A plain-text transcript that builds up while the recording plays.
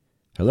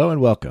Hello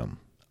and welcome.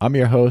 I'm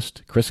your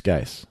host, Chris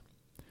Geis.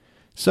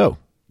 So,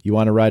 you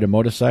want to ride a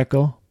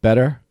motorcycle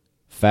better,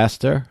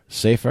 faster,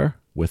 safer,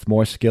 with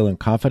more skill and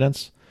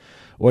confidence?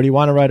 Or do you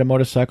want to ride a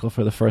motorcycle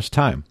for the first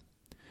time?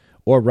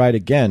 Or ride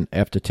again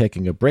after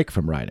taking a break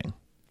from riding?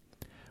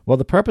 Well,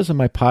 the purpose of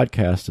my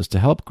podcast is to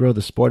help grow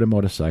the sport of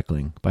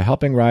motorcycling by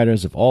helping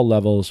riders of all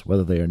levels,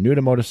 whether they are new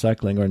to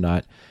motorcycling or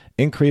not,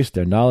 increase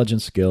their knowledge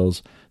and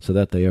skills so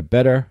that they are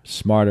better,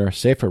 smarter,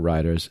 safer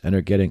riders and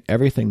are getting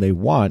everything they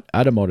want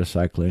out of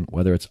motorcycling,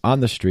 whether it's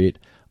on the street,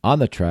 on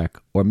the track,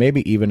 or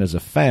maybe even as a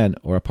fan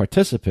or a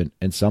participant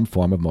in some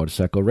form of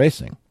motorcycle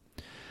racing.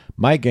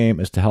 My game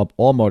is to help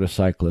all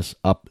motorcyclists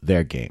up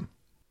their game.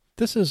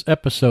 This is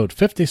episode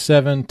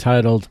 57,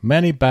 titled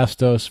Manny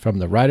Bastos from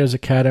the Riders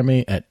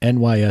Academy at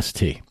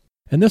NYST.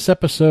 In this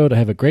episode, I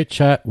have a great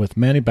chat with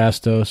Manny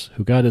Bastos,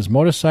 who got his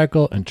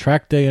motorcycle and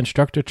track day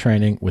instructor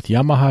training with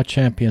Yamaha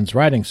Champions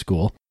Riding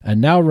School,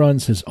 and now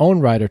runs his own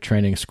rider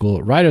training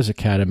school, Riders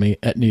Academy,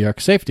 at New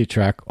York Safety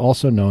Track,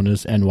 also known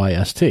as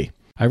NYST.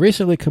 I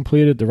recently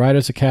completed the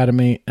Riders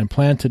Academy and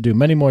plan to do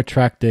many more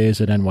track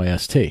days at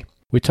NYST.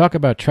 We talk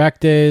about track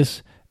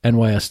days,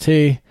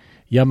 NYST,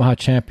 Yamaha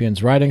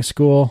Champions Riding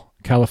School,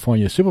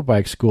 California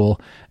Superbike School,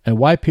 and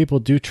why people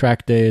do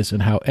track days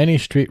and how any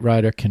street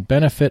rider can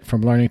benefit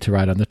from learning to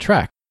ride on the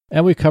track.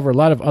 And we cover a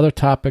lot of other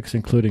topics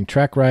including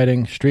track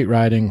riding, street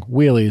riding,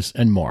 wheelies,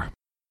 and more.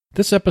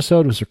 This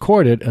episode was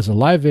recorded as a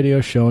live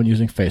video shown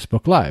using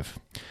Facebook Live.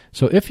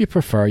 So if you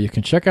prefer, you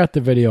can check out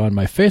the video on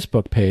my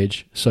Facebook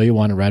page, So You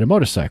Want to Ride a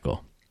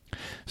Motorcycle.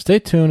 Stay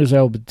tuned as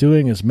I will be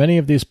doing as many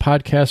of these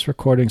podcast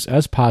recordings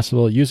as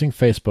possible using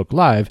Facebook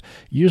Live,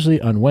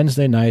 usually on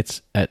Wednesday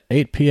nights at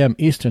 8 p.m.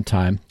 Eastern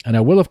Time, and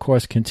I will, of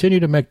course, continue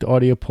to make the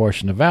audio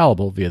portion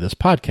available via this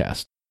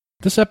podcast.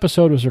 This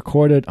episode was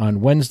recorded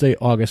on Wednesday,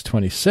 August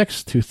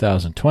 26,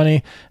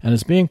 2020, and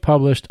is being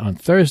published on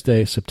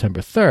Thursday,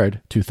 September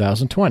 3rd,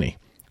 2020.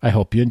 I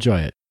hope you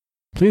enjoy it.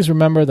 Please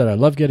remember that I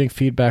love getting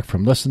feedback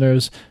from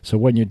listeners, so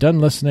when you're done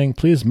listening,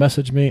 please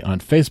message me on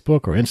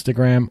Facebook or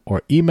Instagram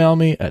or email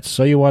me at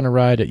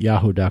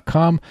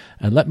soyouwantaride@yahoo.com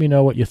and let me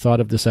know what you thought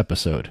of this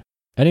episode.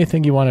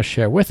 Anything you want to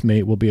share with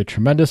me will be a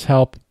tremendous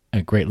help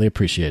and greatly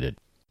appreciated.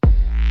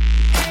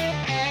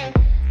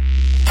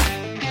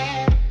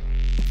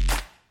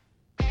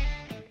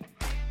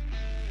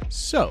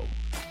 So,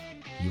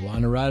 you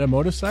want to ride a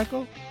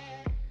motorcycle?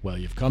 Well,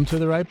 you've come to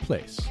the right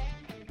place,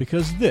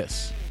 because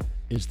this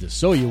is the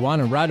So You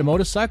Want to Ride a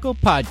Motorcycle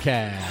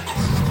podcast.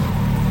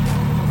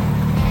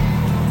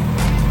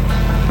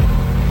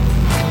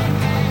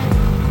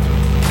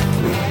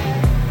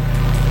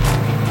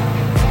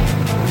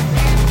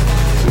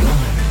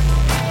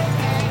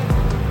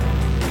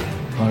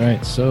 All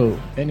right, so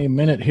any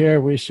minute here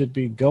we should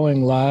be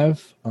going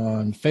live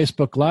on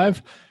Facebook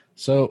Live.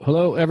 So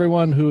hello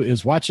everyone who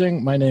is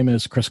watching. My name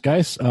is Chris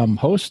Geis. I'm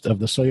host of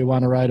the So You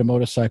Want to Ride a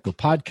Motorcycle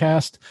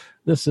podcast.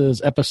 This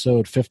is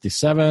episode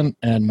 57,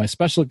 and my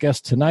special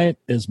guest tonight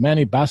is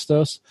Manny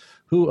Bastos,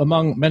 who,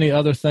 among many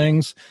other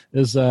things,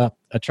 is a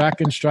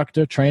track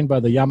instructor trained by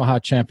the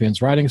Yamaha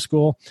Champions Riding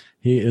School.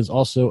 He is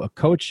also a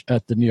coach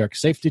at the New York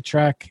Safety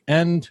Track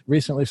and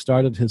recently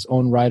started his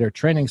own rider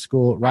training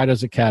school,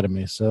 Riders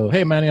Academy. So,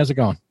 hey, Manny, how's it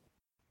going?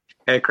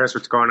 Hey, Chris,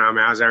 what's going on,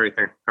 man? How's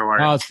everything? How are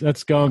you? Oh,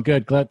 it's going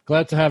good.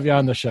 Glad to have you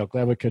on the show.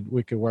 Glad we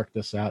could work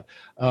this out.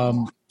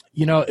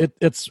 You know,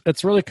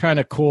 it's really kind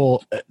of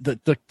cool.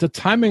 The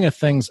timing of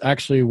things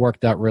actually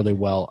worked out really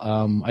well.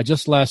 I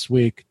just last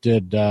week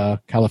did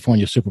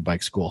California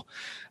Superbike School,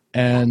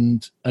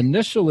 and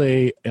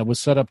initially it was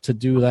set up to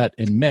do that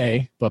in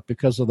May, but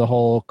because of the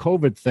whole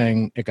COVID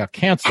thing, it got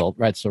canceled,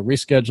 right? So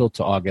rescheduled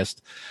to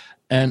August.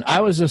 And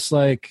I was just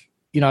like,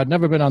 you know, I'd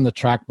never been on the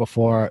track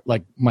before,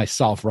 like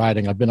myself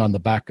riding. I've been on the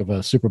back of a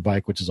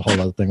superbike, which is a whole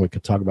other thing we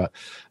could talk about.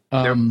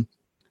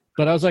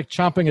 But I was like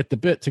chomping at the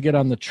bit to get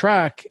on the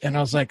track. And I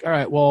was like, all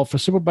right, well, for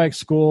Superbike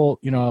School,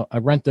 you know, I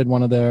rented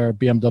one of their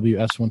BMW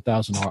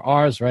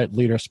S1000RRs, right?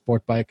 Leader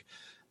sport bike.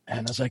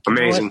 And I was like,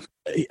 amazing.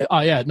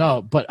 Oh, yeah,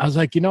 no. But I was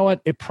like, you know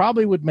what? It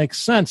probably would make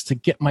sense to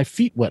get my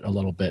feet wet a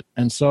little bit.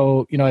 And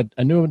so, you know,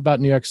 I knew about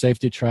New York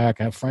Safety Track.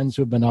 I have friends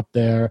who have been up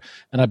there,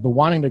 and I've been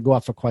wanting to go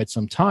out for quite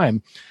some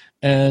time.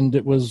 And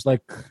it was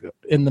like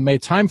in the May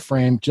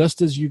timeframe,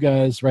 just as you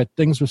guys, right,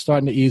 things were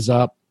starting to ease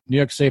up. New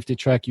York Safety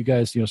Track, you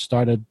guys, you know,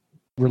 started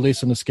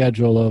releasing a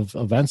schedule of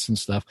events and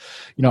stuff.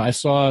 You know, I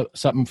saw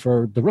something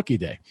for the Rookie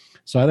Day.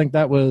 So I think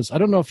that was, I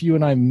don't know if you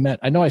and I met.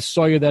 I know I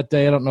saw you that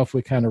day. I don't know if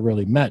we kind of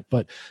really met.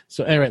 But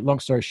so anyway, long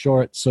story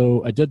short,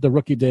 so I did the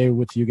Rookie Day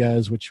with you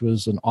guys, which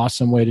was an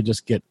awesome way to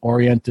just get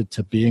oriented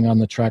to being on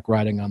the track,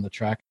 riding on the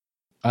track.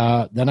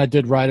 Then I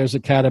did Riders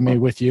Academy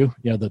with you,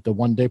 you know, the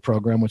one-day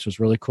program, which was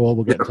really cool.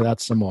 We'll get into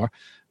that some more.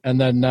 And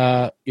then,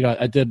 you know,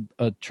 I did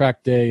a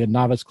track day, a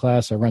novice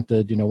class. I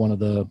rented, you know, one of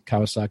the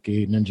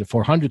Kawasaki Ninja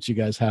 400s you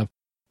guys have.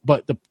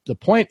 But the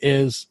point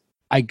is,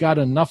 I got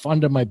enough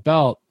under my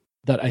belt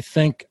that I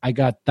think I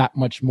got that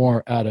much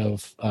more out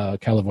of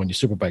California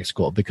Superbike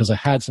School, because I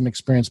had some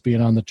experience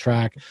being on the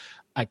track.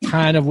 I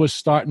kind of was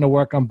starting to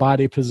work on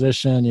body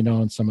position,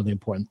 and some of the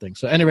important things.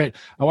 So, at any rate,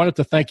 I wanted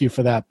to thank you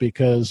for that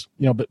because,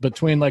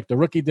 between like the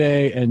rookie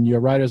day and your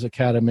Riders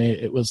Academy,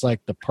 it was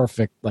like the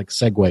perfect like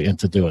segue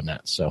into doing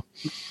that. So,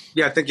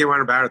 yeah, I think you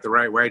went about it the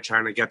right way,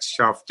 trying to get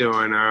yourself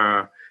getting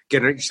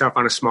yourself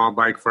on a small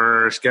bike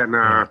first, getting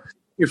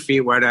your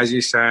feet wet, as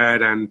you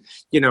said, and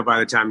by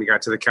the time you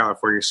got to the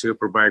California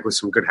Superbike with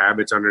some good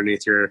habits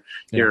underneath your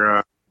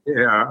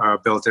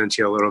built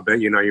into you a little bit,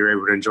 you're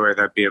able to enjoy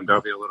that BMW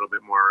a little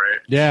bit more, right?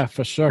 Yeah,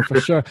 for sure.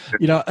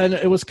 And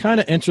it was kind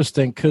of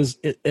interesting because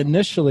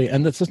initially,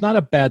 and this is not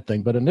a bad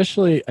thing, but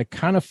initially I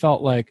kind of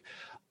felt like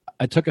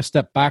I took a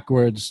step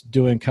backwards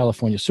doing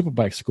California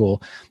Superbike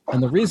School.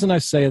 And the reason I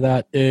say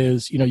that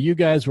is, you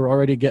guys were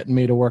already getting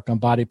me to work on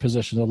body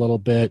position a little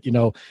bit.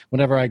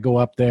 Whenever I go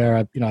up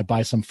there, I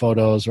buy some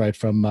photos, right,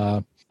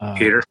 from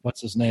Peter.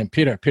 What's his name?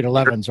 Peter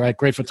Levens, right?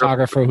 Great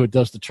photographer who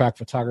does the track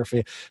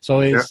photography.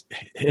 So he's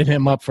hit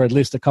him up for at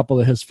least a couple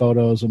of his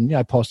photos, and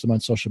I post them on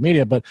social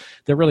media. But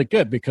they're really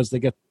good because you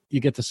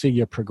get to see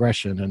your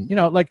progression. And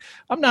like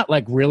I'm not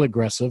like real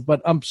aggressive,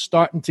 but I'm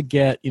starting to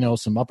get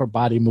some upper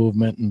body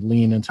movement and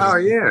lean into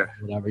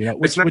whatever.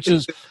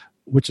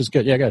 Which is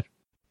good. Yeah, good.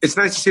 It's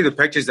nice to see the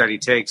pictures that he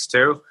takes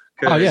too.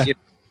 You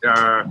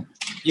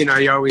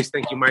always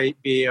think you might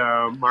be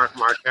Mark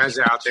Marquez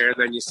out there, and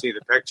then you see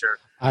the picture.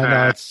 I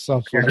know, it's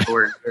so funny.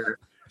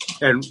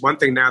 And one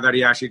thing now that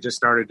he actually just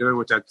started doing,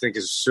 which I think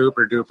is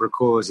super duper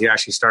cool, is he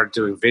actually started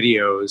doing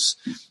videos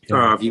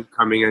of you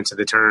coming into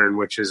the turn,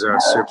 which is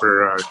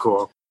super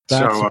cool.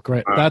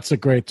 That's a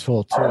great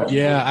tool too.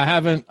 Yeah,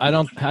 I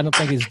don't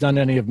think he's done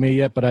any of me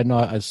yet, but I know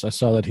I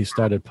saw that he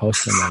started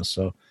posting them.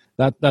 So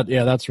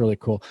that's really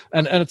cool.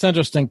 And it's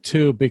interesting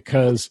too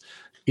because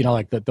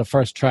like the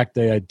first track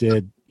day I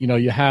did,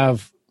 you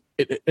have.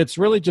 It's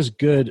really just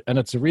good, and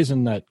it's the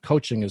reason that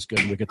coaching is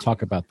good. We could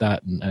talk about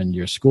that and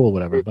your school,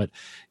 whatever. But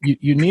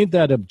you need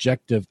that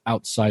objective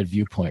outside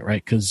viewpoint,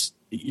 right? Because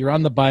you're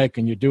on the bike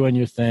and you're doing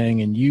your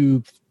thing, and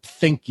you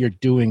think you're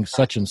doing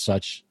such and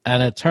such,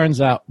 and it turns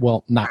out,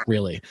 well, not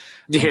really.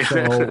 Yeah.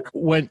 So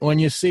when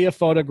you see a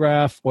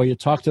photograph or you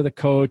talk to the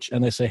coach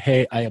and they say,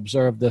 "Hey, I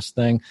observed this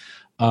thing,"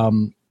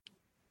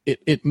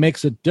 it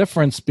makes a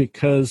difference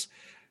because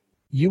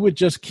you would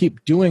just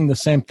keep doing the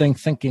same thing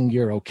thinking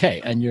you're okay,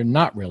 and you're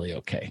not really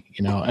okay,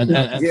 and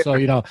so,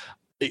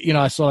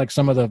 I saw like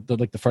some of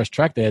the first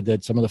track day I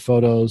did, some of the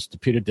photos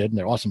that Peter did, and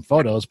they're awesome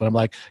photos, but I'm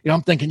like,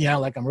 I'm thinking,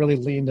 like I'm really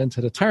leaned into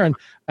the turn.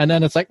 And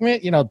then it's like,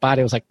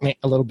 body was like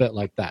a little bit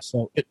like that.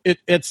 So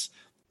it's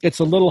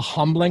a little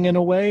humbling in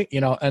a way,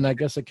 and I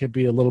guess it could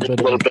be a little bit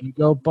of an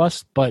ego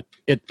bust, but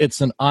it's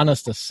an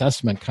honest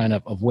assessment kind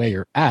of where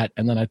you're at.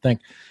 And then I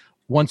think,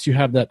 once you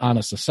have that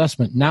honest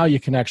assessment, now you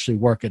can actually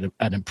work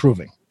at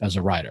improving as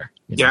a rider.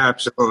 Yeah,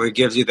 absolutely. It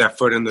gives you that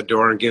foot in the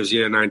door and gives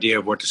you an idea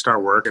of what to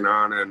start working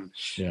on. And,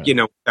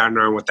 without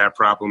knowing what that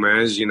problem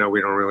is, we don't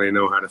really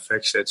know how to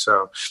fix it.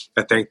 So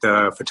I think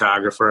the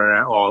photographer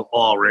at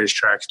all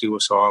racetracks do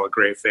us all a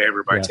great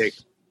favor by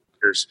taking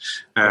pictures.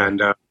 And,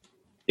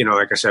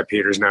 like I said,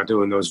 Peter's now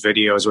doing those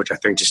videos, which I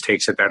think just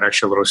takes it that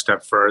extra little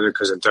step further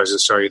because it doesn't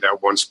show you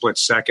that one split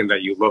second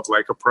that you look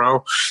like a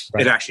pro.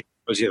 Right. It actually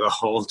shows you the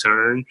whole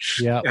turn.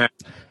 Yeah. And,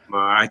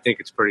 I think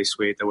it's pretty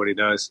sweet that what he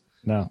does.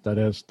 No, that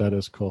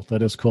is cool.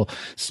 That is cool.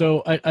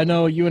 So I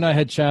know you and I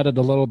had chatted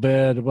a little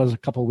bit. It was a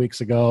couple of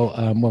weeks ago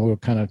when we were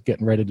kind of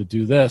getting ready to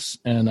do this.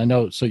 And I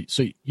know, so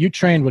you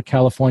trained with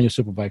California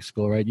Superbike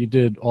School, right? You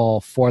did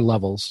all 4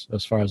 levels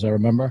as far as I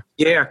remember.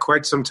 Yeah,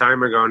 quite some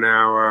time ago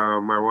now.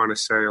 I want to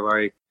say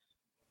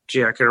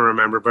I couldn't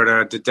remember,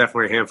 but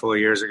definitely a handful of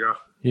years ago.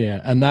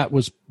 Yeah, and that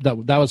was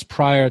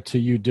prior to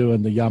you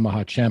doing the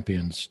Yamaha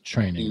Champions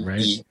training,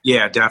 right?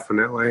 Yeah,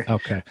 definitely.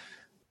 Okay.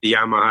 The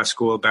Yamaha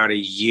school about a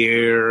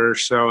year or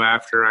so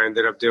after I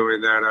ended up doing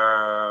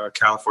that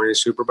California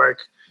Superbike.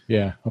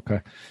 Yeah.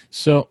 Okay.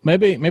 So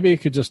maybe you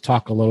could just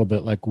talk a little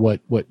bit like what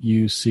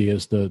you see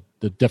as the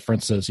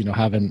differences,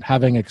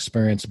 having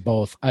experienced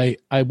both. I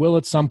will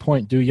at some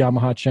point do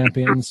Yamaha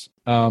Champions.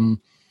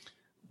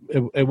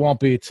 It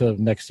won't be till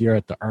next year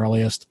at the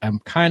earliest. I'm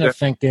kind of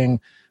thinking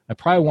I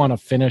probably want to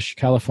finish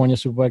California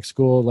Superbike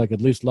School, like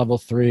at least level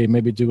 3,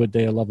 maybe do a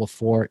day of level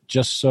 4,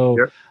 just so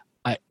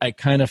I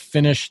kind of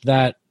finish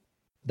that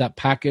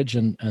package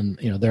and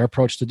their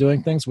approach to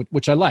doing things,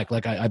 which I like.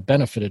 Like I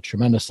benefited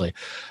tremendously.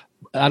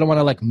 I don't want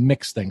to like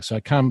mix things. So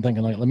I kind of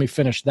thinking like, let me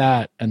finish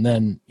that and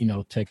then,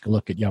 take a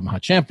look at Yamaha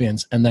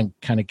Champions and then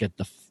kind of get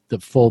the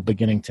full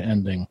beginning to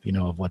ending,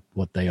 of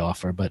what they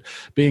offer. But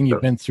being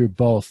you've been through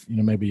both,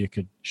 maybe you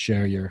could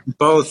share your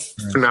both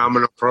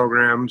phenomenal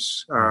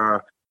programs.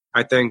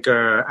 I think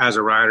as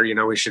a rider,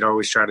 we should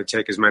always try to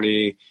take as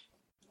many,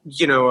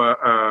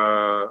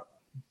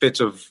 bits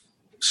of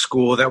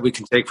school that we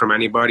can take from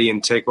anybody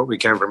and take what we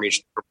can from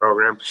each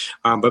program.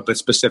 But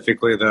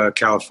specifically the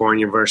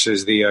California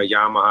versus the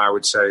Yamaha, I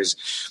would say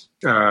is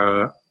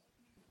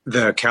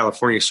the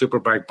California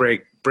Superbike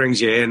break brings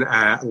you in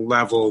at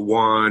level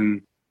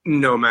 1,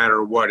 no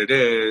matter what it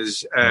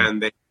is,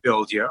 and they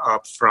build you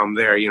up from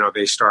there.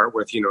 They start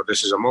with,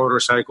 this is a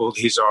motorcycle.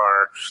 These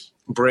are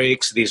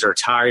brakes, these are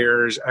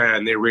tires,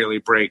 and they really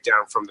break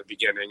down from the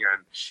beginning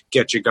and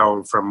get you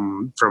going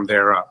from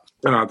there up.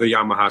 The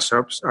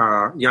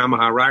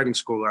Yamaha Riding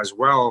School as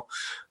well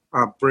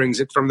brings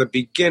it from the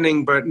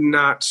beginning, but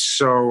not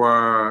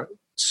so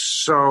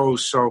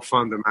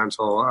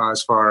fundamental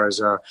as far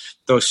as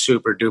those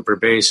super duper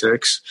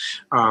basics.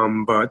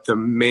 But the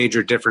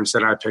major difference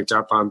that I picked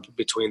up on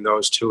between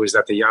those two is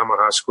that the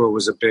Yamaha school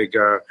was a big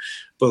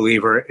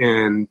believer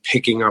in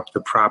picking up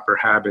the proper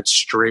habits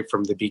straight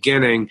from the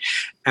beginning,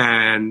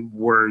 and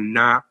were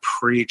not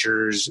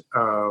preachers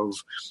of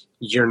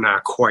you're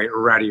not quite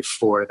ready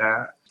for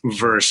that.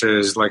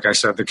 Versus, like I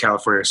said, the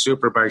California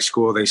Superbike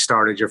School, they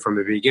started you from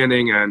the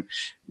beginning, and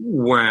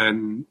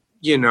when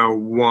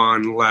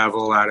one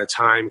level at a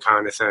time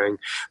kind of thing,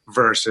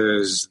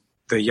 versus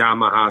the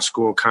Yamaha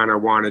school kind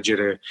of wanted you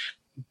to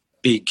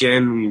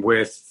begin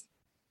with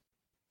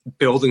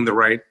building the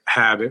right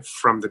habit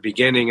from the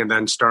beginning and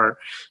then start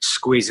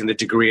squeezing the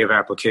degree of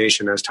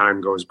application as time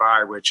goes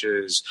by, which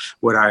is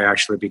what I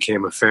actually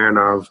became a fan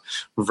of,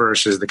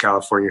 versus the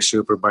California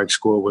Superbike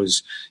School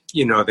was,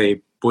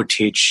 they would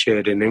teach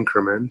it in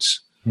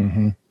increments.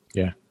 Mm-hmm.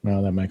 Yeah,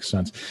 no, that makes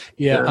sense.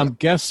 Yeah, I'm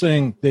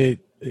guessing the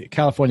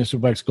California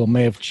Superbike School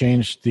may have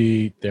changed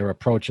their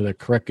approach or their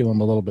curriculum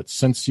a little bit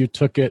since you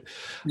took it.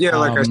 Yeah,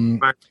 like I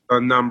said,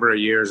 a number of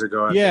years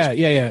ago.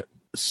 Yeah.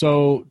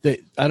 So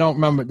I don't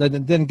remember. They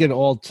didn't get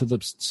all to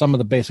some of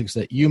the basics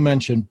that you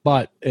mentioned,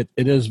 but it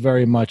is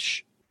very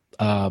much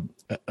a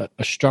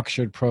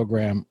structured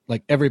program.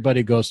 Like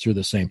everybody goes through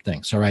the same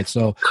things. All right.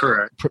 So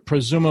correct.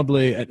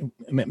 Presumably,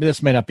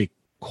 this may not be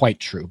quite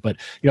true, but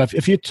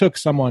if you took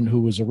someone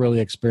who was a really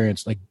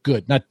experienced, like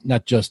good,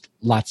 not just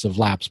lots of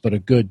laps, but a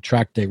good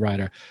track day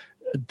rider,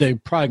 they're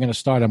probably going to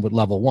start them with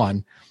level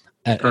 1,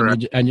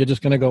 and you're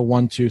just going to go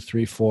 1, 2,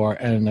 3, 4.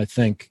 And I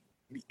think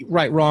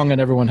right, wrong, and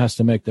everyone has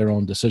to make their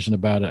own decision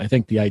about it. I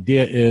think the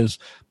idea is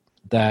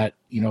that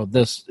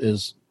this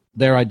is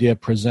their idea,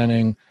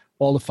 presenting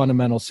all the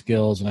fundamental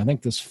skills, and I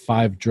think there's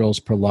 5 drills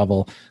per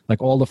level,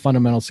 like all the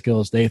fundamental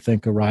skills they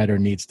think a rider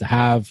needs to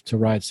have to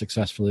ride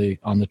successfully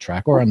on the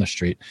track or on the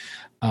street.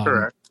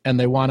 Correct. And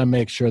they want to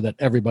make sure that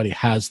everybody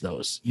has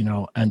those,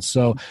 And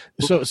so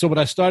what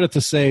I started to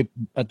say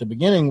at the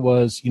beginning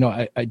was,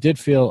 I did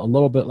feel a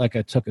little bit like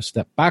I took a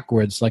step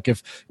backwards. Like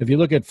if you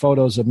look at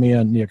photos of me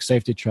on New York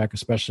Safety Track,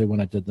 especially when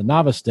I did the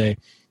novice day,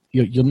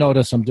 you'll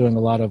notice I'm doing a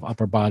lot of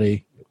upper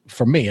body,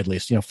 for me at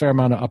least, fair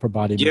amount of upper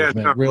body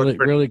movement,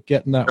 really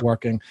getting that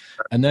working.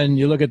 And then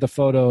you look at the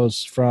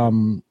photos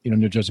from,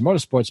 New Jersey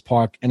Motorsports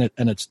Park, and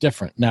it's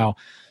different. Now,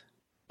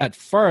 at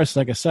first,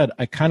 like I said,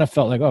 I kind of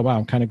felt like, oh, wow,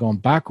 I'm kind of going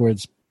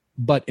backwards.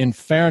 But in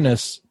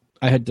fairness,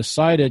 I had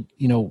decided,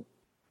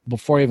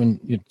 before I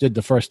even did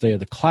the first day of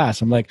the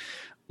class, I'm like,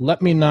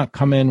 let me not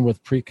come in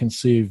with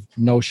preconceived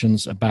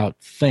notions about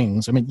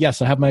things. I mean,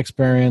 yes, I have my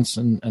experience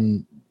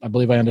and I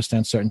believe I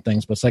understand certain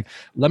things, but it's like,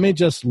 let me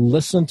just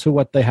listen to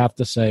what they have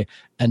to say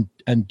and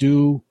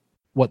do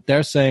what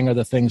they're saying are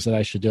the things that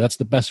I should do. That's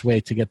the best way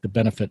to get the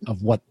benefit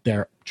of what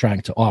they're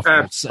trying to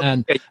offer.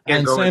 And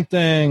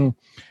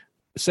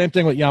same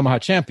thing with Yamaha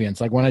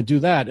Champions. Like when I do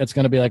that, it's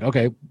going to be like,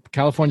 okay,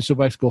 California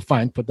Superbike School,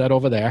 fine, put that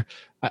over there.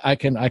 I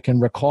can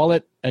recall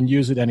it and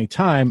use it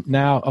anytime.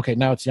 Now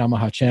it's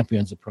Yamaha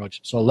Champions approach.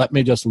 So let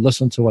me just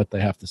listen to what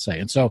they have to say.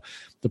 And so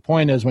the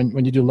point is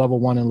when you do level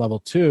 1 and level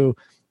 2,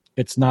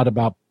 it's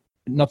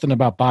nothing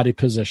about body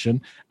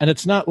position. And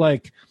it's not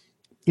like,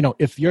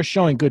 if you're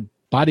showing good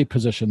body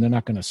position, they're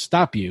not going to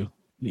stop you,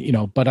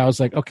 but I was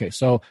like, okay,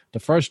 so the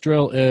first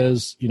drill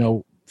is,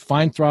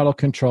 fine throttle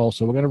control.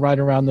 So we're going to ride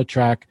around the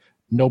track.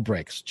 No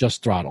brakes,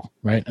 just throttle,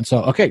 right? And so,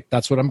 okay,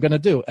 that's what I'm going to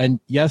do. And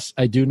yes,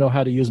 I do know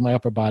how to use my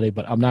upper body,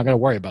 but I'm not going to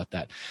worry about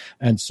that.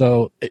 And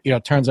so,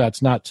 it turns out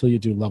it's not till you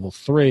do level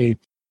 3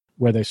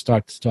 where they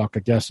start to talk, I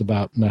guess,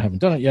 about, and I haven't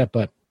done it yet,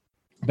 but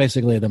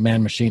basically the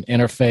man-machine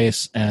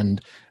interface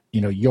and,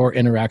 your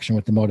interaction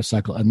with the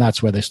motorcycle. And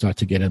that's where they start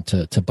to get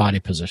into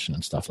body position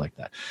and stuff like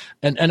that.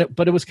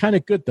 But it was kind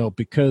of good though,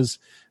 because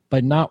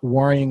by not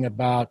worrying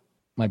about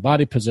my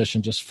body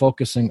position, just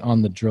focusing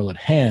on the drill at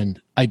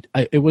hand,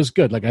 it was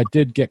good. Like I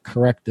did get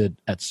corrected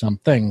at some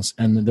things,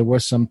 and there were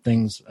some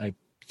things I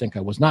think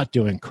I was not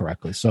doing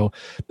correctly. So,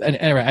 and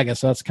anyway, I guess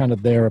that's kind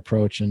of their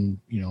approach, and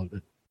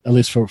at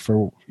least for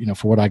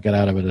what I get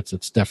out of it,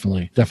 it's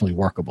definitely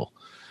workable.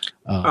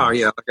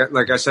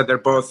 Like I said, they're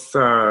both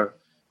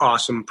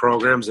awesome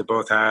programs. They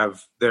both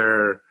have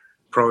their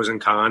pros and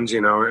cons,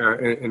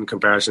 in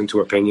comparison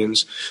to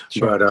opinions.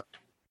 Sure. But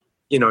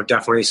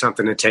definitely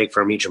something to take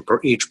from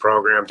each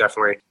program.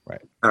 Definitely.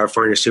 Right.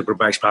 For your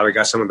Superbikes, probably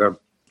got some of the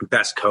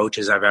best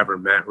coaches I've ever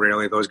met.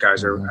 Really, those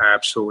guys are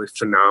absolutely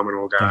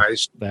phenomenal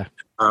guys. Yeah.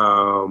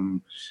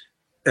 And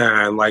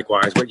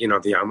likewise, but the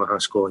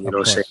Yamaha school,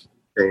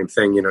 same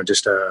thing.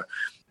 Just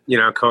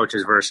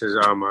coaches versus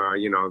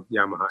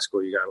Yamaha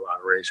school. You got a lot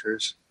of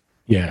racers.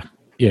 Yeah.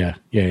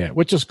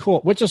 Which is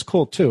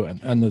cool too,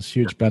 and there's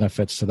huge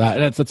benefits to that.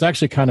 And it's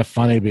actually kind of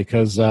funny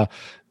because.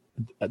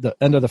 At the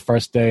end of the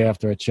first day,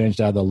 after I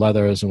changed out of the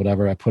leathers and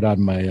whatever, I put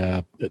on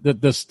my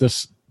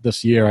this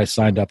this year I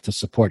signed up to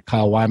support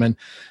Kyle Wyman,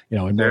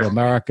 in Moto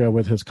America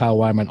with his Kyle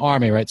Wyman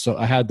Army, right? So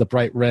I had the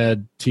bright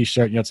red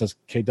T-shirt, it says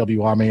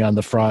KW Army on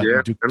the front,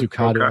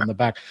 Ducati on the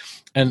back.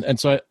 And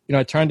so,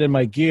 I turned in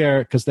my gear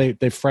because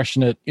they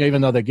freshen it,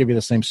 even though they give you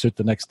the same suit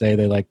the next day,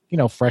 they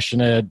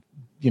freshen it,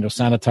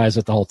 sanitize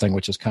it, the whole thing,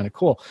 which is kind of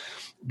cool.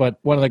 But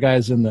one of the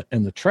guys in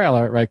the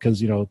trailer, right?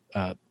 Because,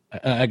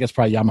 I guess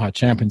probably Yamaha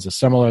Champions is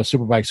similar.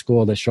 Superbike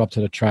school, they show up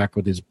to the track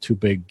with these two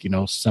big,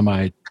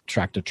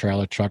 semi-tractor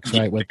trailer trucks,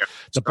 right? With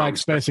the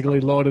bikes basically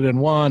loaded in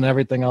one,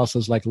 everything else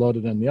is like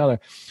loaded in the other.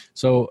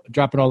 So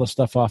dropping all the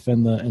stuff off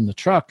in the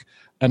truck.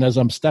 And as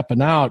I'm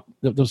stepping out,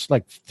 there's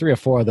like 3 or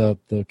 4 of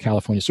the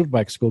California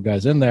Superbike school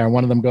guys in there. And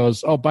one of them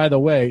goes, "Oh, by the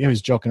way,"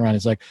 he's joking around.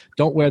 He's like,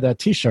 "Don't wear that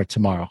T-shirt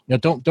tomorrow.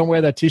 Don't wear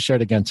that T-shirt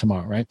again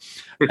tomorrow," right?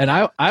 And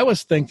I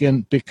was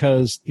thinking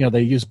because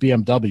they use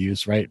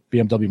BMWs, right?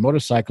 BMW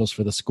motorcycles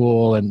for the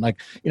school, and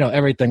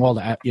everything, all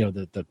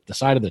the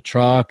side of the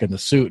truck and the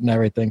suit and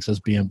everything says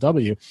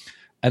BMW.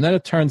 And then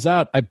it turns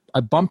out I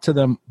bumped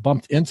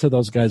into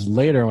those guys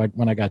later. Like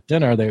when I got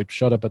dinner, they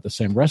showed up at the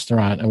same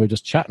restaurant and we were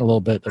just chatting a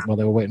little bit while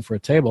they were waiting for a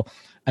table.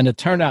 And it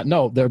turned out,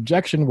 no, their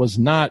objection was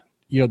not,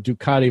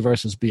 Ducati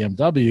versus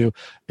BMW.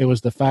 It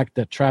was the fact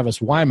that Travis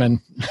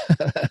Wyman,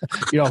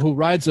 who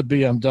rides a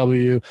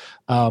BMW,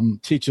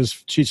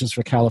 teaches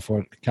for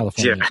California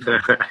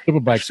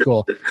Superbike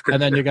school. And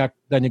then you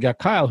got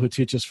Kyle, who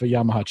teaches for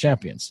Yamaha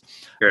Champions,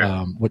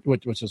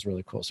 which is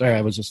really cool. So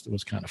it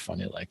was kind of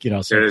funny,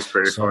 so it is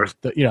pretty fun.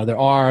 There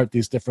are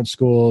these different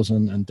schools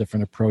and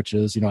different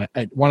approaches.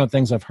 One of the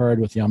things I've heard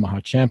with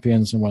Yamaha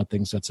Champions, and one of the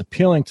things that's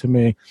appealing to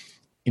me,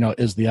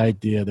 is the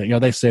idea that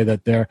they say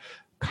that they're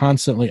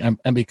constantly, and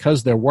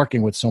because they're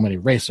working with so many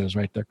racers,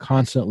 right, they're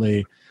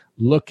constantly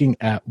looking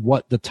at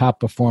what the top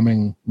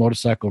performing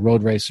motorcycle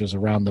road racers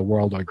around the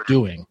world are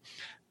doing,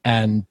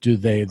 and do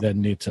they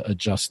then need to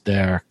adjust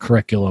their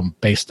curriculum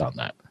based on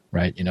that,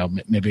 right?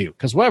 Maybe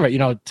because whatever,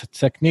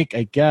 technique,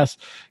 I guess,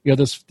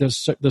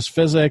 there's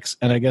physics,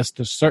 and I guess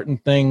there's certain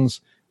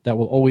things that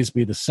will always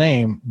be the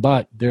same,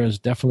 but there's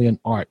definitely an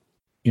art,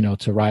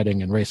 to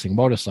riding and racing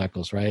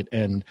motorcycles, right?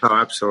 And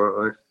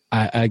absolutely.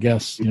 I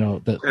guess, and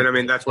I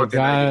mean, that's one thing.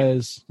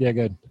 Guys,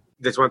 good.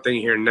 That's one thing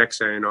you hear Nick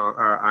saying,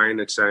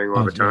 Ian saying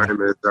all the time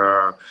is,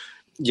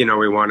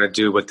 we want to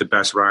do what the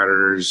best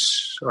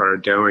riders are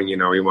doing.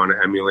 We want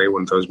to emulate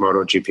what those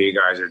MotoGP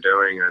guys are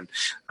doing.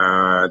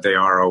 And they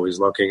are always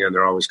looking, and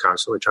they're always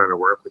constantly trying to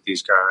work with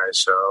these guys.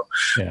 So,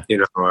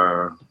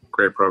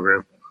 great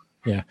program.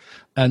 Yeah.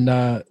 And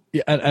I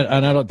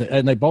don't,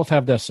 and they both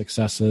have their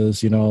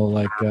successes,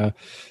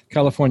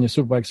 California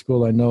Superbike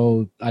School. I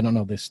don't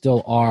know, they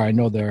still are. I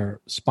know they're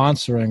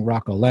sponsoring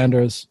Rocco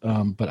Landers,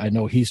 but I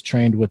know he's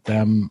trained with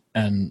them,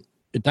 and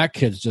that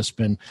kid's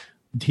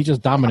he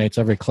just dominates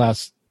every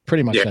class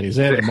pretty much that he's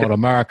in Moto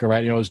America,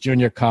 right? His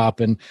Junior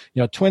Cup and,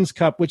 Twins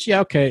Cup, which,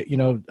 Caleb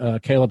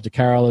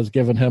DeCarroll has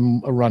given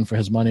him a run for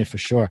his money for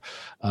sure.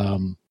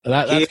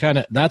 That's kind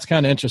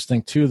of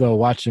interesting too, though.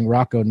 Watching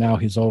Rocco now,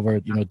 he's over,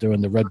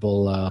 doing the Red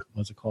Bull,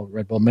 what's it called,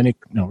 Red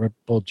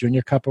Bull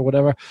Junior Cup or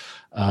whatever,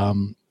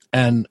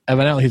 and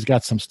evidently he's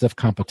got some stiff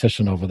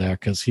competition over there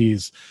because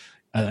he's.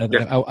 I've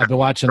been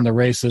watching the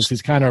races.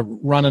 He's kind of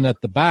running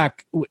at the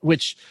back,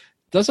 which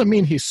doesn't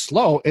mean he's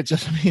slow. It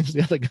just means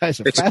the other guys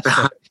are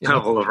faster.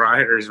 Couple of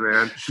riders,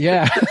 man.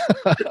 Yeah.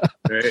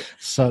 Right.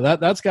 So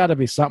that's got to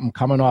be something,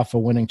 coming off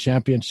of winning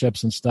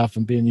championships and stuff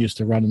and being used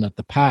to running at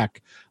the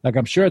pack.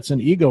 I'm sure it's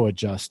an ego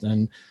adjust.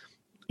 And,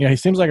 he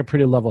seems like a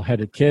pretty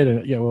level-headed kid.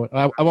 And,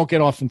 I won't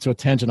get off into a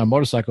tangent on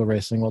motorcycle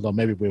racing, although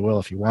maybe we will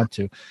if you want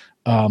to.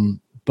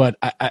 But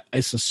I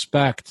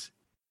suspect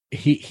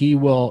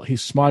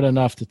he's smart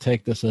enough to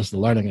take this as the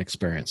learning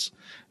experience,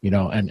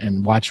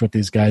 and watch what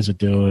these guys are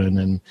doing.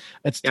 And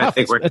it's tough.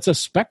 It's a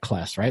spec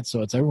class, right?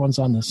 So everyone's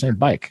on the same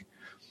bike.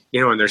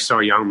 And they're so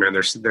young, man.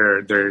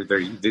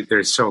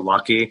 They're so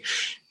lucky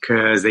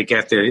because they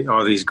get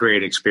all these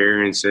great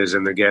experiences,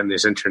 and they're getting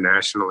this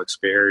international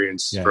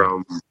experience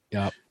from,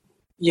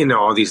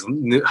 all these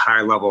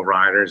high level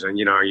riders. And,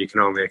 you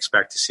can only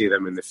expect to see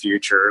them in the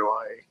future.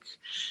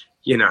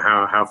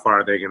 How far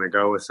are they going to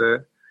go with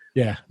it?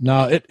 Yeah,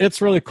 no,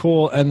 it's really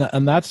cool, and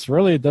that's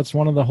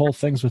one of the whole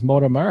things with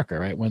Moto America,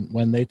 right?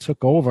 When they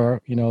took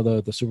over, the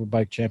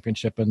Superbike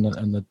Championship and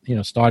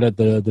the started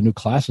the new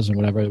classes and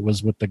whatever, it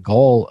was with the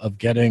goal of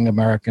getting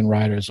American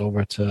riders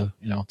over to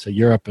to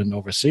Europe and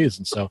overseas.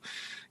 And so,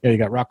 you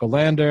got Rocco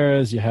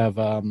Landers, you have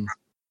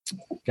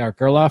Garrett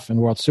Gerloff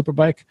in World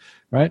Superbike,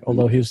 right?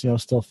 Although he's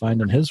still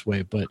finding his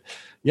way, but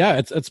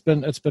yeah, it's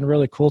been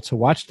really cool to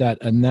watch that.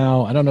 And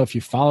now I don't know if you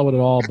follow it at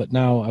all, but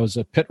now I was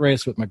at pit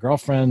race with my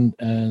girlfriend,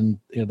 and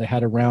they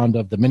had a round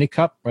of the Mini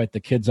Cup, right? The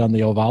kids on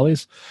the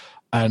Ovalis,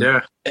 and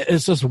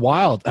it's just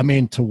wild. I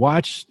mean, to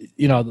watch,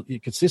 you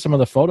could see some of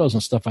the photos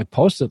and stuff I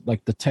posted,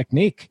 like the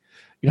technique.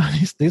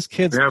 These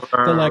kids, they're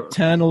like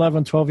 10,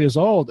 11, 12 years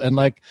old. And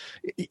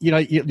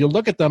you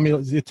look at them,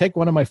 you take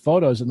one of my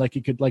photos and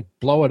you could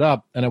blow it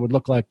up and it would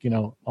look like,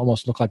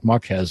 almost look like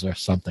Marquez or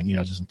something,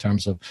 just in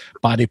terms of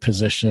body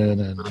position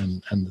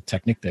and the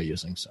technique they're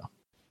using. So.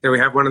 we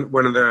have one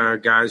of the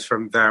guys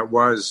from that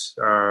was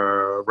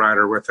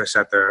rider with us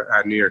at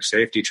New York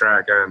Safety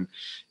Track, and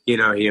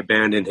he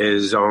abandoned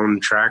his own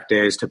track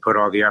days to put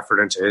all the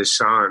effort into his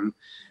son.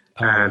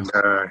 And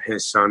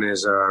his son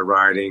is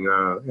riding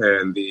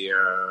in the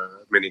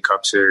Mini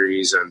Cup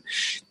Series, and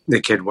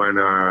the kid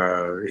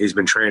he's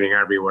been training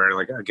everywhere.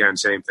 Like, again,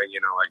 same thing,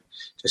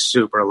 just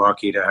super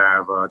lucky to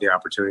have the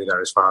opportunity that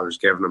his father's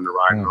given him to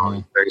ride in all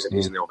these things. And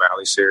he's in the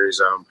O'Valley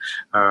Series.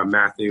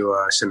 Matthew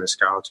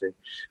Siniscalchi.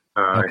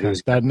 Okay.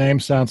 That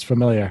name sounds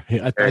familiar.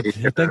 I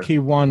think he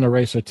won a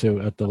race or two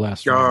at the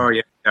last round. Oh,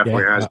 yeah,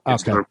 definitely has.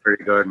 He's doing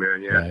pretty good,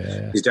 man.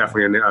 Yeah. He's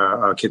definitely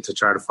a kid to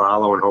try to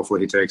follow, and hopefully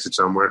he takes it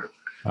somewhere.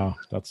 Oh,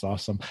 that's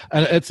awesome.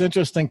 And it's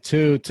interesting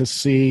too to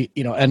see,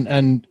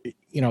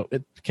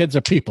 kids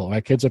are people,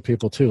 right? Kids are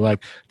people too.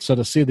 Like, so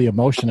to see the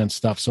emotion and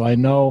stuff. So I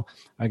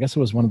guess it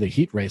was one of the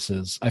heat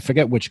races. I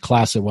forget which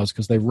class it was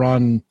because they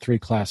run 3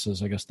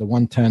 classes, I guess the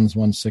 110s,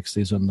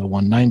 160s, and the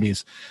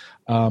 190s.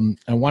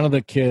 And one of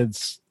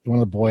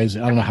the boys,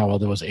 I don't know how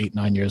old it was, 8,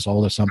 9 years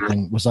old or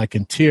something, was like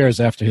in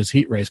tears after his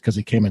heat race because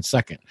he came in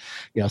second.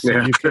 You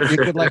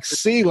could like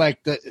see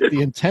like the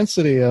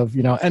intensity of,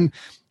 and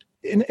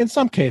in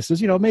some cases,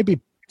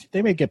 maybe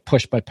they may get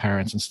pushed by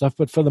parents and stuff,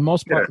 but for the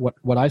most part,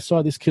 what I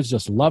saw, these kids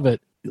just love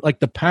it. Like,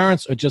 the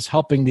parents are just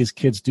helping these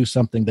kids do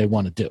something they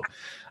want to do.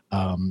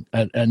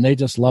 And they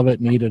just love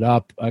it and eat it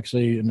up.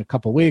 Actually, in a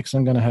couple of weeks,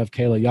 I'm going to have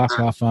Kayla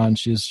Yakov on.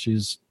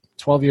 She's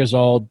 12 years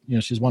old.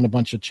 She's won a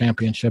bunch of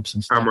championships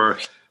and stuff. I'm a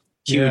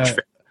huge fan.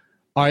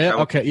 Oh, yeah.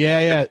 Okay.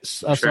 Yeah.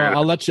 So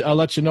I'll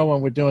let you know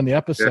when we're doing the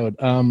episode.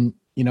 And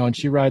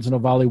she rides an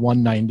O'Valley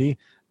 190,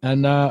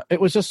 and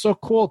it was just so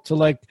cool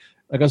to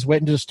I was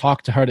waiting to just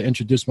talk to her to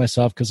introduce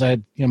myself because I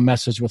had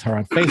messaged with her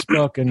on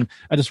Facebook, and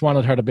I just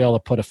wanted her to be able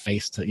to put a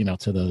face to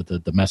to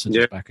the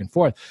messages back and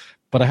forth.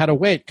 But I had to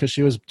wait because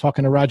she was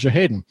talking to Roger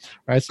Hayden,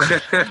 right? So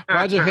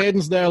Roger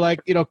Hayden's there,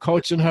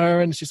 coaching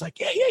her, and she's like,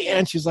 yeah,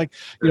 and she's like,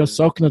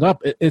 soaking it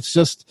up. It's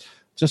just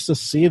to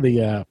see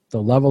the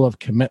level of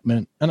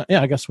commitment, and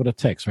I guess what it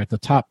takes, right? The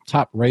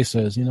top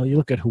racers, you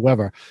look at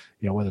whoever,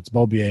 whether it's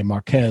Bobier,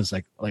 Marquez,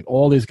 like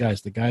all these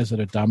guys, the guys that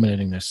are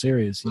dominating their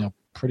series,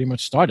 pretty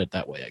much started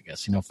that way, I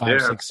guess.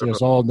 5, 6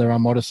 years old, they're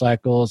on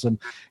motorcycles, and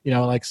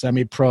like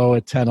semi-pro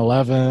at 10,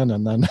 11,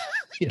 and then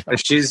And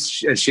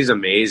she's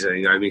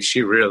amazing. I mean,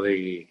 she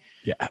really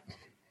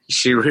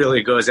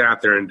goes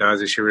out there and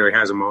does it. She really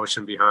has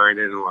emotion behind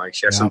it, and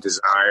she has some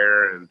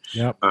desire, and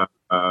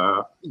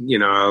I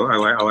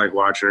like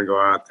watching her go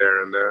out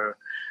there. And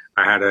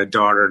I had a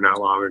daughter not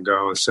long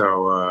ago,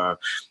 so I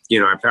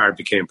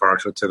became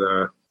partial to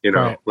the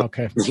little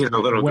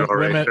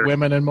girl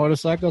women in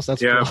motorcycles.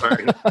 That's cool. So I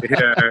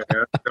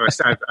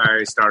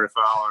started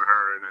following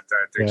her, and I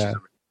think she's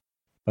amazing.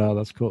 Oh,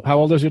 that's cool. How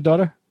old is your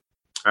daughter?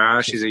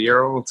 She's a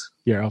year old.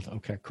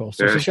 Okay, cool.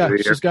 So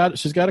she's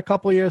got a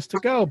couple of years to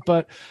go,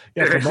 but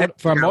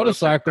for a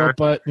motorcycle,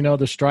 but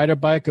the Strider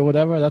bike or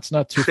whatever, that's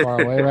not too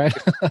far away, right?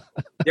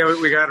 Yeah,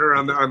 we got her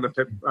on the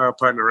pit,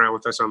 putting around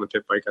with us on the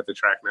pit bike at the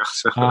track now.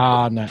 So.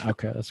 No,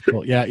 okay, that's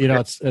cool. Yeah,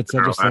 it's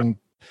interesting.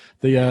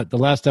 The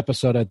last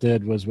episode I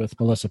did was with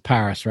Melissa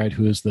Paris, right?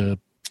 Who is the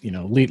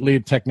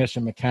lead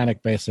technician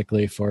mechanic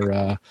basically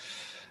for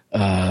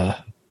why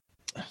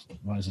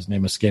is his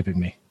name escaping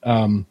me?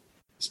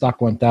 Stock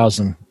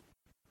 1000,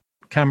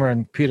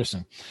 Cameron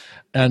Peterson.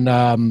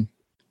 And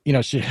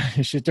she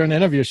during the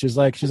interview she's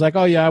like,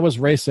 oh yeah, I was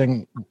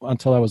racing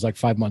until I was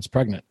 5 months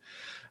pregnant.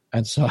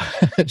 And so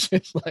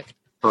she's like,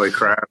 holy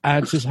crap.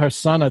 And her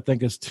son, I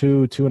think, is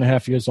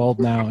 2.5 years old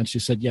now. And she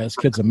said, yeah, this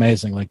kid's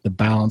amazing. Like the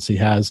balance he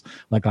has,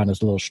 on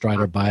his little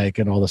Strider bike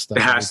and all the stuff.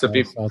 It has to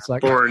be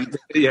born.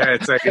 Yeah,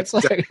 it's like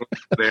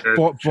there.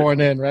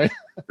 Born in, right?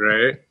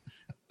 Right.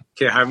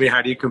 Okay, how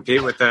do you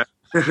compete with that?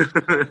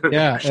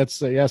 It's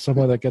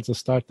someone that gets a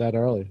start that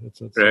early. It's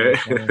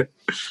right.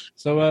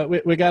 So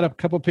we got a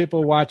couple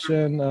people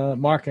watching,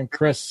 Mark and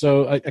Chris.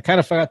 So I kind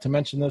of forgot to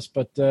mention this,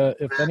 but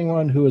if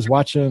anyone who is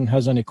watching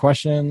has any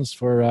questions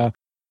for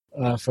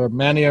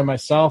Manny or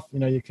myself,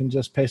 you can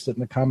just paste it in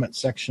the comment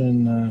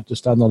section,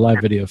 just on the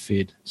live video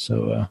feed.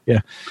 So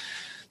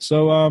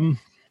So all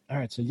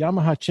right. So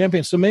Yamaha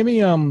champion. So maybe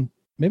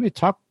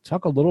talk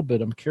a little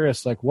bit. I'm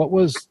curious, what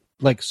was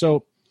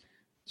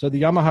So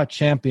the Yamaha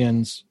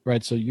champions,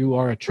 right? So you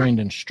are a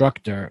trained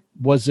instructor.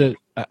 Was it,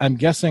 I'm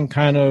guessing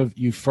kind of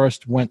you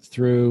first went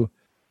through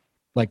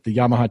the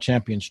Yamaha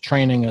champions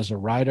training as a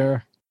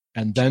rider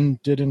and then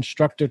did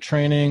instructor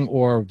training,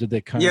 or did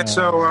they kind of? Yeah,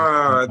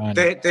 so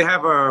they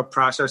have a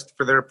process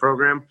for their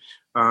program.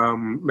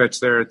 It's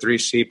their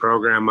 3C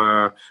program.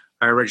 I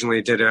originally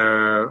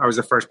I was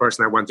the first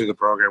person that went through the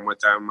program with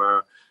them,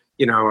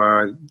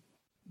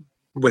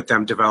 with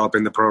them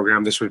developing the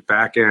program. This was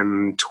back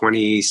in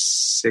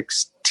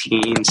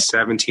 2016,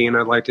 17,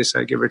 I'd like to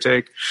say, give or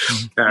take.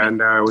 Mm-hmm. And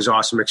it was an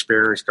awesome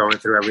experience going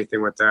through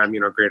everything with them,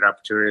 great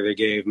opportunity they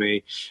gave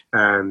me.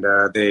 And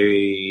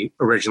they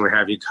originally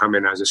have you come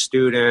in as a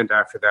student.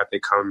 After that,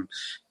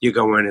 you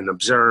go in and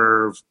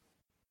observe.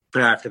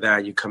 after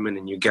that, you come in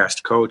and you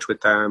guest coach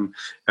with them,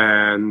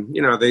 and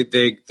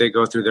they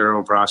go through their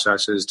own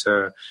processes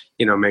to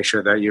make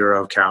sure that you're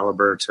of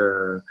caliber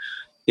to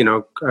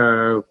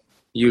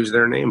use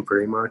their name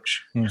pretty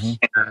much. And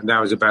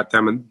that was about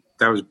them, and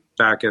that was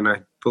back in,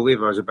 I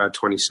believe it was about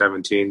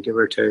 2017, give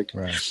or take.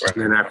 Right.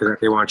 And then after that,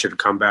 they want you to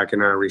come back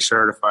and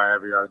recertify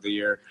every other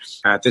year.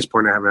 At this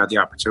point, I haven't had the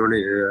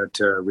opportunity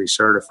to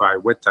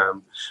recertify with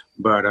them,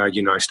 but I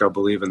still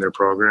believe in their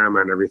program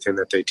and everything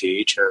that they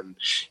teach, and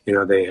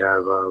they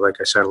have, like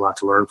I said, a lot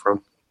to learn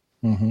from.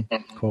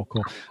 Cool.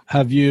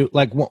 Have you,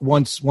 like,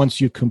 once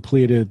you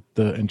completed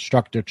the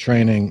instructor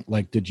training,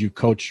 like, did you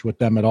coach with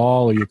them at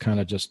all, or you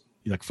kind of just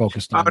like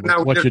focused on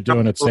what you're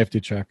doing at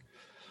Safety Track?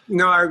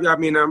 No, I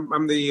mean,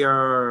 I'm the.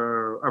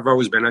 I've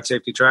always been at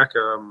Safety Track.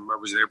 I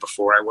was there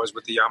before I was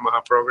with the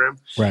Yamaha program.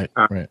 Right.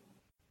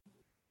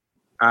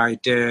 I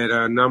did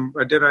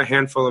a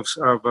handful of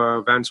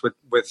events with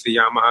the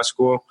Yamaha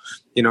school,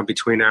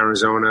 between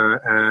Arizona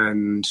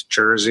and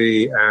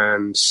Jersey,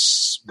 and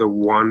the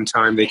one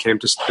time they came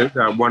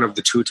to one of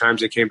the two times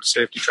they came to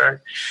Safety Track,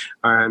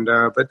 and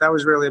but that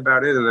was really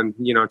about it. And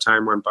then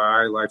time went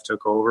by, life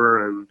took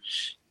over, and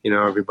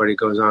everybody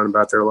goes on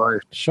about their life.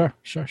 Sure.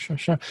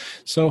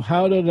 So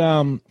how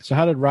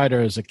did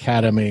Riders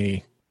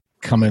Academy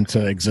come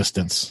into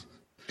existence?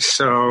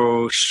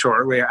 So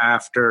shortly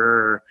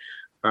after,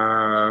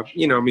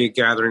 me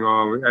gathering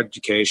all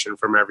education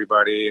from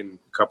everybody and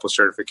a couple of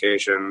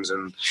certifications,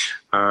 and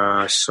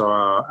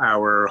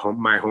saw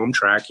my home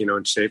track,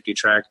 and Safety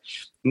Track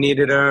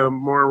needed a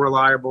more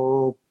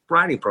reliable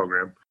riding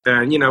program.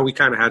 And, we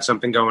kind of had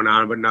something going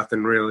on, but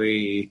nothing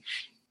really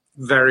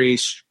very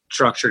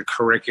structured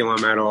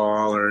curriculum at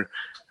all,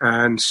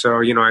 and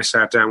so I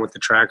sat down with the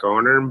track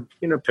owner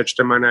and pitched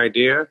him an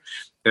idea,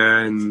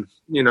 and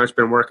it's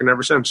been working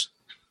ever since.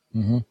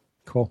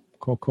 Cool.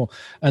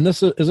 And is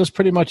this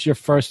pretty much your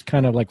first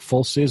kind of like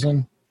full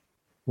season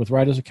with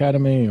Riders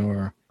Academy,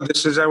 or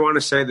this is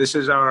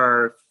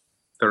our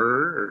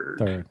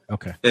third.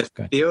 Okay. It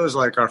feels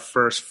like our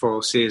first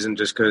full season,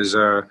 just because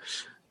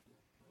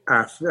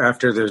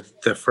after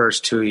the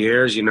first 2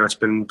 years, it's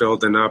been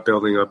building up a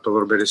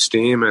little bit of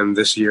steam. And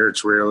this year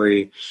it's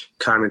really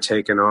kind of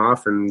taken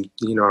off, and,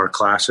 our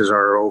classes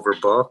are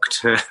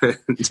overbooked.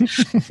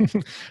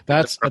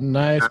 That's a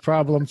nice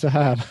problem to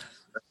have.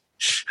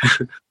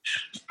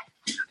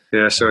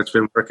 Yeah. So it's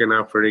been working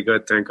out pretty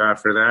good. Thank God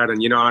for that.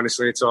 And,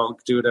 honestly, it's all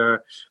due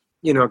to,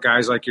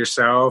 guys like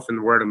yourself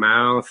and word of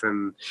mouth,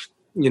 and,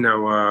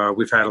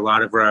 we've had a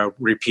lot of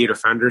repeat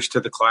offenders to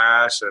the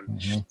class,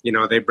 and,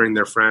 they bring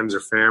their friends or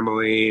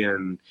family,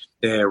 and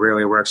it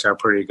really works out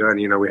pretty good.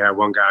 We have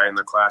one guy in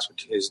the class who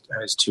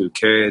has two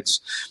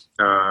kids,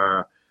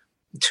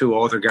 two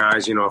older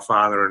guys, a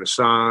father and a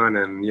son.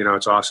 And,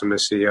 it's awesome to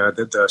see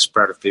the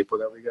spread of people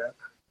that we get.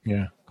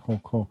 Yeah.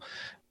 Cool.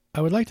 I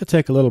would like to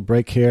take a little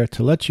break here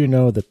to let you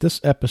know that this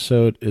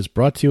episode is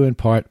brought to you in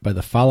part by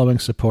the following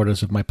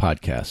supporters of my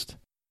podcast.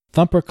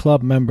 Thumper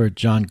Club member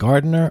John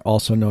Gardner,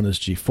 also known as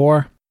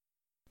G4,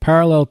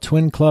 Parallel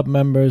Twin Club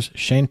members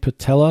Shane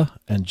Patella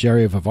and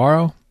Jerry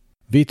Vivaro,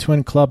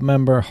 V-Twin Club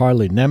member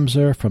Harley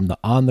Nemzer from the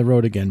On the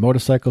Road Again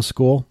Motorcycle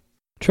School,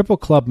 Triple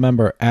Club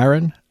member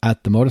Aaron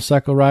at The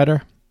Motorcycle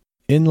Rider,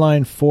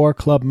 Inline 4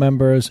 Club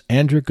members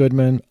Andrew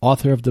Goodman,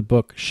 author of the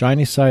book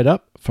Shiny Side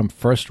Up, From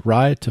First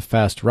Ride to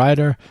Fast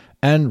Rider,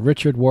 and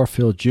Richard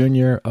Warfield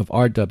Jr. of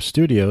R-Dub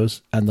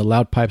Studios and the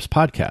Loud Pipes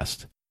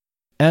podcast.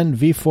 And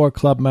V4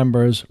 Club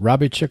members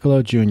Robbie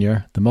Chiccolo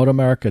Jr., the Moto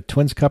America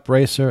Twins Cup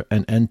racer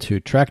and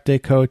N2 track day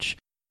coach,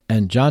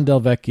 and John Del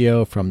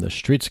Vecchio from the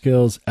Street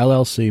Skills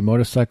LLC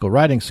Motorcycle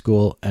Riding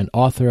School and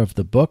author of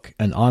the book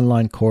and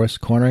online course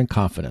Cornering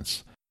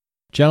Confidence.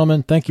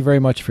 Gentlemen, thank you very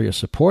much for your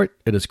support.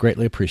 It is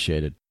greatly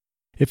appreciated.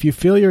 If you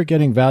feel you're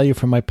getting value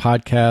from my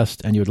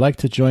podcast and you would like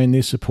to join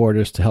these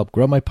supporters to help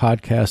grow my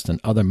podcast and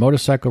other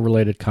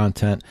motorcycle-related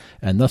content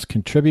and thus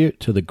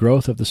contribute to the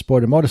growth of the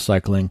sport of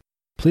motorcycling,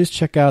 please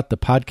check out the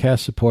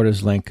podcast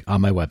supporters link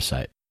on my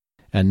website.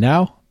 And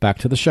now, back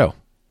to the show.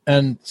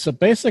 And so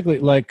basically,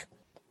 like,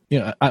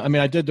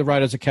 I did the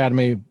Riders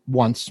Academy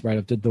once, right?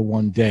 I did the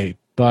one day,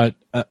 but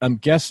I'm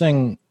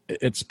guessing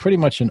it's pretty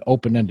much an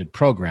open-ended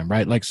program,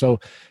 right? Like, so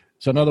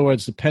in other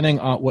words, depending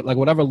on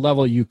whatever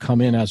level you come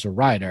in as a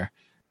rider,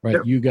 right?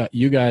 Yep.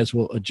 You guys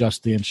will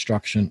adjust the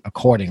instruction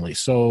accordingly.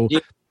 So,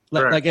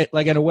 like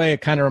in a way,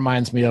 it kind of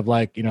reminds me of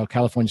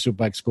California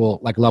Superbike School,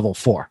 like level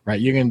 4, right?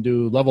 You can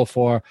do level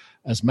 4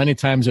 as many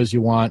times as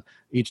you want.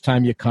 Each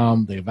time you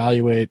come, they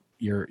evaluate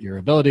your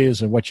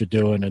abilities and what you're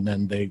doing, and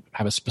then they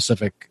have a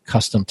specific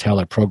custom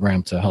tailored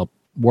program to help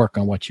work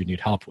on what you need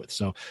help with.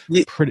 So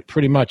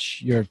pretty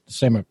much you're the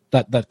same,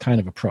 that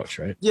kind of approach,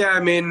 right? Yeah. I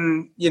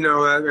mean,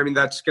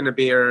 that's going to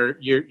be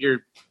your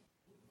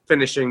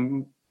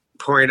finishing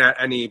point at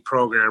any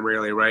program,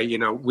 really, right?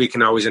 We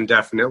can always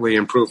indefinitely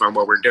improve on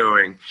what we're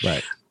doing.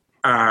 Right.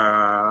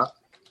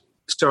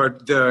 So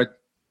the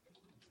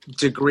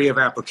degree of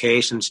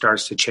application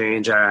starts to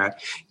change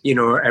at,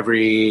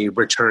 every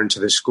return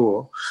to the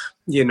school,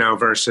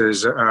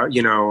 versus,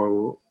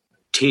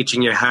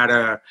 teaching you how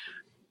to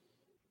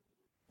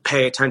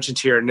pay attention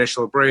to your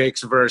initial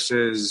brakes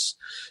versus,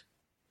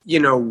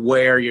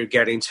 where you're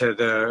getting to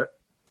the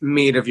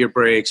meat of your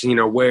brakes,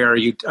 where are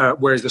you,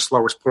 where's the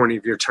slowest point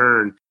of your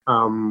turn.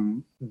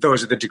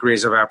 Those are the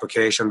degrees of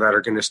application that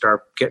are going to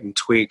start getting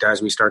tweaked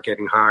as we start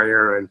getting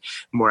higher and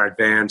more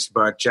advanced.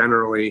 But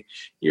generally,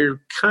 you're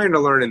kind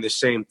of learning the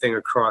same thing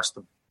across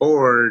the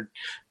board,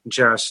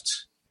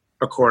 just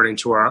according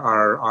to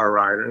our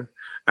rider.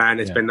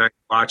 And it's been nice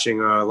watching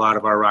a lot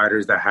of our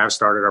riders that have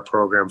started our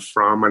program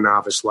from a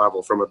novice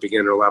level, from a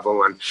beginner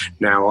level, and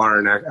now are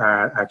an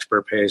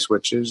expert pace,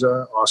 which is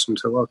awesome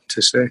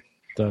to see.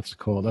 That's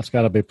cool. That's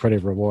got to be pretty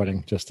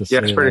rewarding just to see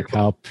cool.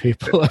 How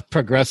people are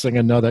progressing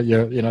and know that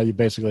you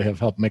basically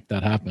have helped make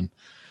that happen.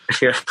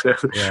 Yeah.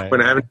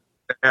 When I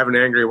have an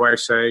angry wife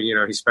say,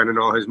 he's spending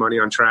all his money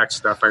on track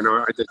stuff, I know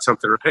I did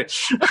something right.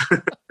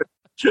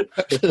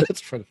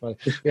 That's pretty funny.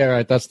 Yeah,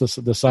 right. That's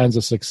the signs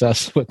of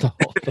success with the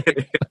whole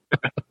thing.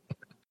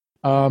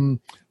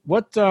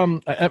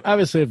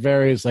 Obviously it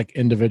varies like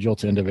individual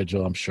to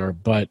individual, I'm sure,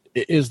 but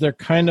is there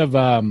kind of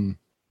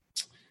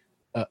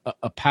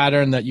a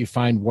pattern that you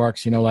find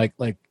works, a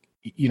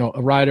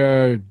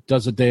rider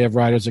does a day of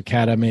Riders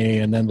Academy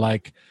and then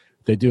like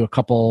they do a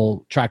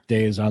couple track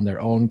days on their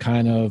own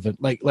kind of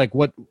like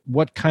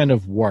what kind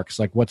of works?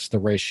 Like what's the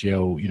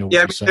ratio,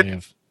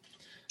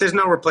 there's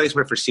no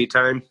replacement for seat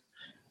time.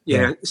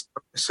 Yeah.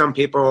 Some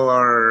people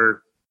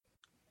are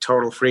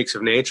total freaks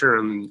of nature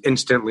and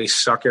instantly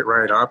suck it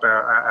right up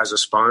as a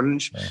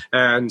sponge. Yeah.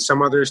 And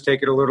some others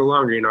take it a little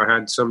longer. I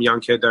had some young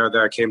kid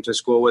that came to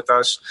school with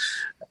us,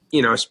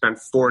 spent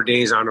 4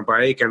 days on a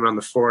bike, and on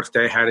the fourth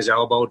day had his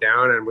elbow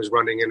down and was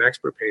running an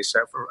expert pace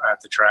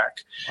at the track.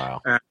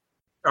 Wow. And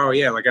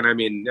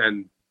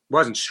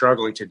wasn't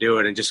struggling to do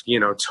it and just,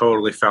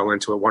 totally fell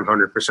into it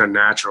 100%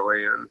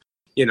 naturally. And,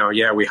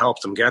 we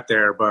helped him get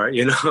there, but,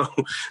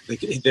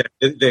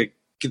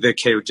 the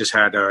kid just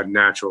had a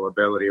natural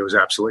ability. It was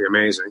absolutely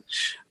amazing.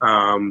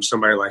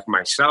 Somebody like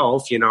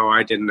myself,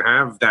 I didn't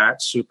have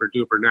that super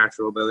duper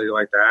natural ability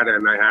like that.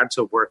 And I had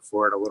to work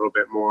for it a little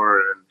bit more.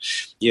 And,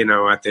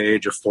 at the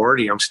age of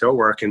 40, I'm still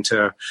working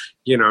to,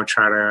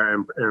 try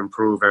to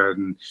improve.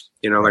 And,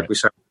 like we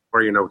said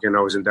before, we can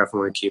always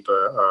definitely keep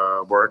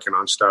working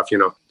on stuff,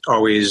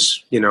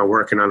 always,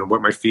 working on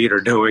what my feet are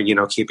doing,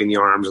 keeping the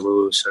arms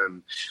loose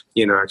and,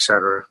 et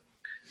cetera.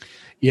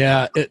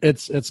 Yeah,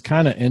 it's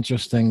kind of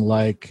interesting,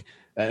 like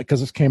because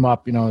this came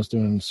up. I was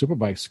doing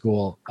Superbike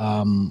school,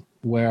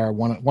 where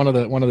one of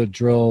the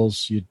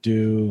drills you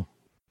do.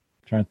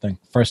 I'm trying to think.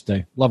 First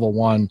day, level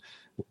 1,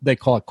 they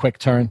call it quick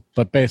turn,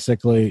 but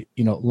basically,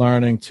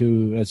 learning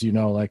to, as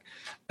like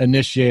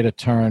initiate a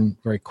turn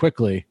very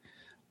quickly,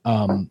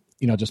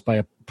 just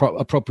by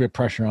appropriate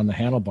pressure on the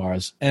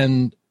handlebars.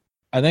 And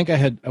I think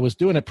I was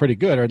doing it pretty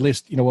good, or at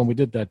least when we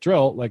did that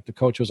drill, like the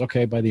coach was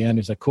okay by the end.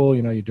 He's like, cool,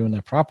 you're doing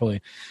that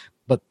properly.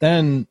 But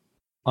then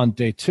on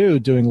day 2,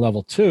 doing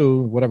level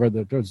 2, whatever,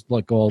 there's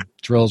like all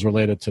drills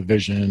related to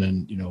vision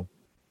and,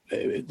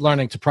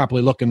 learning to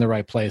properly look in the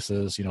right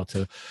places,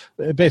 to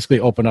basically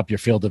open up your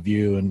field of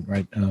view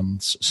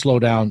and slow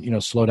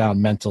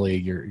down mentally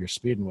your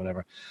speed and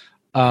whatever.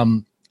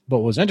 But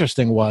what was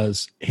interesting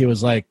was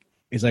he's like,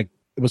 it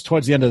was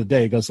towards the end of the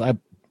day. He goes, I've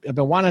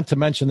been wanting to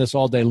mention this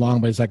all day long,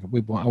 but he's like,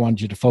 I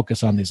wanted you to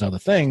focus on these other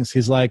things.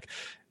 He's like,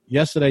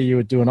 yesterday you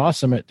were doing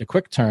awesome at the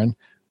quick turn.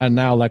 And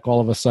now, like,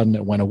 all of a sudden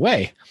it went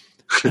away.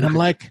 And I'm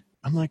like,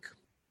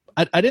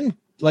 I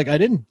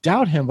didn't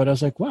doubt him, but I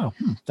was like, wow,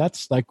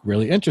 that's like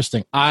really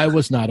interesting. I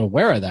was not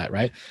aware of that.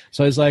 Right.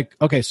 So he's like,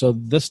 okay, so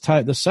this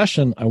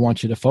session, I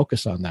want you to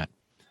focus on that.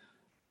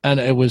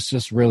 And it was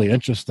just really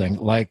interesting.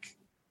 Like,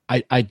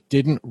 I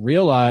didn't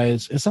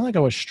realize, it's not like I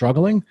was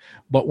struggling,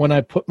 but when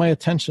I put my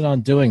attention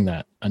on doing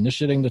that,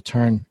 initiating the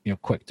turn,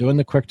 doing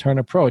the quick turn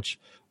approach,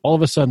 all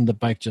of a sudden the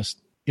bike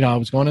just, I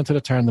was going into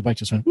the turn, the bike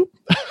just went, whoop.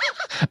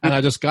 And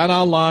I just got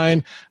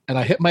online and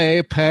I hit my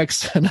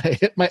apex and I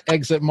hit my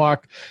exit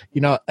mark,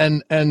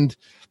 and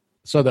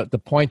so that the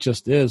point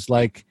just is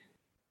like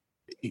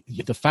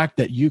the fact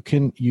that you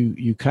kind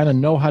of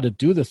know how to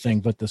do the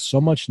thing, but there's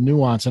so much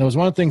nuance. And it was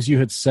one of the things you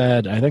had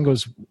said, I think it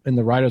was in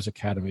the Riders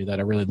Academy, that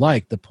I really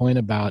liked, the point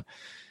about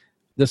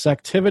this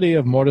activity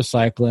of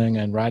motorcycling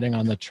and riding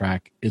on the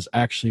track is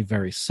actually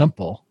very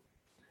simple,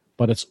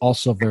 but it's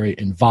also very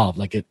involved.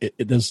 Like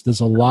there's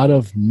a lot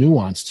of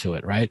nuance to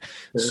it, right?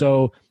 Yeah.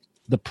 So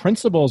the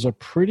principles are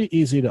pretty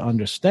easy to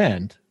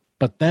understand,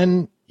 but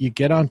then you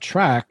get on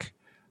track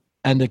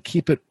and to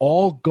keep it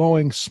all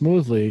going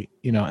smoothly,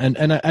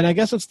 and I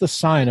guess it's the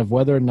sign of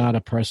whether or not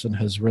a person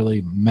has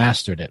really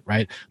mastered it,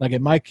 right? Like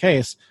in my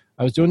case,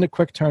 I was doing the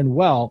quick turn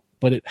well,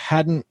 but I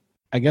hadn't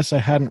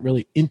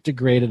really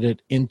integrated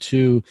it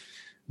into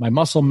my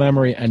muscle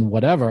memory and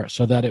whatever,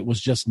 so that it was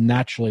just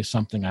naturally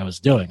something I was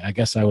doing. I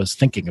guess I was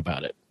thinking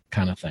about it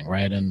kind of thing,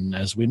 right? And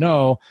as we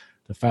know,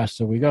 the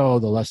faster we go,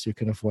 the less you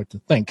can afford to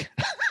think.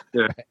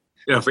 Yeah. Right?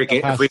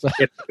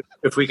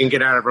 If we can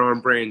get out of our own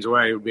brains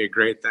way, it would be a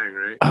great thing,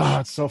 right? Oh,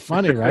 it's so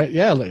funny, right?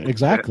 Yeah,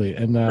 exactly.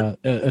 And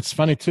it's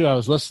funny too. I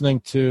was listening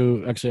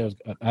to,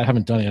 I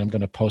haven't done it. I'm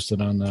going to post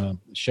it on,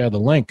 share the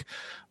link.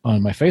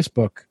 on my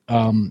Facebook,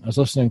 I was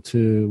listening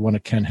to one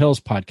of Ken Hill's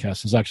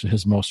podcasts. It's actually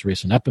his most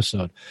recent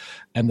episode.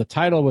 And the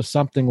title was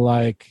something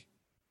like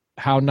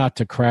How Not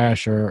to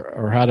Crash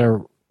or How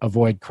to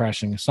Avoid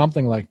Crashing,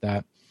 something like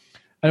that.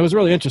 And it was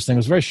really interesting. It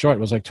was very short.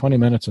 It was like 20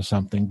 minutes or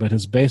something. But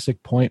his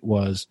basic point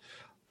was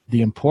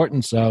the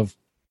importance of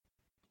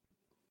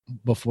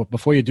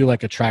before you do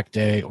like a track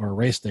day or a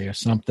race day or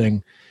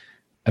something,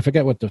 I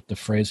forget what the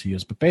phrase he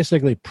used, but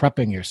basically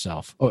prepping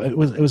yourself. Oh, it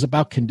was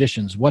about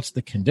conditions. What's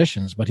the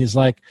conditions? But he's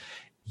like,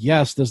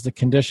 yes, there's the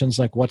conditions,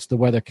 like what's the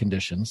weather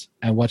conditions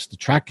and what's the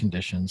track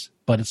conditions,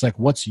 but it's like,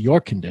 what's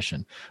your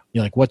condition?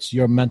 You're like, what's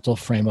your mental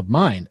frame of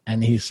mind?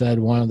 And he said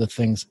one of the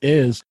things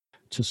is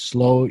to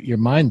slow your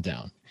mind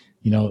down.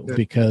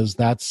 Because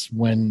that's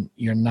when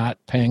you're not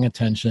paying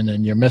attention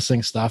and you're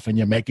missing stuff and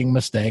you're making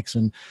mistakes.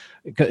 And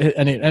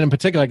in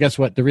particular, I guess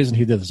what the reason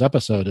he did this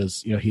episode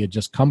is, he had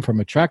just come from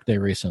a track day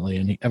recently,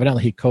 and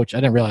he coached. I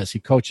didn't realize he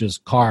coaches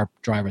car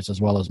drivers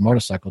as well as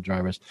motorcycle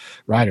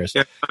riders.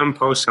 Yeah,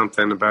 post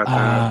something about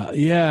that.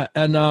 Yeah,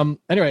 and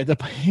anyway,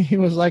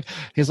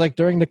 he's like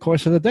during the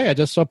course of the day, I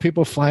just saw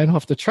people flying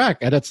off the track,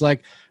 and it's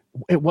like,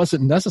 it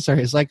wasn't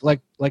necessary. It's like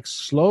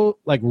slow,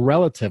 like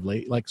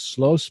relatively like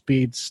slow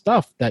speed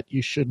stuff that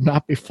you should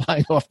not be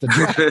flying off the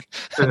track.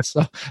 And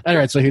so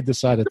anyway, so he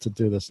decided to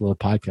do this little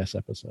podcast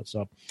episode.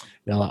 So,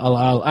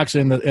 I'll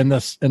actually in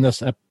this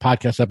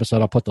podcast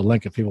episode, I'll put the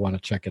link if people want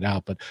to check it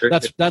out. But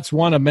that's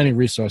one of many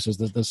resources.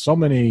 There's so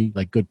many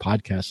like good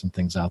podcasts and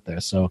things out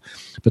there. So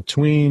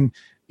between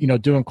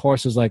doing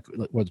courses like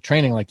with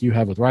training like you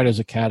have with Riders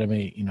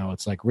Academy,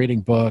 it's like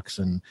reading books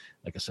and,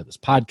 like I said, there's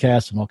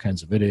podcasts and all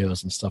kinds of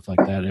videos and stuff like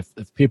that.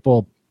 If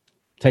people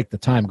take the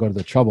time, go to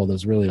the trouble,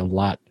 there's really a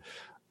lot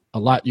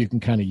you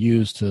can kind of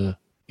use to,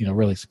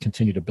 really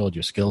continue to build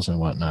your skills and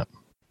whatnot.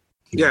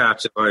 Yeah,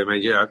 absolutely. I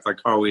mean, yeah, like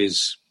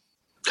always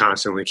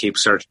constantly keep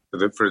searching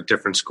for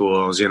different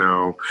schools.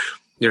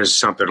 There's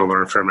something to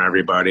learn from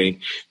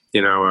everybody,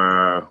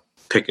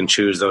 pick and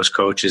choose those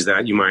coaches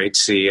that you might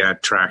see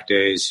at track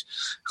days.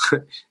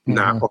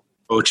 Not all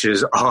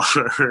coaches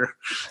are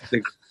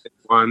the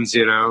ones,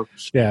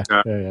 Yeah.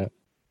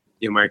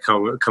 You might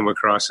come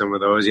across some of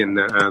those in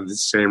the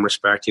same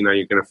respect.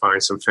 You're going to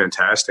find some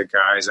fantastic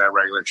guys at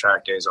regular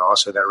track days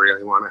also that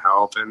really want to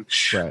help, and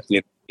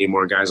need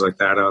more guys like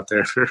that out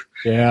there.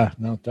 Yeah,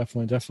 no,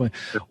 definitely.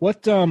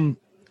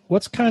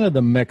 What's kind of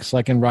the mix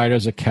like in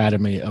Riders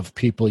Academy of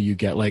people you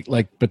get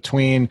like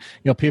between,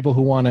 people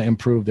who want to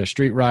improve their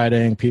street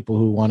riding, people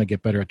who want to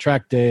get better at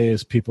track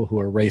days, people who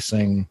are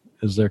racing?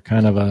 Is there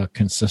kind of a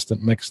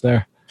consistent mix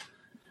there?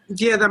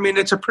 Yeah, I mean,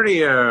 it's a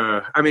pretty,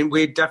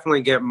 we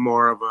definitely get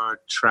more of a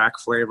track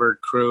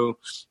flavored crew.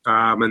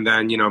 And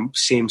then,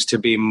 seems to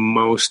be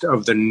most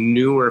of the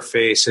newer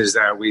faces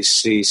that we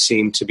see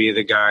seem to be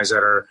the guys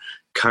that are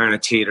kind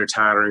of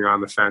teeter-tottering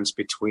on the fence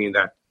between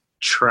that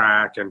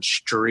track and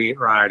street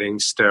riding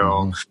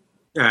still.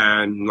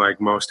 And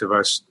like most of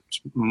us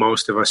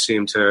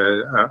seem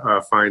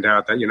to find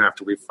out that,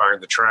 after we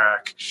find the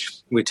track,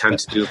 we tend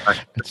to do like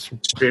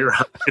street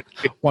riding.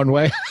 One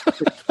way.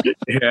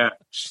 Yeah.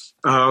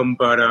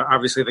 But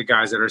obviously the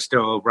guys that are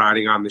still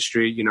riding on the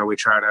street, we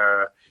try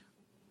to,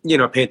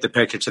 paint the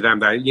picture to them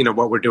that,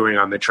 what we're doing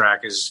on the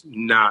track is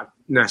not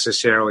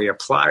necessarily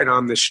applied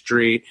on the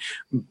street,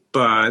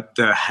 but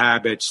the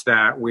habits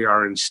that we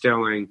are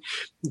instilling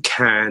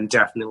can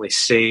definitely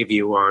save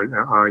you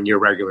on your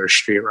regular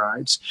street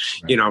rides.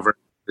 Right.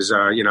 Versus,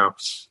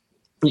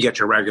 you get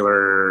your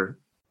regular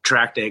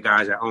track day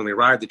guys that only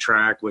ride the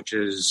track, which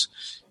is,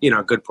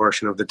 a good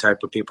portion of the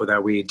type of people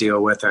that we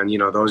deal with. And,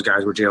 those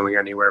guys were dealing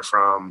anywhere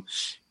from,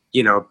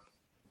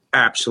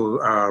 absolute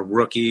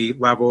rookie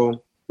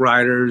level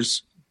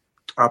riders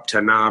up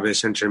to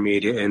novice,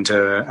 intermediate,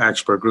 into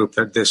expert group.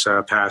 That this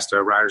past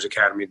Riders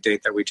Academy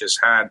date that we just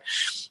had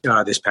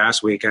this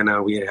past week,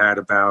 and we had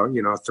about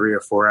 3 or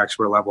 4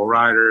 expert level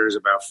riders,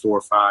 about 4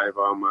 or 5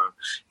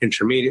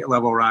 intermediate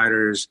level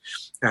riders,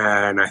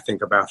 and I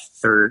think about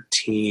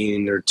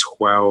 13 or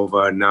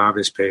 12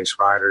 novice pace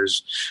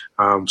riders.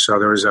 So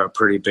there was a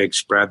pretty big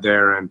spread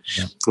there, and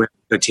we have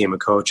the team of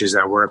coaches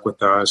that work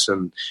with us,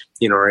 and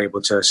are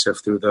able to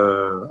sift through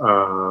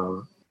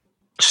the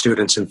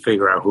students and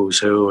figure out who's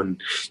who, and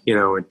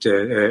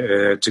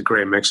it's a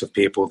great mix of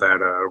people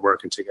that are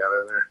working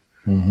together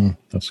there. Mm-hmm.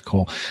 That's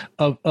cool.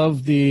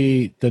 Of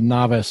the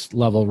novice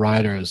level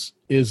riders,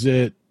 is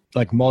it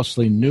like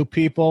mostly new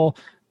people?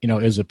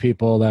 Is it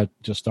people that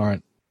just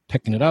aren't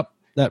picking it up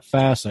that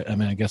fast? I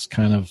mean, I guess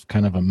kind of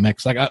a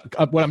mix. Like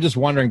what I'm just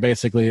wondering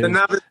basically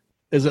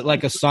is it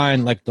like a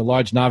sign, like the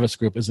large novice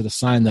group? Is it a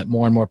sign that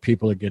more and more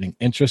people are getting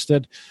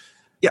interested?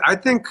 Yeah, I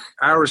think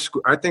our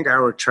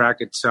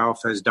track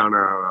itself has done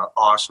an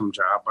awesome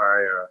job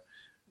by,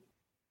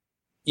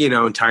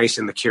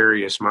 enticing the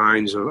curious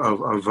minds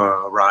of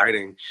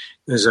riding.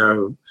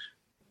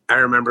 I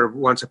remember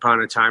once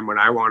upon a time when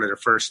I wanted to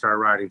first start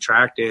riding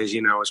track days,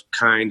 it was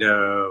kind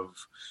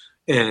of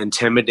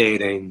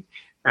intimidating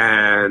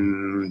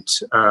and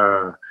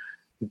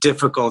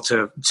difficult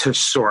to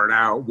sort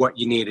out what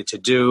you needed to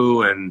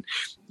do, and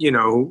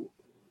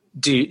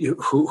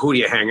who do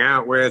you hang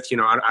out with?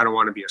 I don't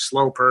want to be a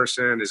slow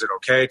person. Is it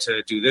okay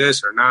to do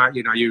this or not?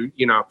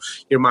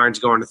 Your mind's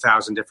going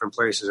 1,000 different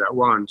places at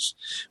once.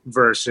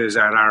 Versus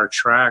at our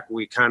track,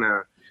 we kind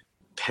of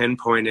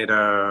pinpointed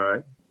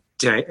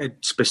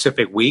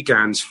specific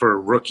weekends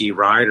for rookie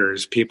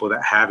riders, people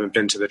that haven't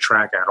been to the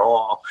track at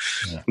all,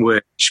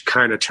 which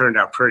kind of turned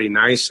out pretty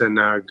nice. And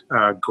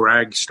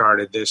Greg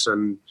started this,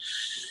 and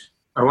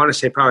I want to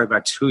say probably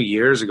about 2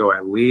 years ago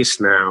at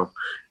least now,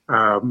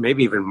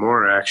 maybe even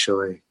more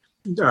actually,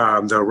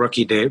 the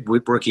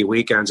rookie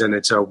weekends. And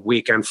it's a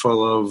weekend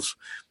full of,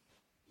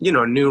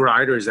 new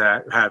riders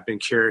that have been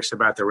curious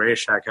about the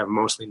racetrack, have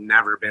mostly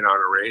never been on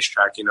a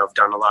racetrack, have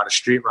done a lot of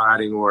street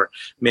riding or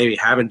maybe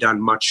haven't done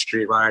much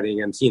street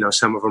riding. And,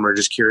 some of them are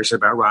just curious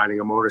about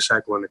riding a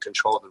motorcycle in a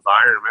controlled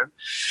environment.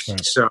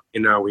 Right. So,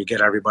 we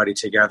get everybody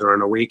together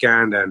on a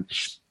weekend, and,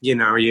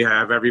 you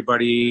have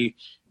everybody,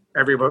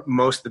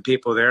 most of the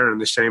people there are in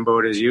the same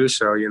boat as you.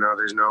 So,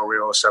 there's no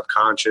real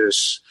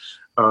subconscious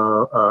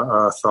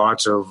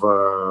thoughts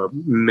of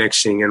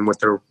mixing in with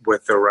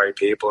the right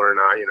people or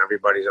not.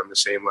 Everybody's on the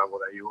same level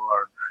that you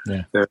are.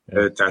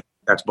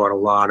 That's brought a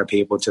lot of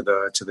people to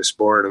the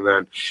sport. And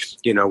then,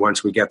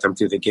 once we get them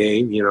through the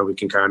gate, we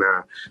can kind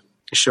of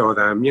show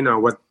them,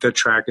 what the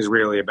track is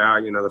really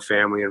about, the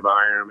family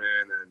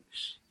environment,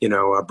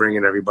 and,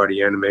 bringing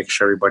everybody in and making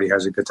sure everybody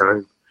has a good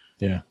time.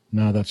 Yeah,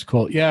 no, that's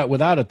cool. Yeah,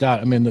 without a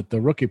doubt. I mean,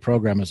 the rookie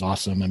program is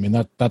awesome. I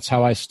mean, that's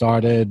how I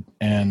started.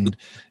 And,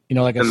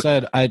 like I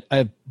said,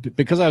 I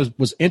because I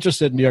was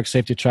interested in New York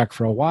Safety Track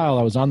for a while,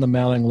 I was on the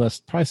mailing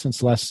list probably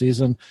since last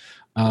season.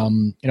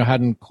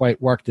 Hadn't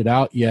quite worked it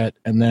out yet.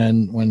 And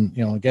then when,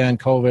 again,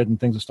 COVID and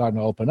things were starting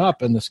to open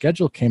up and the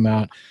schedule came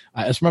out,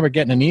 I just remember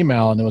getting an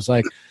email, and it was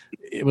like,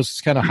 it was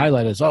kind of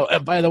highlighted as, oh,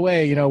 and by the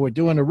way, we're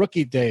doing a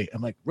rookie day.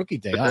 I'm like, rookie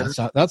day? Oh,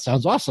 that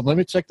sounds awesome. Let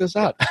me check this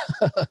out.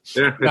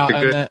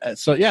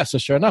 So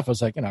sure enough, I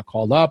was like, I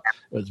called up.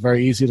 It was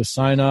very easy to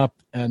sign up.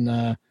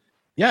 And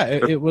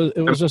it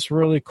was just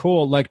really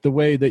cool. Like the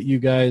way that you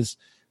guys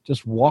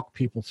just walk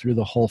people through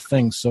the whole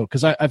thing. So,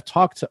 cause I've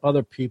talked to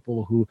other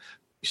people who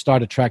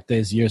started track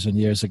days years and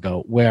years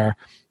ago where,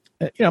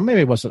 maybe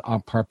it wasn't on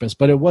purpose,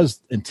 but it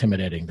was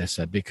intimidating, they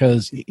said,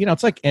 because,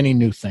 it's like any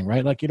new thing,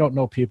 right? Like you don't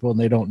know people and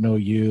they don't know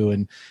you.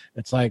 And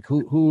it's like,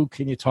 who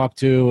can you talk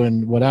to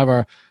and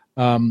whatever.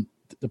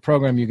 The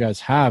program you guys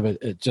have,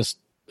 it just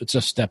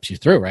steps you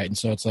through, right? And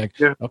so it's like,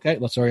 okay,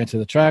 let's orient to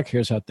the track.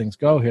 Here's how things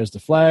go. Here's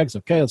the flags.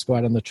 Okay, let's go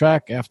out on the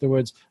track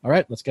afterwards. All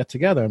right, let's get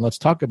together and let's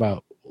talk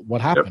about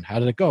what happened. Yep. How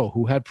did it go?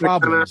 Who had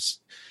problems?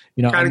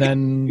 And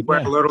then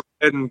a little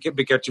bit and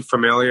get you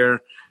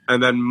familiar.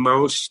 And then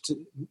most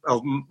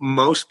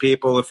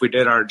people, if we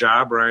did our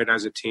job right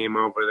as a team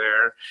over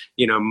there,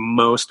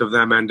 most of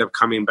them end up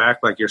coming back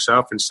like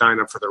yourself and sign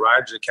up for the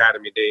Riders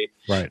Academy day.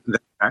 Right.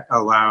 That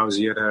allows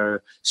you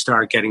to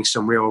start getting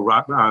some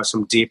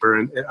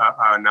deeper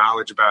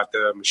knowledge about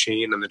the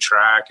machine and the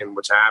track and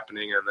what's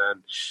happening. And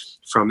then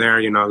from there,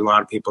 a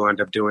lot of people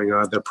end up doing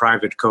the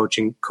private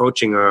coaching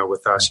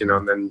with us,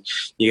 and then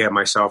you get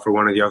myself or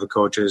one of the other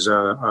coaches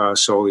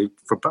solely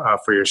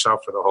for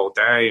yourself for the whole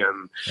day.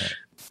 And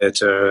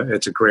it's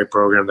a great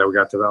program that we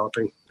got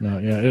developing. No,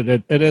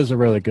 yeah, it is a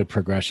really good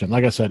progression.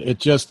 Like I said, it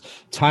just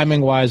timing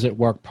wise, it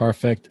worked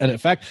perfect. And in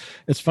fact,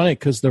 it's funny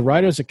because the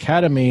Riders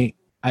Academy,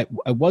 I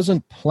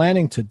wasn't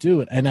planning to do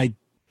it, and I,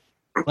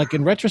 like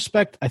in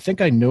retrospect, I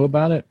think I knew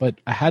about it, but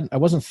I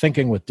wasn't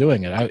thinking with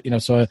doing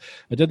it. So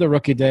I did the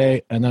rookie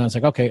day, and then I was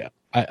like, okay,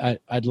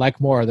 I'd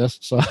like more of this,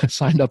 so I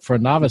signed up for a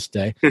novice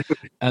day,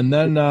 and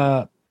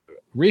then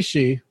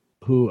Rishi,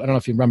 who I don't know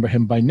if you remember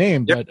him by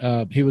name,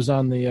 but he was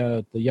on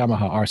the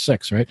Yamaha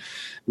R6, right?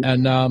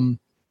 And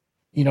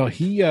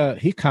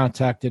he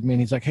contacted me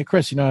and he's like, hey,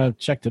 Chris, I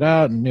checked it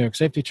out in New York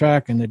Safety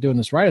Track and they're doing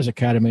this Riders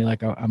Academy.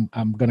 Like,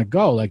 I'm going to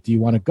go. Like, do you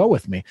want to go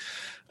with me?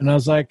 And I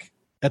was like,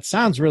 that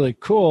sounds really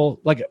cool.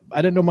 Like, I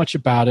didn't know much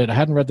about it. I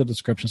hadn't read the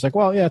description. It's like,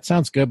 well, yeah, it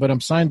sounds good, but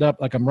I'm signed up.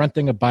 Like, I'm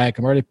renting a bike.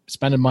 I'm already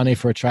spending money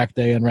for a track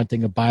day and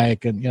renting a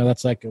bike. And,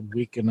 that's like a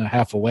week and a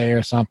half away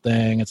or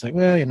something. It's like,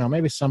 well,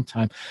 maybe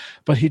sometime.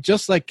 But he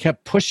just like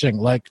kept pushing,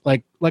 like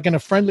in a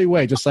friendly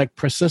way, just like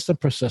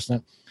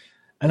persistent.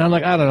 And I'm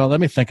like, I don't know, let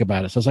me think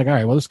about it. So I was like, all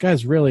right, well, this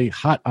guy's really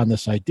hot on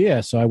this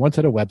idea. So I went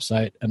to the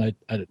website and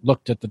I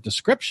looked at the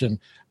description and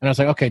I was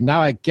like, okay,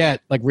 now I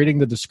get, like, reading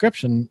the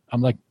description.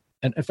 I'm like,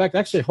 and in fact,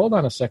 actually, hold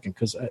on a second,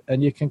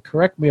 and you can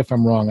correct me if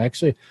I'm wrong.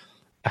 Actually,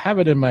 I have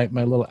it in my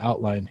little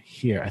outline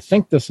here. I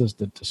think this is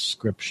the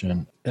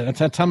description. And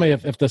tell me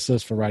if this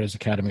is for Riders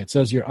Academy. It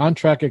says your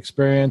on-track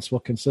experience will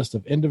consist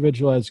of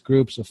individualized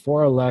groups of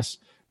 4 or less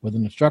with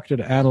an instructor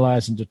to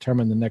analyze and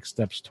determine the next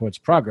steps towards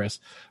progress.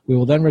 We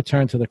will then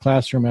return to the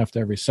classroom after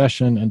every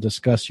session and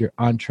discuss your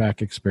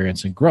on-track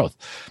experience and growth.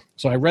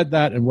 So I read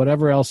that and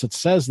whatever else it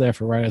says there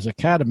for Riders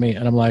Academy,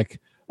 and I'm like,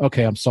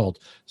 okay, I'm sold.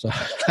 So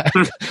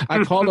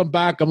I called him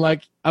back. I'm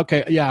like,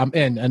 okay, yeah, I'm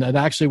in. And it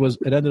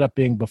ended up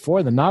being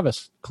before the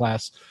novice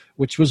class,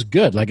 which was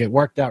good. Like, it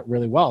worked out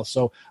really well.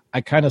 So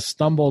I kind of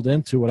stumbled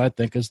into what I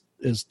think is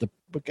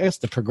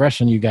the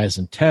progression you guys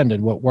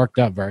intended, what worked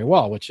out very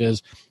well, which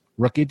is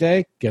rookie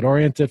day, get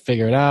oriented,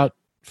 figure it out,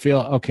 feel,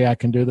 okay, I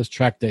can do this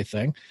track day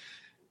thing.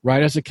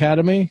 Riders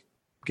Academy,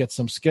 get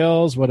some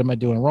skills. What am I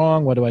doing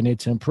wrong? What do I need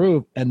to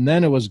improve? And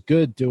then it was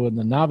good doing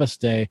the novice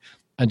day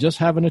and just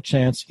having a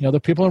chance. There are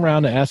people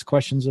around to ask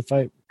questions if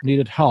I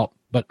needed help,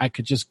 but I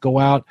could just go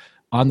out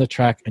on the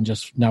track and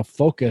just now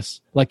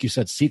focus, like you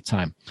said, seat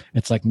time.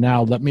 It's like,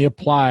 now let me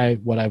apply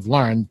what I've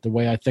learned the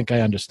way I think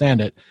I understand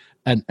it,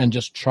 and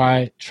just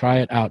try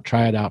it out,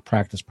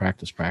 practice.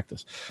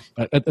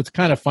 It's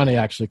kind of funny,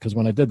 actually, because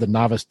when I did the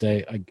novice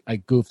day, I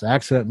goofed. I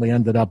accidentally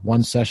ended up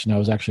one session, I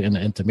was actually in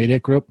the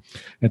intermediate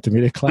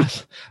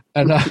class,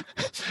 and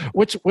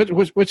which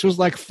was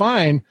like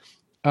fine,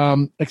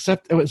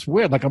 except it was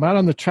weird. Like, I'm out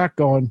on the track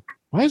going,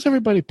 why is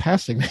everybody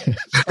passing me?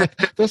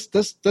 Like, this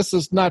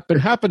has not been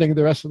happening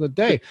the rest of the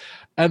day.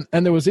 And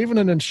there was even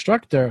an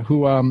instructor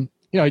who,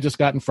 he just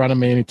got in front of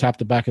me and he tapped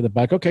the back of the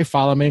bike. Okay,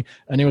 follow me.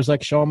 And he was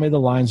like showing me the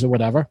lines or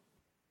whatever.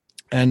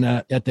 And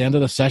at the end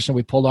of the session,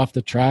 we pulled off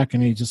the track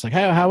and he just like,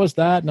 hey, how was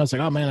that? And I was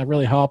like, oh man, it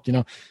really helped.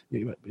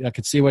 I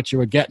could see what you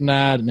were getting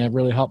at, and it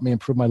really helped me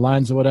improve my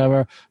lines or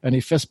whatever. And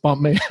he fist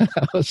bumped me.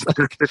 I was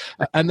like,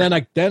 and then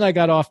I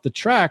got off the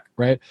track,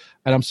 right?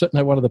 And I'm sitting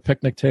at one of the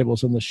picnic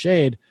tables in the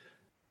shade,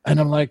 and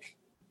I'm like,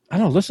 I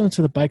don't know, listening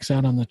to the bikes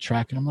out on the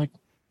track, and I'm like,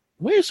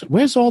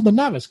 where's all the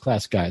novice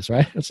class guys,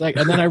 right? It's like,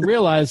 and then I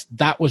realized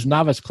that was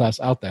novice class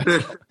out there.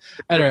 So,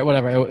 anyway,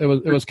 whatever.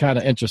 It was kind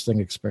of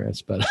interesting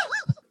experience, but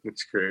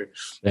it's great.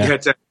 Yeah.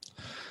 It's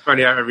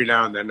funny how every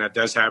now and then that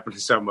does happen to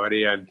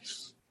somebody, and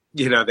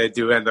they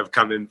do end up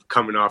coming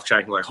off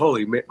track and like,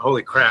 holy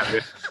crap,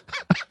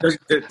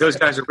 those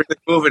guys are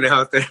really moving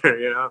out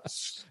there,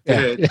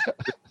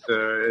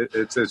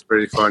 It's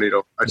pretty funny to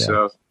watch. Yeah.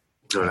 So.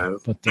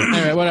 But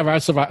anyway, whatever. I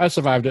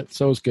survived it,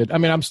 so it was good. I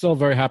mean, I'm still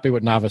very happy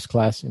with novice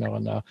class, and I'll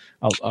do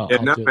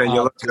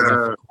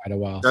for quite a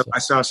while. I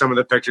saw some of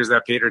the pictures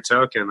that Peter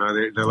took, and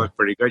they look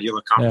pretty good. You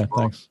look comfortable.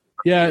 Yeah, thanks.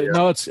 Yeah,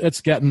 no, it's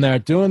getting there.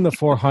 Doing the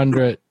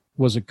 400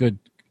 was a good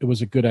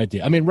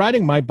idea. I mean,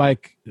 riding my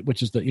bike,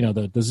 which is the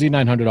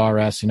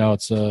Z900 RS,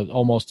 it's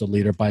almost a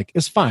leader bike,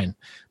 is fine,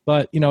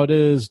 but it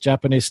is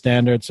Japanese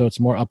standard, so it's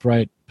more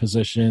upright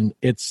position.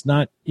 It's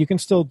not, you can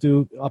still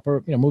do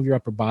move your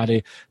upper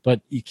body, but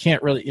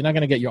you're not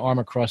going to get your arm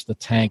across the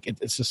tank.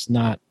 It's just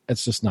not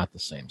the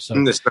same. So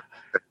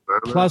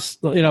plus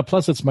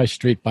it's my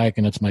street bike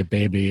and it's my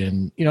baby,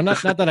 and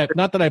not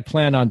that I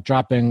plan on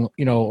dropping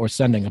or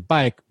sending a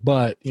bike,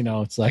 but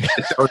it's like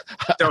it's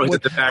always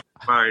at the back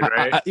of mind,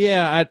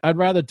 right? I'd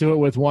rather do it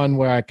with one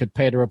where I could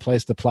pay to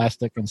replace the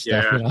plastic and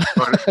stuff.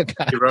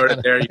 You rode it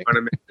there, you want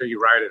to make sure you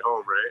ride it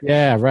home, right?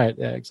 Yeah, right.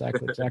 Yeah,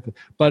 exactly.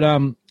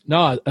 But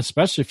no,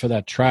 especially for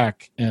that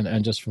track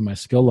and just for my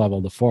skill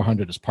level, the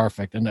 400 is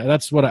perfect, and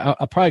that's what I'll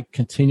probably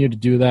continue to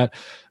do that.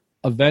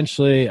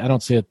 Eventually, I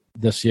don't see it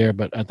this year,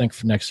 but I think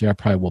for next year I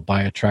probably will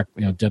buy a track,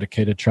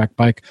 dedicated track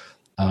bike.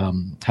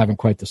 Haven't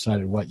quite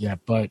decided what yet,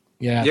 but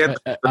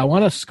I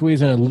want to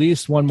squeeze in at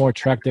least one more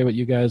track day with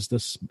you guys.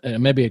 This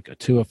maybe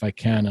two if I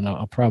can, and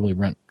I'll probably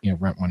rent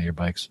one of your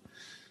bikes.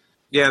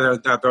 Yeah,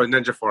 the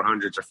Ninja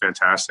 400s are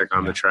fantastic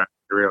on the track.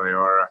 They really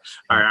are.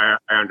 I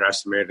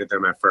underestimated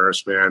them at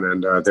first, man,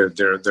 and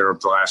they're a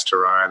blast to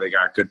ride. They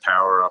got good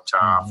power up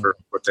top for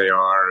what they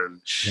are,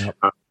 and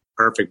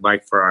perfect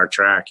bike for our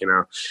track.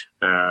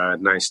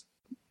 Nice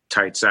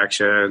tight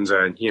sections,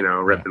 and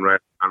ripping right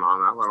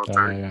on that little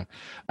turn. Yeah.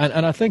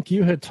 And I think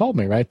you had told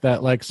me, right,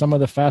 that like some of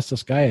the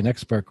fastest guy in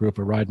expert group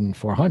are riding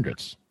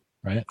 400s,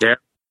 right? Yeah.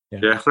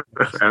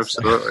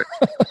 Absolutely.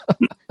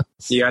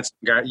 You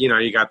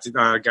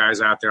got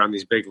guys out there on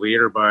these big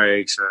leader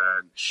bikes,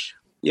 and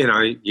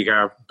you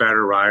got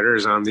better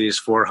riders on these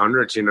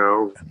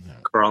 400s,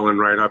 crawling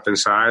right up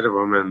inside of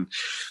them, and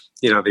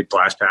they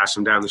blast past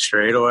them down the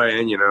straightaway,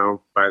 and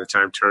by the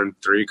time turn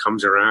 3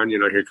 comes around,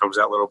 here comes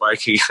that little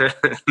bike again.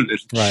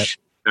 Right.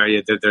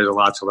 There's a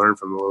lot to learn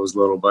from those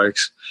little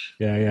bikes.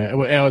 Yeah.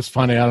 It was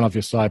funny. I don't know if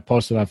you saw, I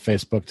posted on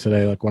Facebook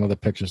today, like one of the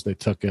pictures they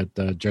took at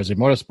Jersey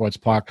Motorsports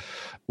Park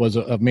was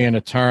of me in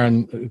a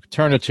turn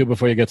or two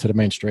before you get to the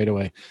main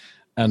straightaway.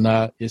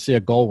 And you see a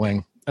Gold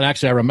Wing. And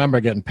actually, I remember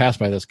getting passed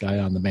by this guy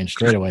on the main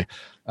straightaway.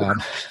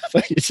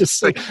 It's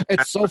just like,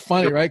 it's so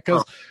funny, right?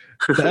 Because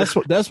the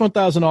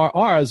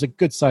S1000RR is a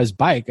good sized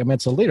bike. I mean,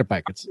 it's a leader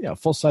bike. It's a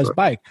full size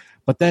bike.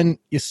 But then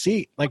you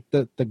see, like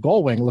the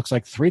Gold Wing looks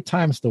like 3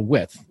 times the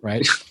width,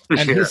 right?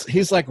 And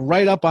he's like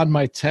right up on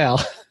my tail.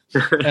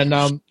 and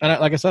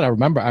like I said, I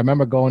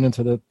remember going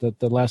into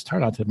the last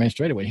turn onto the main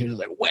straightaway. He was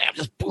like, wham,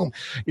 just boom,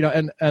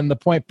 And the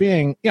point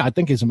being, I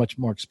think he's a much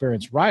more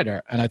experienced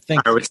rider, and I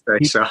think I would say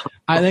so.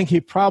 I think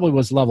he probably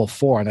was level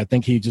 4, and I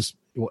think he just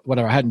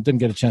whatever. I didn't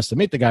get a chance to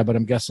meet the guy, but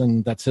I'm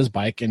guessing that's his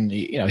bike, and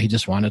he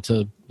just wanted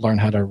to learn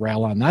how to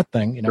rail on that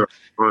thing, Sure.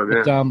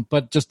 Well,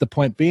 but just the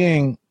point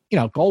being,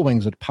 Gold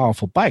Wing's a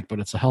powerful bike, but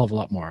it's a hell of a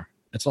lot more.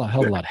 It's a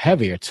hell of a lot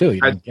heavier too.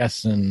 I'm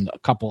guessing a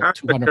couple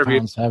 200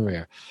 pounds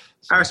heavier.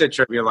 So. I would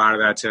attribute a lot of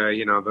that to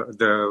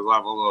the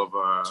level of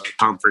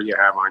comfort you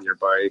have on your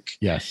bike.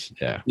 Yes,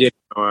 yeah. You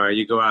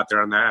go out there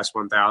on the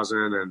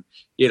S1000, and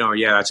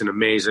that's an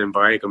amazing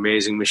bike,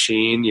 amazing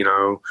machine.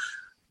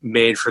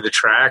 made for the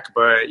track.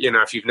 But, you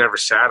know, if you've never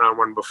sat on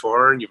one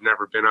before and you've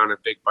never been on a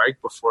big bike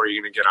before,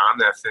 you're going to get on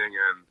that thing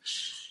and,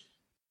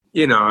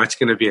 you know, it's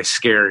going to be a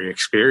scary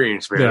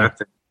experience, man. Yeah.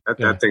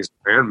 That thing's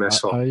a man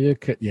missile. You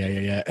could,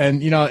 yeah.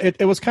 And, you know,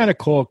 it was kind of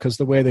cool because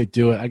the way they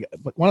do it,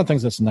 but one of the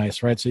things that's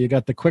nice, right? So you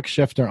got the quick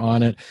shifter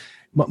on it.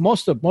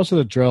 Most of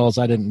the drills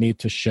I didn't need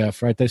to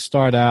shift, right? They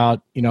start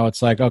out, you know,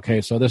 it's like,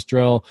 okay, so this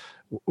drill,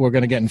 we're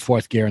going to get in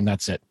fourth gear and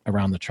that's it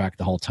around the track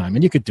the whole time.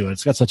 And you could do it.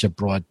 It's got such a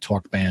broad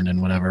torque band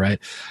and whatever, right?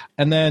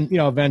 And then, you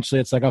know,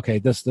 eventually it's like, okay,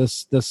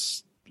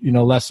 this you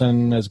know,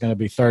 lesson is going to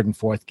be third and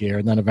fourth gear.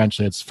 And then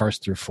eventually it's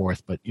first through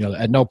fourth. But, you know,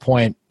 at no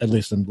point, at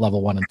least in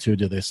level 1 and 2,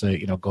 do they say,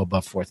 you know, go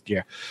above fourth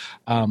gear.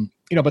 You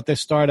know, but they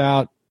start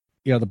out,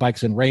 you know, the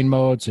bike's in rain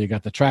mode. So you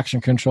got the traction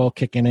control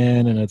kicking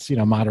in and it's, you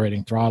know,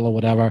 moderating throttle,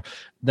 whatever.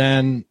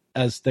 Then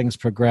as things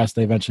progress,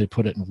 they eventually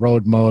put it in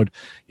road mode.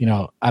 You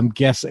know, I'm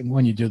guessing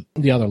when you do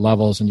the other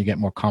levels and you get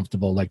more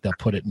comfortable, like they'll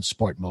put it in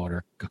sport mode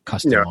or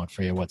custom mode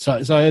for you.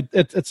 So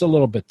it's a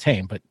little bit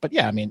tame, but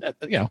yeah, I mean,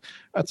 you know,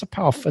 it's a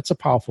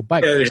powerful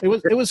bike.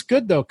 It was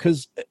good though,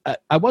 because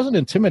I wasn't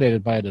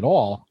intimidated by it at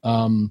all.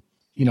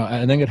 You know,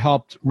 I think it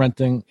helped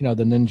renting, you know,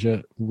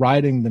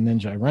 riding the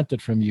Ninja I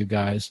rented from you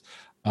guys.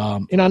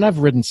 You know, and I've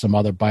ridden some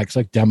other bikes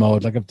I've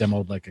demoed like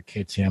a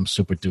KTM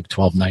Super Duke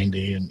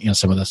 1290 and, you know,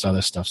 some of this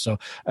other stuff. So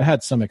I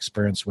had some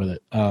experience with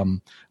it.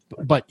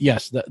 But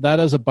yes, that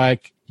is a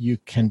bike you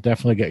can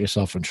definitely get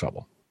yourself in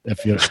trouble.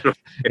 If you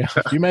if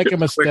you make a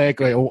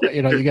mistake, or,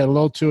 you know, you get a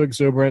little too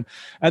exuberant.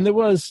 And there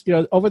was, you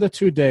know, over the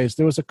 2 days,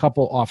 there was a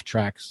couple off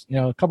tracks. You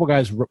know, a couple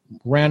guys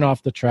ran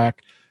off the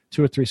track.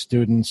 2 or 3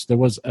 students. There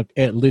was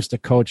at least a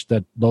coach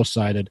that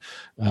low-sided.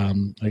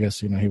 I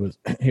guess, you know,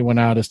 he went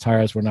out. His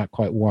tires were not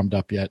quite warmed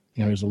up yet.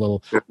 You know, he was a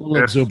little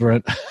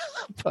exuberant.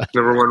 But,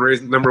 number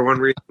one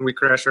reason we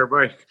crash our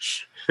bike.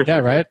 Yeah,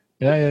 right.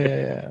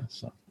 Yeah.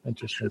 So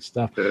interesting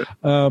stuff.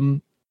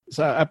 So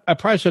I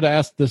probably should have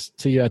asked this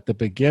to you at the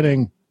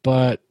beginning,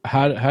 but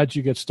how'd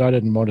you get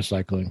started in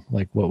motorcycling?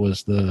 Like, what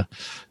was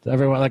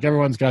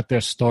everyone's got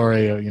their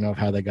story, you know, of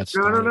how they got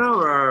started. I don't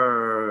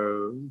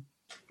know.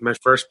 My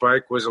first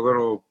bike was a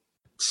little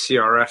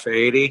CRF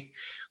 80.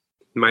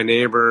 My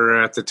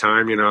neighbor at the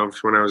time, you know,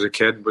 when I was a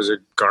kid, was a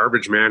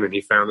garbage man, and he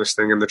found this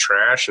thing in the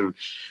trash and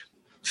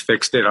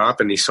fixed it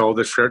up, and he sold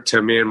it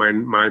to me and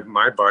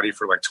my buddy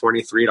for like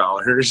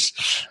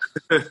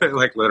 $23,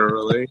 like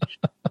literally.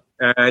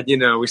 And, you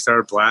know, we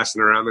started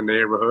blasting around the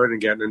neighborhood and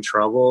getting in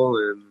trouble,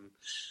 and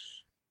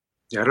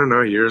I don't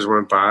know, years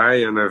went by,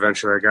 and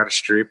eventually I got a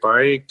street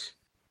bike.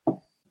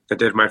 I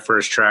did my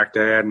first track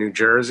day at New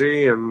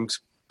Jersey, and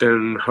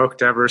been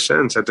hooked ever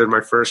since. I did my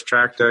first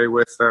track day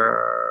with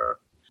I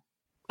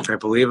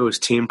believe it was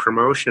Team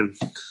Promotion.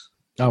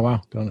 Oh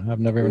wow, I've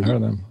never even heard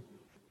of them.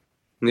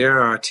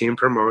 Yeah, Team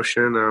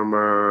Promotion.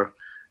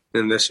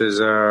 And this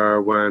is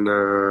when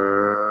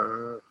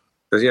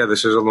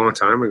this is a long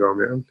time ago,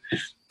 man.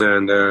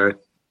 And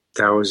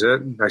that was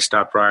it. I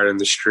stopped riding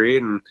the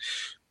street and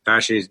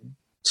actually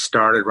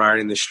started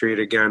riding the street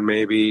again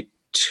maybe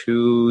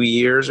 2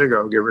 years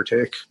ago, give or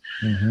take.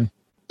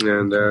 Mm-hmm.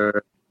 And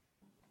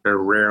I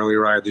rarely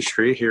ride the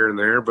street here and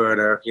there, but,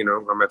 you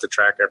know, I'm at the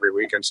track every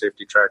weekend.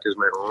 Safety Track is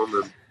my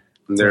home,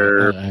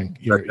 and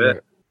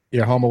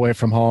you're home away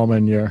from home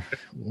and your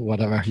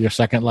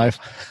second life.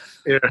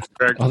 Yeah,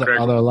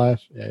 other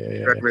life.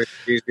 Yeah. Makes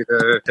it easy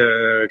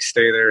to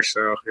stay there,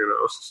 so,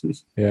 you know.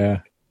 Yeah.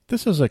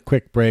 This is a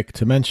quick break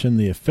to mention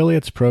the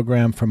affiliates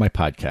program for my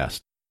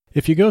podcast.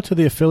 If you go to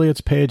the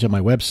affiliates page on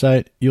my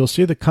website, you'll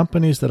see the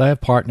companies that I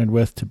have partnered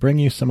with to bring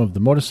you some of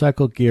the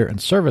motorcycle gear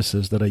and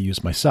services that I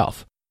use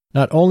myself.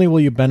 Not only will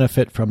you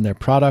benefit from their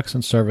products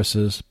and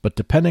services, but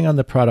depending on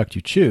the product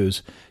you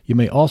choose, you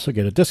may also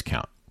get a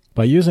discount.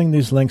 By using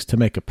these links to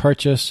make a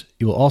purchase,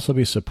 you will also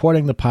be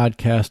supporting the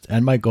podcast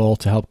and my goal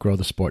to help grow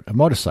the sport of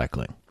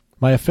motorcycling.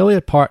 My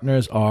affiliate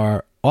partners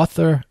are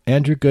author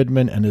Andrew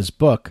Goodman and his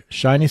book,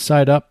 Shiny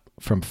Side Up,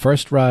 From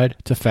First Ride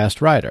to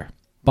Fast Rider.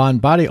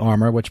 Bond Body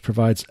Armor, which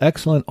provides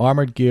excellent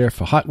armored gear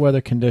for hot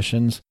weather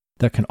conditions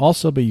that can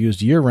also be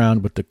used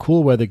year-round with the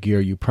cool weather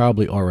gear you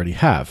probably already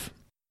have.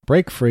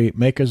 Brake Free,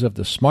 makers of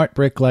the Smart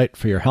Brake Light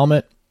for your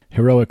helmet.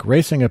 Heroic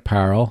Racing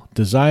Apparel,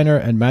 designer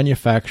and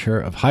manufacturer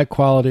of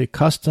high-quality,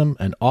 custom,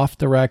 and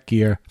off-the-rack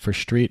gear for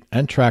street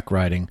and track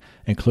riding,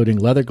 including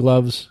leather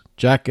gloves,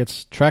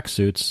 jackets,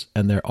 tracksuits,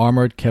 and their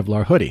armored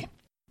Kevlar hoodie.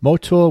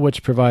 Motul,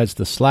 which provides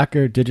the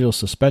Slacker digital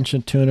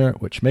suspension tuner,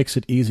 which makes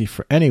it easy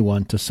for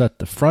anyone to set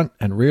the front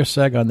and rear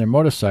seg on their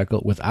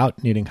motorcycle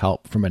without needing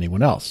help from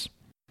anyone else.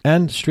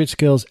 And Street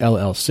Skills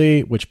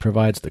LLC, which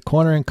provides the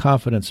Cornering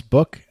Confidence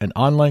book and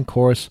online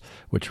course,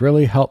 which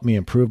really helped me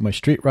improve my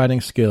street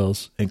riding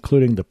skills,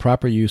 including the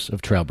proper use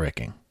of trail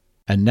braking.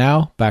 And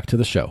now, back to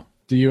the show.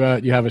 Do you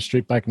have a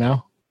street bike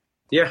now?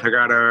 Yeah, I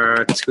got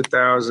a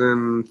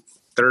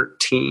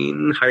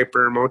 2013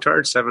 Hyper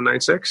Motard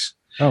 796.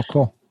 Oh,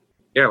 cool.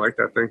 Yeah, I like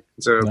that thing.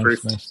 It's a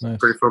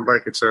pretty fun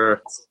bike. It's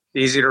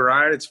easy to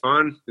ride. It's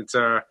fun. It's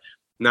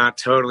not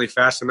totally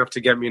fast enough to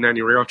get me in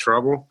any real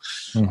trouble.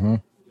 Mm-hmm.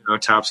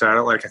 tops out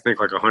at like, I think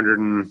like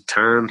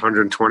 110,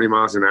 120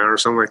 miles an hour or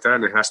something like that.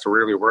 And it has to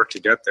really work to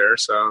get there.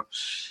 So,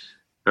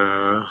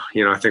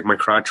 I think my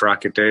crotch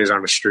rocket days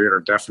on the street are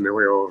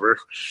definitely over.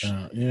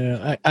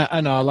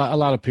 I know a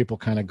lot of people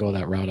kind of go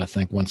that route. I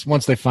think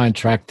once they find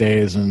track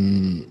days,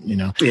 and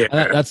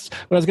that's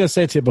what I was going to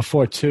say to you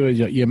before too.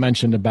 You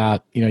mentioned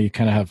about you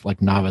kind of have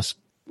like novice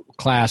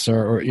class,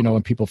 or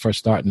when people first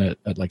starting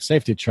at like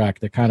safety track,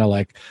 they're kind of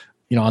like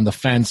on the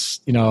fence.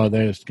 They're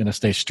going to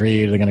stay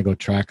street, they're going to go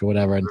track or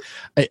whatever. And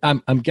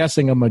I'm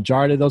guessing a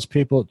majority of those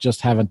people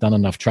just haven't done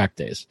enough track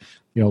days.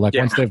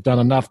 Once they've done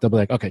enough, they'll be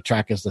like, okay,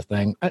 track is the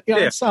thing.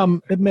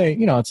 Some, it may,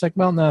 it's like,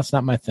 well, no, it's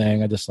not my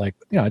thing. I just like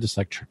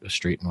the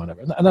street and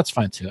whatever. And that's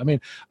fine too. I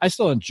mean, I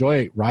still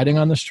enjoy riding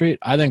on the street.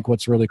 I think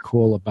what's really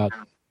cool about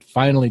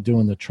finally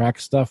doing the track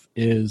stuff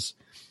is,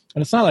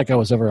 and it's not like I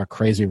was ever a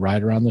crazy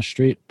rider on the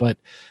street, but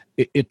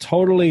it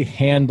totally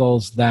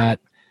handles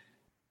that,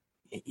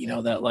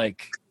 that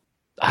like,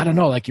 I don't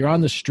know, like you're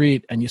on the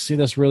street and you see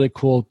this really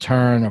cool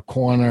turn or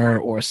corner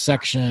or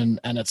section,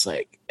 and it's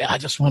like, I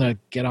just want to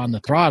get on the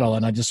throttle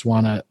and I just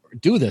want to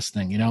do this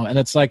thing, and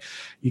it's like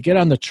you get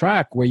on the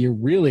track where you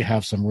really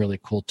have some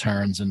really cool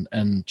turns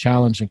and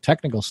challenging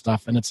technical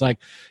stuff, and it's like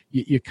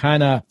you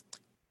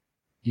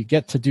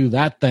get to do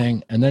that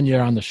thing, and then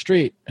you're on the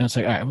street and it's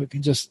like, all right, we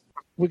can just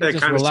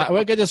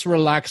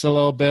relax a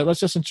little bit.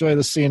 Let's just enjoy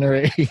the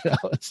scenery.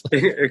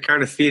 It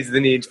kind of feeds the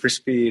need for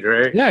speed,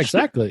 right? Yeah,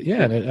 exactly.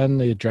 Yeah, and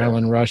the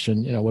adrenaline rush,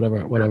 and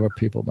whatever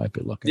people might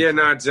be looking. Yeah,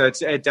 no,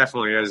 it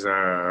definitely is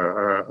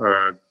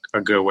a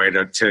good way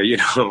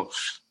to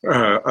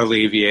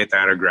alleviate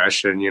that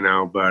aggression,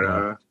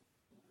 But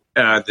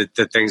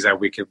the things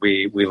that we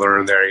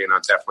learn there,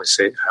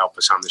 definitely help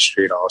us on the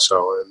street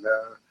also,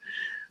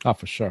 and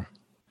for sure.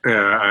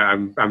 I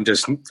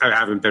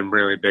haven't been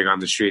really big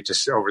on the street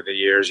just over the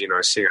years,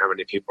 seeing how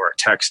many people are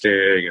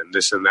texting and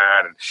this and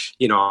that,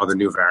 and, all the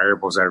new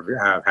variables that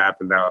have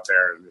happened out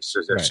there. And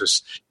it's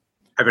just,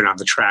 I've been on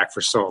the track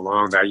for so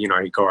long that, you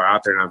go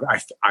out there and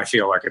I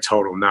feel like a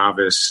total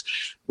novice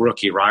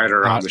rookie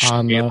rider on the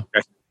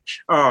street.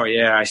 Oh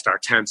yeah. I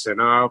start tensing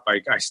up.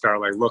 I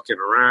start like looking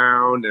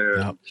around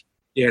and,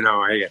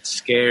 I get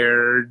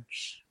scared.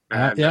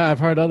 I've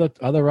heard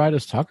other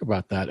riders talk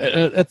about that.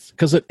 It's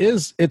because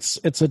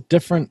it's a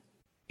different,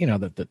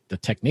 the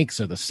techniques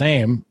are the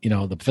same,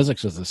 the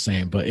physics is the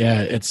same, but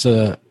it's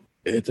a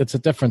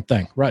different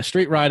thing, right?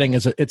 Street riding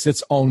it's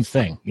its own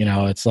thing,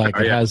 it's like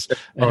it has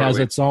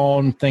its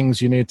own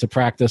things you need to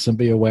practice and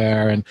be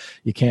aware, and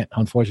you can't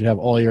unfortunately have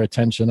all your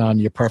attention on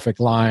your perfect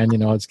line.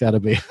 It's got to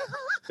be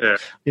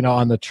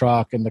on the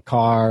truck and the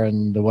car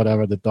and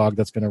the dog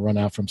that's going to run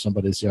out from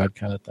somebody's yard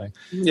kind of thing.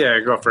 Yeah, I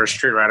go for a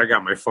street ride. I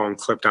got my phone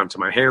clipped onto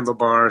my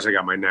handlebars. I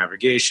got my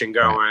navigation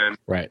going.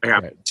 Right. I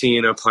got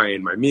Tina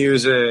playing my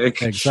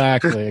music.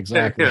 Exactly.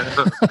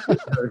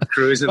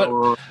 Cruising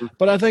along.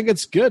 But I think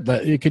it's good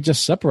that you could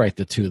just separate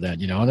the two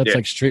then, and it's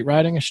like street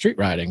riding is street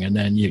riding. And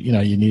then,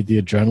 you need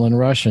the adrenaline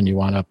rush and you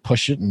want to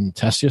push it and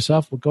test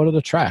yourself. Well, go to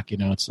the track.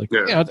 It's like,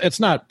 it's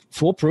not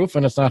foolproof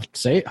and it's not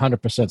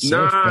 100%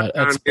 safe, but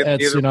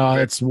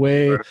it's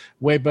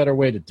way better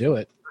way to do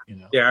it.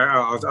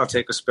 Yeah, I'll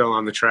take a spill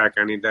on the track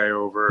any day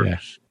over,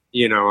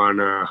 on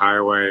a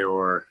highway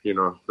or in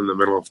the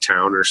middle of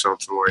town or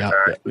something like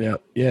that.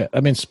 Yeah.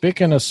 I mean,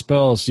 speaking of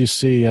spills, you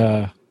see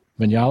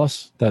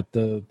Vinales, that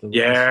the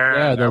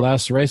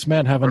last race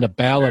man having to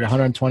bail at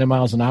 120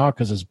 miles an hour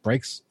because his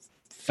brakes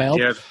failed.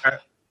 Yeah.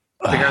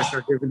 I think I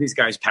start giving these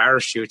guys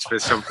parachutes for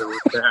something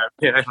like that.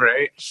 Yeah,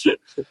 right.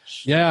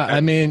 Yeah, I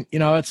mean,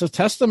 it's a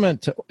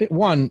testament to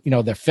one,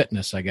 their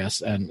fitness, I guess,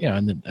 and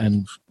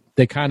and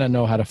they kind of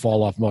know how to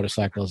fall off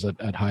motorcycles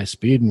at high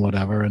speed and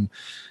whatever,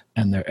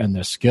 and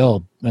their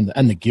skill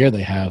and the gear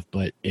they have.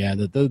 But yeah,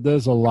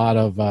 there's a lot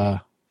of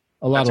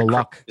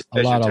luck,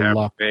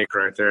 make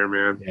right there,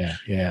 man.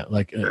 Yeah,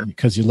 like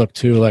because you look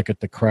too, like at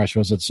the crash,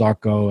 was it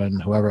Zarco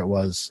and whoever it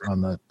was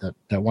on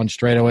that one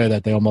straightaway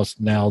that they almost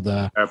nailed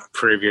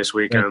previous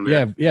weekend.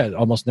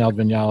 Almost nailed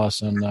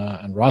Vinales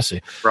and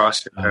Rossi.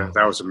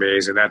 That was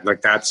amazing. That's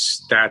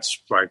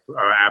like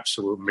an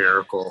absolute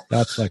miracle.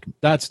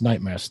 That's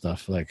nightmare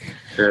stuff. Like,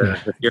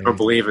 if you don't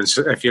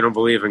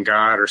believe in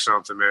God or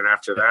something, man,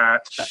 after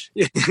that,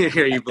 you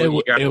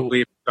got to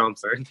believe in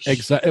something.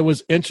 Exactly. It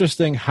was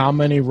interesting how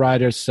many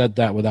riders said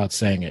that without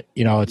saying it.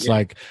 It's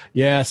like,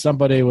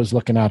 somebody was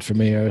looking out for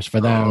me, or it's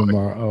for them,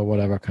 or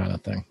whatever kind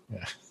of thing.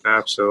 Yeah.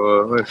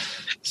 Absolutely.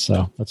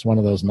 So that's one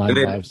of those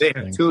lives. They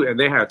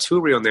had two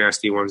real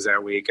nasty ones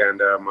that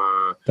weekend.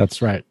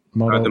 That's right. The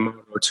Moto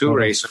 2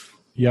 race.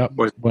 Yep.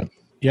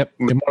 Yep.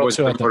 The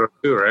Moto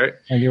 2, right?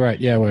 And you're right.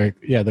 Yeah.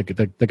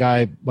 The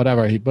guy,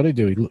 whatever. What did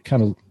he do?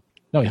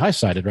 He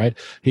high-sided, right?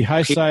 He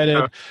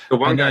high-sided. The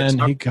one guy.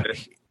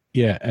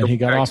 He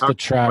got off the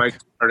track.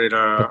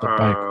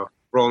 Started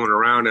rolling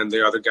around, and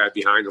the other guy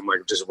behind him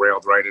just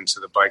railed right into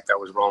the bike that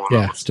was rolling.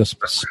 Yeah, just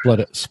split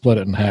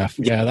it in half.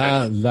 Yeah,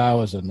 that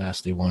was a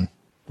nasty one.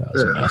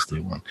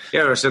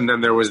 Yeah, and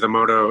then there was the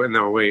Moto.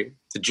 No, wait,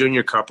 the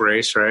Junior Cup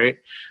race, right?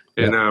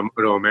 in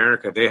Moto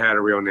America. They had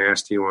a real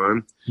nasty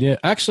one. Yeah,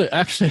 actually,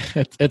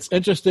 it's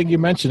interesting you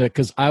mentioned it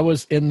because I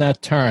was in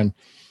that turn.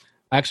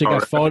 I actually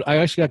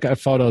got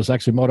photos.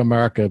 Actually, Moto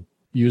America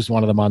used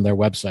one of them on their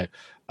website.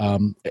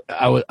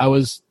 I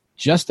was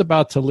just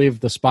about to leave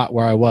the spot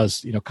where I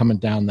was, coming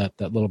down that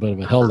little bit of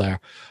a hill there.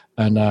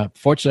 And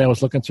fortunately, I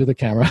was looking through the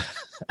camera.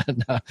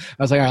 And I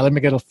was like, all right, let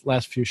me get a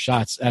last few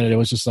shots. And it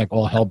was just like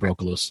all hell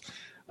broke loose.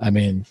 I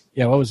mean,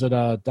 what was it?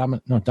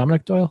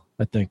 Dominic Doyle,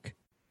 I think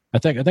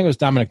it was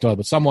Dominic Doyle,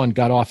 but someone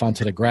got off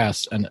onto the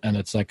grass and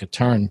it's like a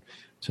turn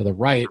to the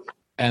right.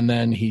 And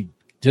then he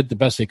did the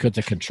best he could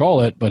to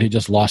control it, but he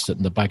just lost it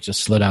and the bike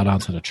just slid out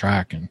onto the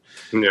track. And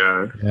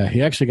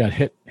he actually got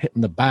hit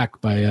in the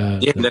back by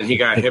then he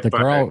got hit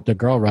by the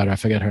girl rider. I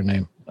forget her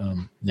name.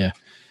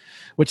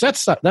 Which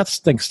that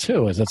stinks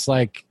too, is it's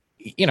like,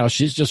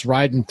 she's just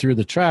riding through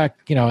the track,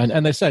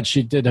 and they said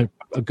she did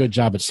a good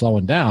job at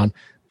slowing down.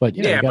 But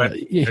you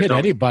hit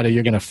anybody,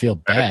 you're going to feel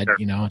bad.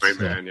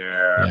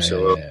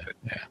 Absolutely.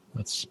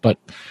 But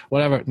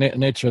whatever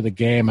nature of the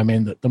game. I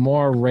mean, the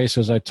more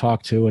racers I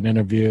talk to and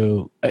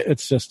interview,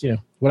 it's just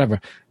whatever.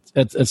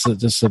 It's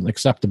just an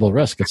acceptable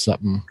risk. It's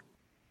something.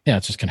 Yeah,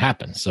 it just can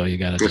happen. So you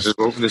got to.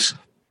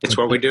 It's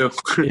what we do.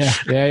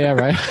 Yeah,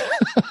 right.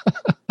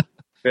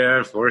 Yeah,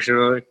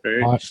 unfortunately.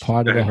 Right?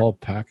 Part of the whole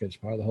package.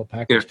 Yeah,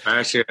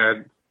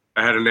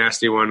 I had a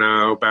nasty one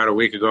about a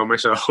week ago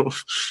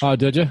myself. Oh,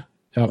 did you?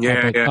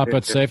 Up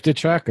at safety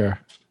track, or?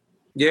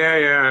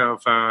 Yeah,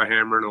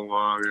 hammering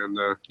along and,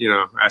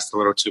 asked a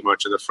little too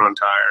much of the front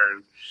tire.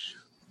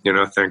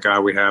 And, thank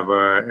God we have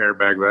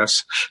airbag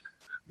vests.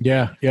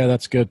 Yeah,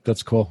 that's good.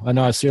 That's cool. I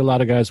know I see a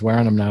lot of guys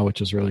wearing them now,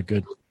 which is really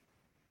good.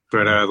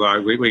 But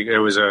we're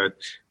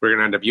going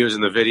to end up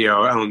using the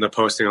video on the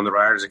posting on the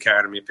Riders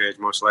Academy page.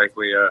 Most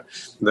likely,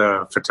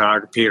 the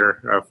photographer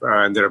Peter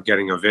ended up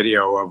getting a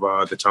video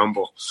of the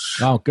tumble.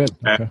 Oh, good.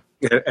 Okay.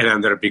 It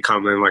ended up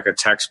becoming like a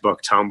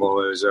textbook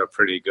tumble. It was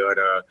pretty good.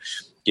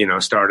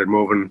 Started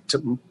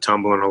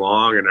tumbling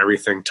along, and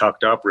everything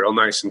tucked up real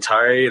nice and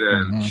tight,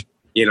 and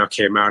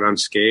came out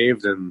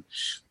unscathed, and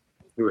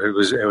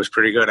it was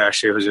pretty good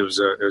actually. It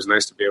was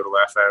nice to be able to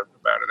laugh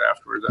about it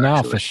afterwards.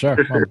 No, for sure.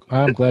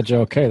 I'm glad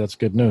you're okay. That's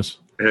good news.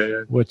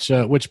 Yeah.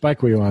 Which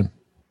bike were you on?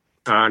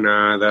 On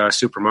the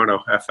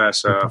Supermoto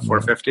FS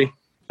 450.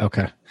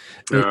 Okay.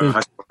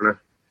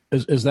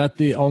 Is that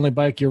the only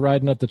bike you're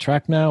riding at the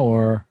track now,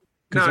 or?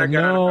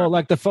 No,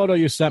 like the photo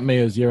you sent me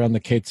is you're on the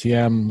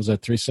KTM. Was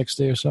it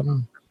 360 or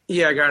something?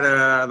 Yeah, I got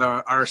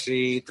the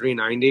RC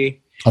 390.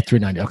 Oh,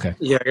 390. Okay.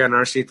 Yeah, I got an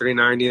RC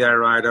 390 that I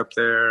ride up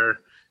there.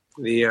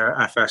 The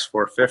FS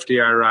 450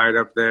 I ride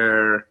up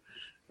there,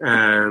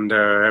 and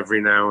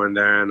every now and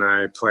then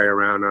I play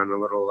around on a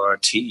little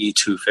TE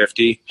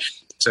 250.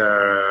 It's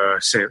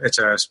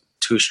a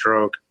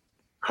two-stroke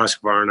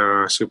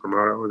Husqvarna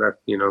Supermoto that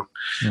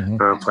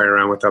play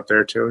around with up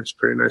there too. It's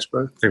pretty nice,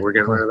 but I think we're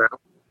getting rid of that.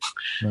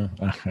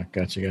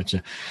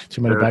 Gotcha.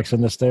 Too many bikes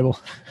in the stable?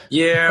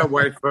 Yeah,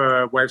 wife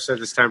said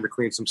it's time to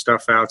clean some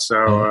stuff out. So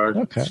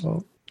okay.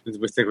 Well,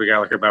 we think we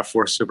got like about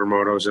 4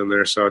 Supermotos in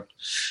there. So I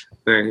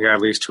think at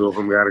least 2 of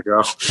them got to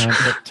go.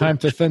 Time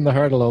to thin the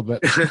herd a little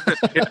bit.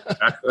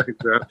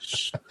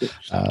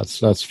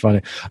 That's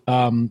funny.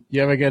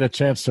 You ever get a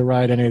chance to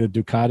ride any of the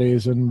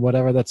Ducatis and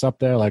whatever that's up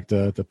there? Like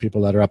the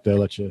people that are up there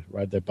let you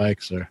ride their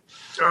bikes, or?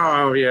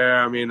 Oh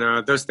yeah, I mean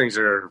those things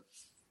are.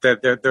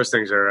 Those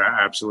things are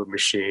absolute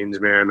machines,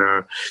 man.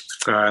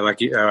 Like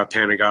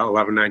Panigale,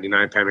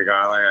 1199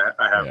 Panigale,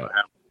 I have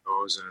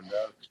those, and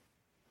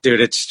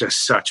dude, it's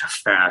just such a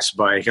fast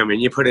bike. I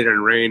mean, you put it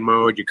in rain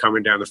mode, you're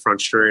coming down the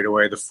front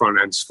straightaway, the front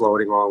end's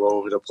floating all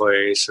over the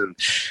place, and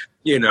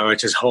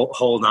it's just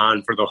hold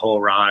on for the whole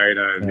ride,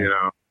 and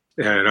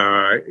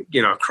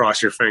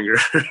cross your finger,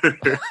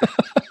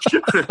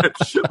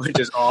 which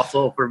is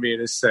awful for me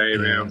to say,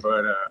 man.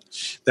 But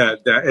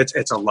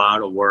it's a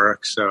lot of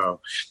work. So,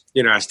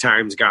 as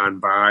time's gone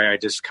by, I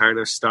just kind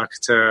of stuck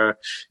to,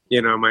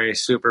 my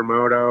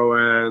Supermoto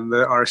and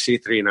the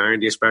RC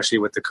 390, especially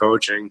with the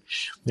coaching.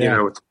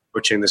 With the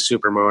coaching, the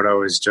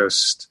Supermoto is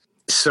just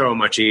so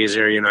much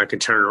easier. I can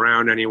turn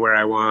around anywhere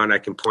I want. I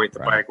can point the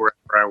bike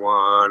wherever I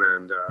want,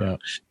 and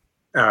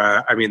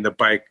I mean, the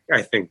bike,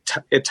 I think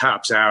it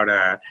tops out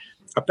at,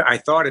 I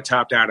thought it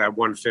topped out at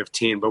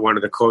 115, but one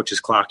of the coaches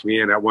clocked me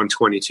in at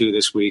 122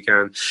 this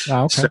weekend.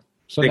 Oh, okay.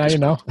 So now you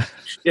know.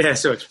 Yeah,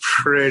 so it's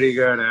pretty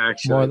good,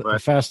 actually.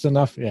 Fast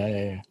enough?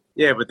 Yeah.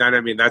 Yeah, but then,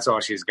 I mean, that's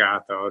all she's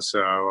got, though.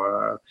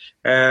 So,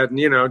 and,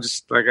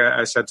 just like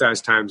I said,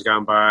 as time's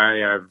gone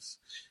by, I've,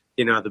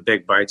 the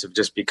big bikes have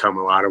just become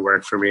a lot of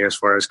work for me as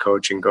far as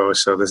coaching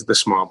goes. So the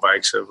small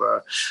bikes have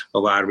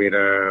allowed me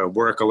to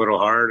work a little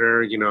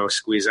harder,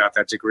 squeeze out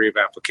that degree of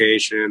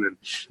application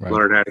and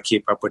learn how to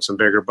keep up with some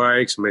bigger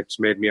bikes. It's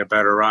made me a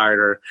better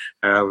rider.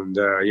 And,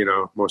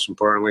 most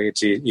importantly,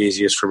 it's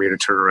easiest for me to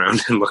turn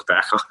around and look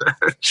back on.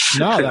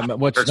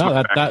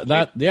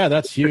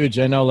 That's huge.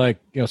 I know, like,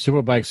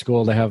 Superbike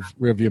school, they have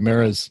rear view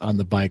mirrors on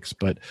the bikes,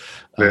 but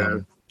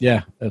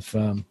if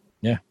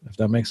Yeah, if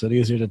that makes it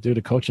easier to do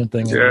the coaching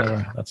thing or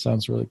whatever, that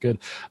sounds really good.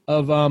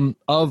 Of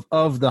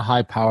the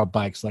high power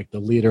bikes, like the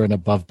leader and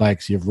above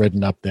bikes you've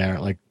ridden up there,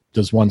 like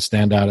does one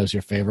stand out as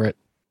your favorite?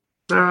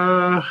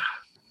 I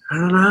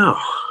don't know.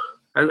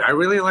 I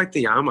really like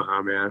the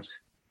Yamaha, man.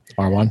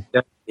 R1?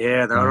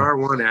 Yeah, the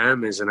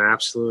R1M is an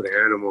absolute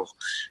animal.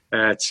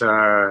 It's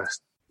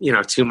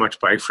too much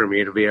bike for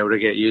me to be able to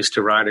get used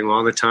to riding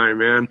all the time,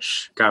 man.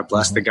 God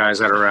bless the guys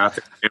that are out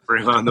there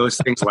hammering on those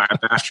things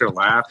lap after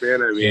lap,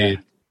 man. I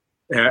mean,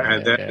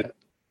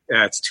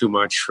 that's too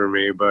much for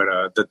me.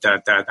 But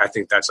that I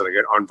think that's like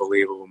an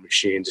unbelievable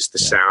machine. Just the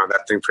sound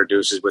that thing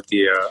produces with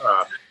the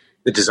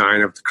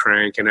design of the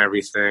crank and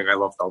everything. I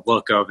love the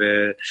look of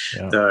it,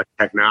 the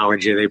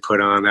technology they put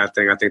on that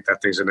thing. I think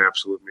that thing's an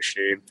absolute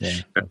machine.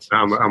 Yeah,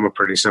 I'm a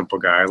pretty simple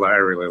guy. I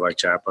really like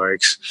chat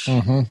bikes.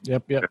 Mm-hmm.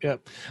 Yep.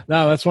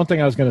 No, that's one thing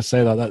I was going to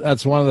say, though.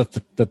 That's one of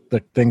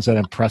the things that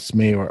impressed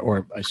me,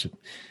 or I should,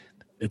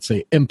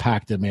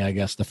 impacted me, I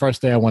guess. The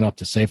first day I went up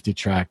to Safety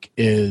Track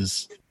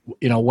is,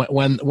 when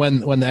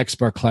the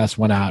expert class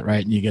went out,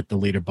 right, and you get the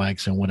leader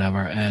bikes and whatever,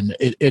 and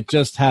it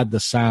just had the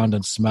sound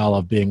and smell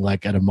of being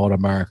like at a Moto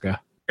America.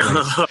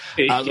 I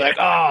was like,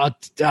 oh,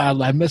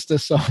 I missed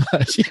this so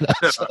much.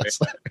 So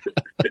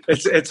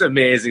it's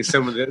amazing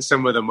some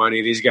of the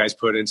money these guys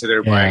put into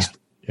their bikes.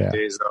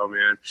 Days though,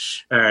 man,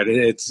 and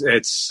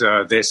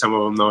they some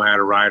of them know how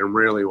to ride them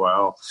really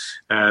well,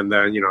 and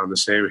then on the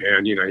same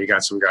hand, you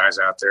got some guys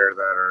out there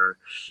that are.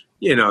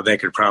 They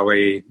could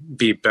probably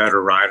be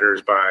better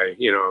riders by,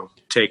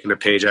 taking a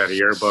page out of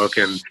your book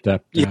and,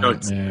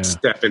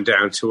 stepping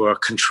down to a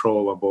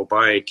controllable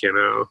bike,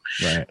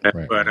 Right.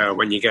 But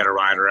when you get a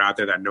rider out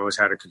there that knows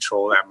how to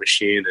control that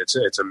machine,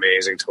 it's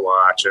amazing to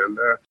watch. And,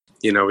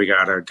 we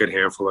got a good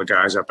handful of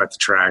guys up at the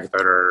track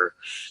that are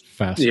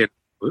fast.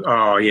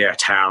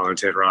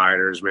 Talented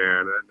riders, man.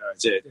 And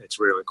it's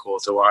really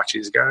cool to watch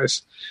these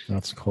guys.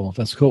 That's cool.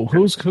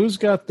 Who's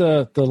got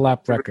the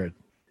lap record?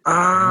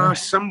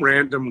 Some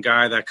random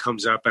guy that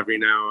comes up every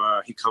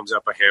now. He comes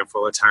up a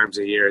handful of times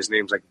a year. His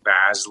name's like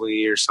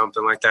Basley or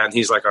something like that. And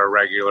he's like a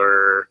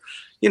regular,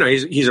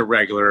 he's a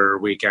regular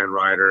weekend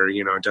rider.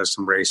 Does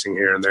some racing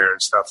here and there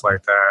and stuff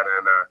like that.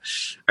 And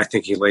I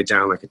think he laid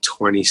down like a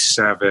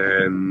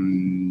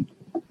 27.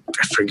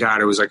 I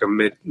forgot, it was like a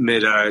mid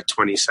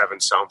 27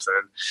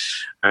 something,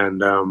 and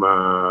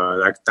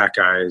that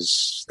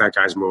guy's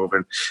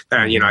moving.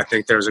 And I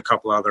think there's a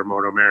couple other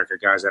Moto America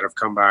guys that have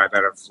come by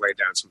that have laid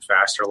down some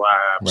faster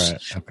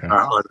laps,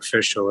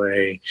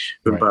 unofficially.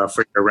 Right. But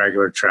for the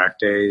regular track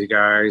day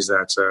guys,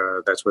 that's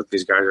what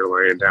these guys are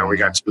laying down. We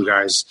got two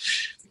guys.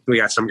 We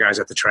got some guys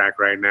at the track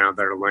right now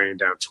that are laying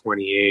down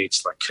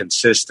 28s like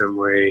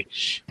consistently,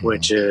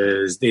 which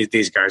is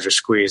these guys are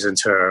squeezing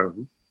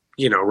to.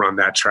 Run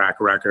that track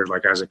record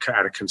like at a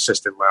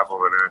consistent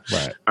level, and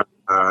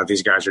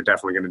these guys are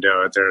definitely going to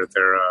do it.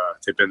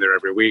 They've been there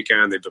every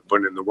weekend. They've been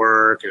putting in the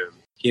work, and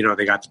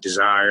they got the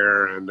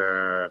desire, and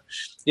they're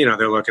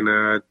looking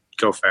to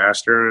go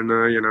faster, and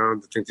I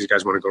think these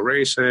guys want to go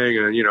racing,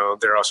 and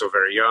they're also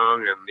very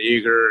young and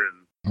eager, and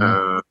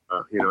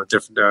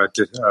different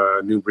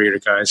new breed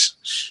of guys.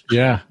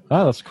 Yeah,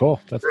 that's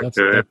cool.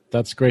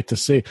 That's great to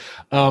see.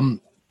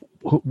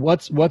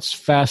 What's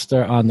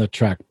faster on the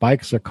track,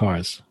 bikes or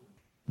cars?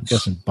 I'm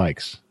guessing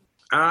bikes.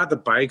 The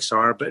bikes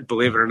are, but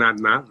believe it or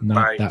not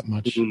by that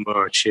much. Too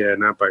much. Yeah,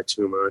 not by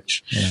too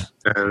much. Yeah.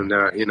 And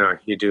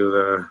you do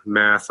the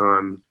math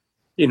on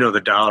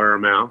the dollar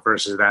amount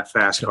versus that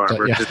fast car.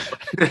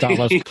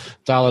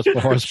 Dollars per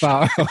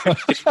horsepower.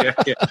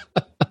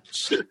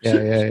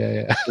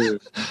 Yeah.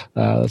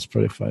 That's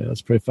pretty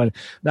funny.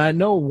 Now I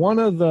know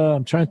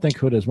I'm trying to think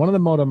who it is. One of the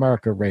Moto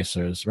America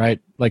racers, right?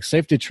 Like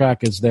Safety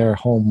Track is their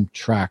home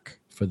track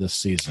for this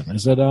season.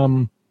 Is it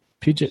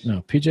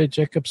PJ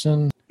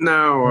Jacobsen?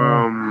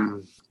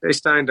 No, they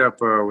signed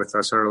up with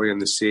us early in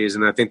the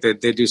season. I think they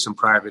do some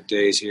private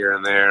days here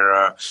and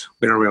there.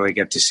 We don't really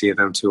get to see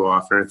them too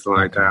often or anything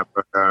like that.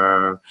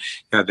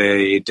 But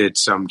they did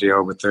some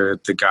deal with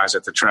the guys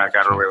at the track.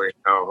 I don't really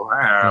know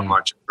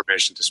much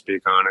information to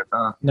speak on it.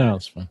 No,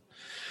 it's fine.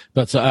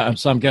 But so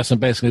I'm guessing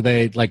basically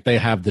they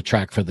have the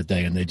track for the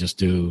day and they just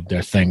do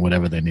their thing,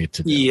 whatever they need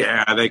to do.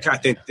 Yeah, I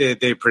think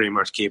they pretty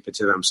much keep it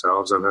to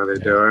themselves on how they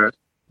do it.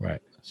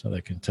 Right. So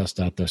they can test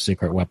out their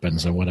secret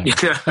weapons or whatever.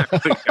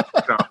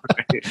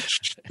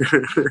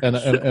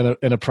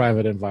 in a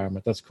private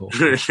environment. That's cool.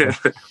 Just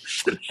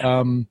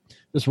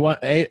one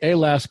a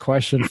last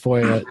question for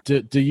you.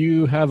 Do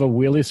you have a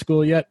wheelie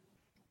school yet?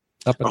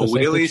 Up at the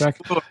wheelie track?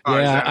 School?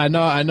 Yeah, I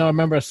know. I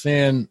remember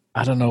seeing.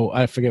 I don't know.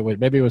 I forget what.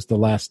 Maybe it was the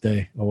last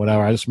day or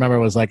whatever. I just remember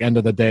it was like end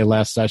of the day,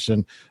 last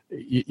session.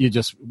 You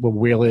just were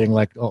wheeling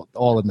like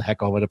all in the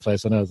heck over the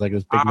place. I know it was like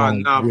this big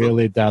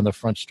wheelie down the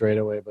front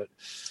straightaway, but.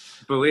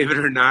 Believe it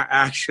or not,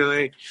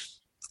 actually,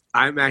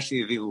 I'm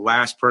actually the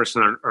last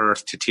person on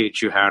earth to teach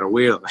you how to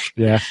wheelie.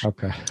 Yeah,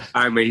 okay.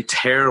 I'm a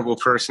terrible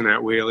person at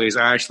wheelies.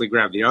 I actually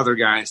grabbed the other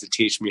guys to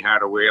teach me how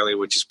to wheelie,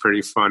 which is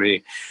pretty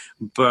funny.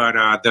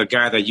 But the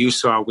guy that you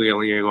saw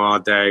wheeling all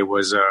day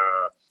was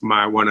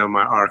one of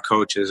our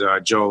coaches,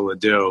 Joe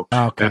Ledoux.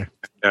 Oh, okay.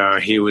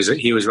 He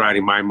was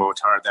riding my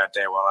motard that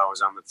day while I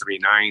was on the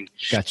 3.9.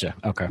 Gotcha.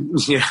 Okay.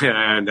 Yeah,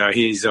 and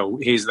he's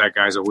that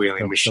guy's a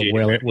wheeling machine.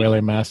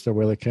 Wheelie master,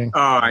 wheelie king.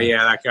 Oh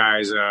yeah, that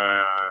guy's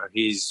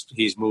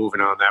he's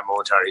moving on that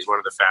motard. He's one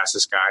of the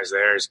fastest guys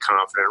there. He's a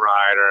confident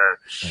rider.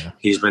 Yeah.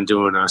 He's been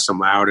doing some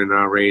Loudon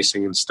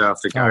racing and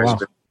stuff. The guy's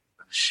been.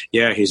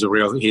 Yeah, he's a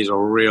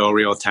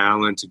real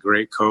talent, a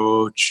great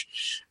coach,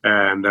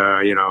 and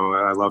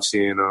I love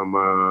seeing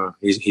him.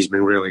 He's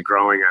been really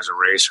growing as a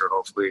racer,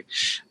 hopefully,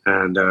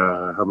 and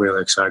I'm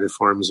really excited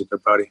for him. He's a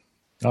good buddy.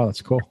 Oh,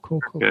 that's cool.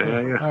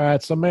 Yeah. All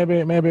right, so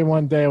maybe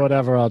one day,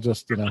 whatever, I'll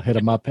just hit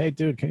him up. Hey,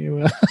 dude, can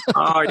you?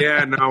 Oh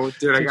yeah, no,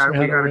 dude,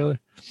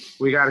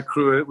 we got a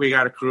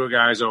crew of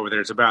guys over there.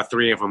 It's about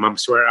 3 of them. I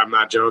swear, I'm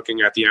not joking.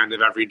 At the end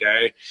of every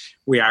day,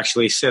 we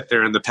actually sit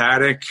there in the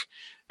paddock.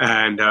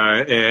 And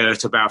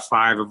it's about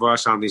 5 of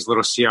us on these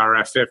little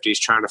CRF 50s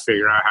trying to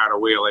figure out how to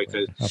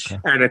wheelie. Okay.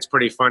 And it's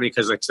pretty funny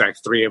because it's like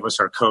 3 of us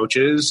are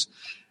coaches,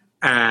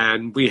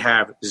 and we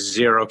have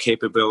zero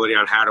capability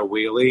on how to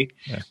wheelie.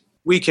 Yeah.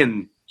 We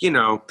can,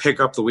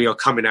 pick up the wheel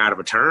coming out of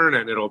a turn,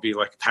 and it'll be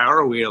like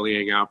power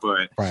wheeling out,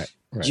 but, right.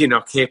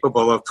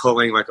 Capable of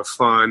pulling like a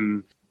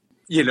fun,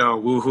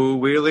 woohoo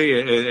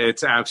wheelie.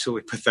 It's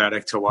absolutely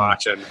pathetic to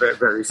watch and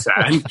very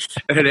sad.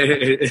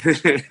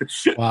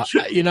 Well,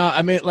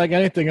 like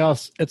anything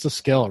else, it's a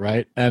skill,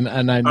 right? And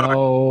I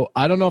know,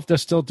 I don't know if they're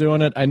still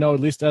doing it. I know at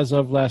least as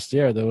of last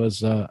year, there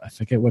was, I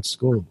forget what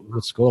school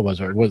it was.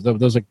 There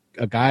was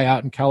a guy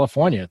out in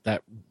California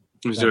that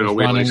was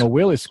running a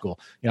wheelie school,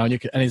 and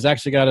he's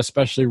actually got a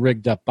specially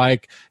rigged up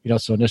bike,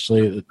 so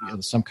initially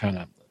some kind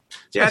of,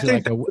 yeah, I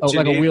think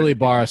like a wheelie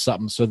bar or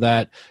something, so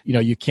that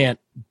you can't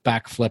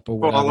backflip or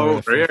whatever. All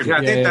over. I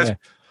think that's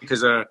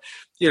because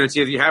it's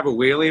either you have a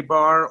wheelie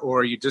bar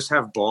or you just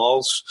have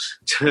balls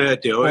to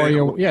do it.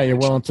 Or you're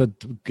willing to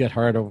get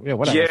hurt or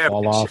whatever,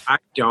 fall off. I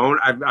don't.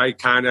 I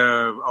kind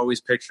of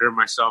always picture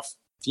myself,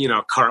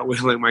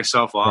 cartwheeling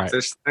myself off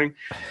this thing.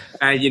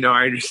 And,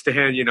 I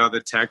understand,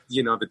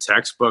 the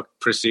textbook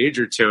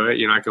procedure to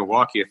it, I can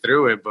walk you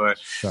through it, but,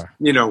 sure.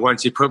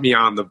 Once you put me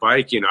on the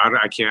bike,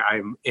 I can't,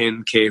 I'm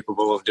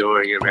incapable of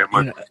doing it,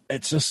 man.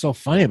 It's just so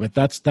funny, but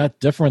that's that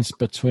difference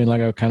between,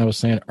 like I kind of was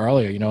saying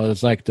earlier,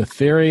 there's like the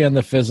theory and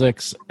the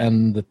physics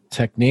and the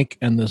technique,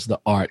 and there's the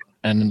art.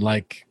 And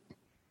like,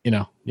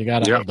 you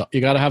gotta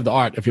have the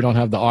art. If you don't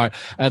have the art,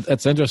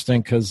 it's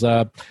interesting because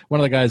one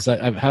of the guys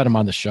I've had him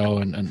on the show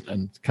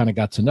and kind of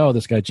got to know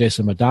this guy,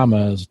 Jason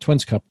Madama, is a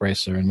Twins Cup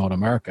racer in Moto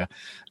America,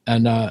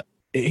 and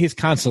he's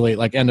constantly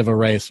like end of a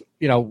race,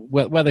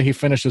 whether he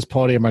finishes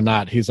podium or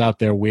not, he's out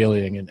there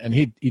wheeling, and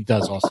he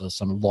does also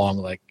some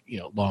long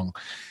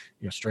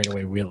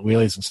straightaway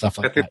wheelies and stuff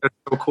like that. That's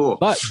so cool.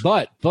 But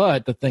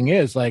the thing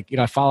is, like,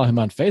 I follow him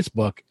on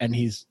Facebook, and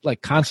he's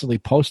like constantly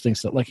posting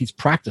stuff, like he's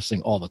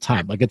practicing all the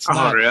time. Like it's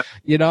not,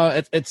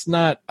 it's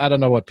not. I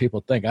don't know what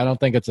people think. I don't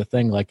think it's a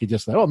thing like you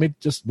just like, me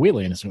just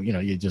wheeling. So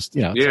you just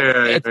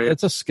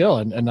it's a skill,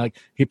 and like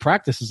he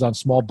practices on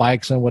small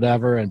bikes and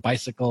whatever, and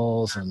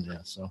bicycles, and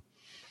so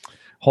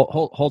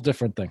whole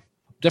different thing.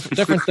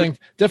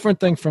 Different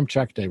thing from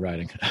track day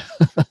riding.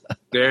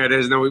 Yeah, it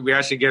is. No, we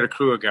actually get a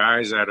crew of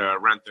guys that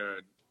rent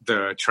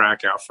the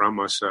track out from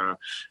us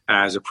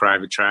as a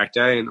private track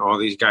day, and all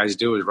these guys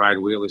do is ride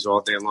wheelies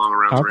all day long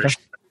around the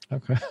racetrack.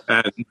 Okay.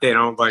 And they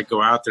don't like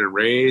go out there and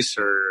race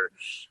or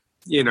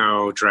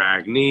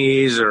drag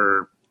knees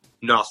or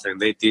nothing.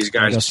 These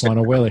guys just want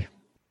a wheelie.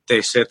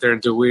 They sit there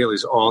and do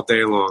wheelies all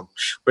day long,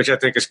 which I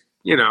think is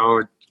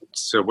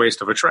it's a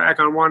waste of a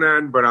track on one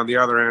end, but on the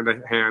other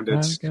hand,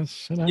 it's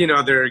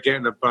they're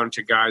getting a bunch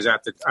of guys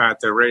at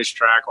the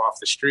racetrack off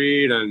the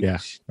street, and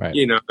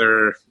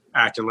they're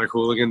acting like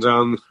hooligans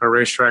on a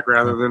racetrack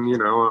rather than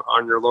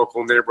on your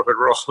local neighborhood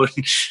road.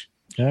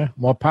 Yeah,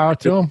 more power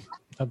to them.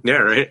 Yeah,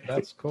 right.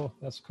 That's cool.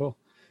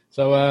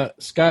 So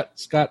Scott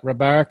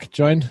Rabarik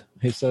joined.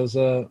 He says,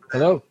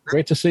 hello,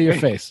 great to see your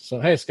face. So,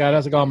 hey, Scott,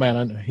 how's it going,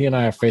 man? He and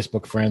I are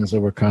Facebook friends,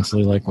 and we're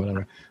constantly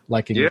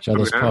liking each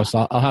other's posts.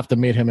 I'll have to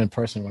meet him in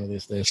person one of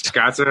these days.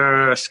 Scott's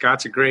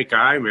a great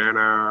guy,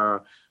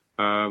 man.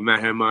 Met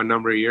him a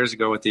number of years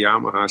ago at the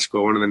Yamaha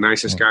school. One of the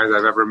nicest guys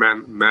I've ever met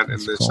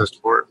in this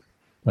sport.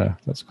 Yeah,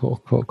 that's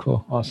cool.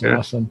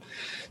 Awesome.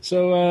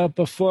 So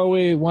before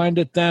we wind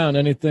it down,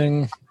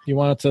 anything you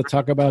wanted to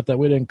talk about that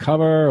we didn't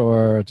cover,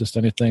 or just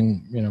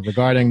anything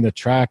regarding the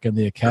track and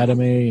the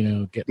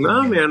academy?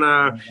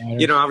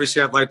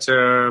 Obviously I'd like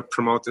to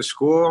promote the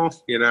school.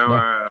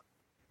 The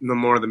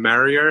more the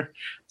merrier.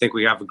 I think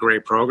we have a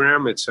great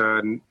program. It's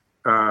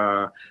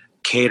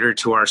catered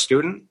to our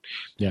student.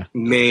 Yeah,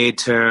 made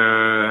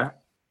to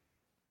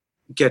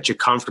get you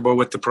comfortable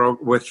with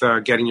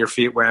getting your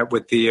feet wet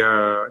with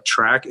the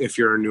track. If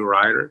you're a new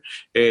rider,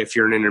 if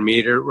you're an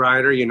intermediate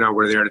rider,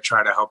 we're there to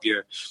try to help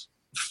you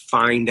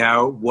find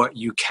out what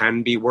you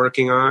can be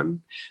working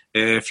on.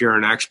 If you're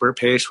an expert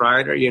pace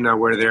rider,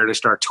 we're there to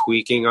start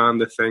tweaking on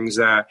the things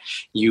that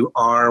you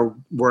are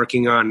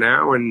working on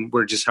now, and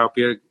we're just help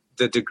you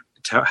to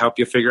to help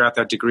you figure out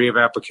that degree of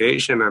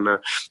application and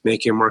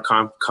make you a more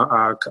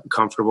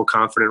comfortable,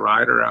 confident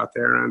rider out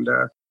there. And,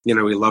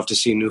 we love to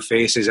see new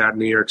faces at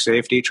New York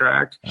Safety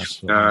Track.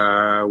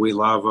 We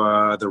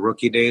love the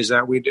rookie days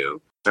that we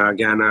do.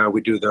 Again,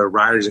 we do the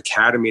Riders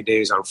Academy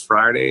days on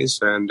Fridays,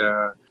 and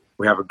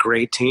we have a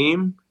great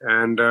team.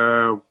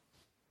 And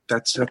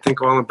that's, I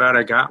think, all about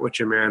I got with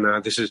you,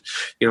 man. This is,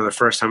 the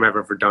first time I've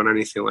ever done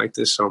anything like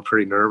this, so I'm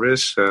pretty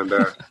nervous. And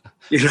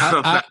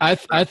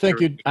I think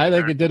you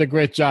did a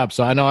great job.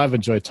 So I know I've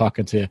enjoyed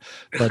talking to you.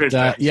 But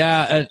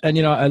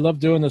I love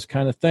doing this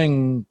kind of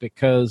thing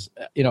because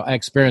I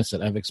experienced it.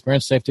 I've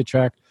experienced Safety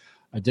Track.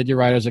 I did your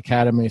Riders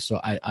Academy, so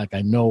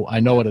I know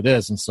what it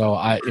is, and so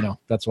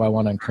that's why I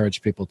want to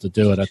encourage people to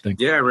do it. I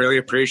think. Yeah, I really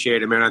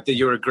appreciate it, man. I think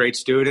you were a great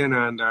student,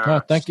 and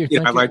thank you.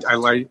 I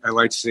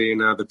liked seeing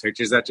the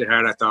pictures that you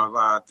had. I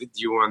thought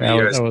you on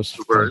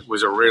the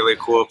was a really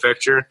cool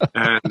picture,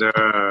 and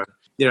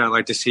I'd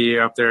like to see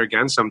you up there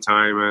again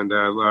sometime, and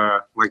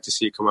like to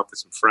see you come up with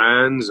some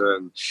friends,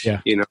 and show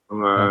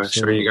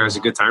you guys a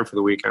good time for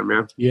the weekend,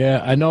 man.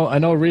 Yeah, I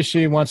know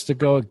Rishi wants to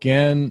go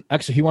again.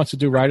 Actually, he wants to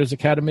do Riders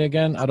Academy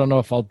again. I don't know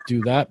if I'll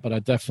do that, but I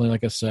definitely,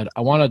 like I said,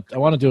 I want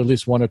to do at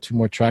least 1 or 2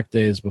 more track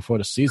days before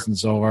the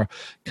season's over,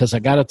 because I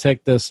got to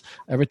take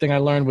everything I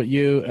learned with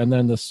you and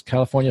then this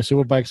California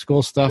Superbike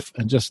School stuff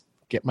and just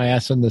get my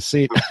ass in the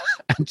seat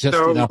and just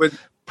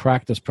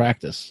practice.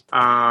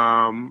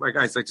 Like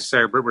I like to say,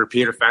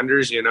 repeat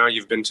offenders.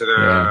 You've been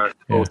to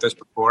both this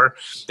before.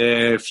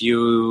 If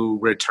you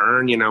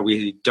return,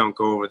 we don't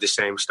go over the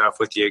same stuff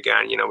with you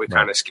again. We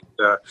kind of skip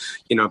the,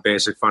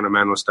 basic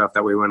fundamental stuff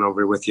that we went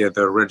over with you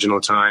the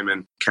original time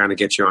and kind of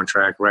get you on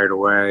track right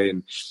away.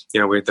 And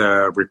with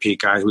the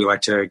repeat guys, we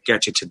like to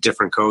get you to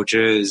different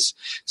coaches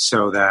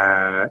so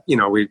that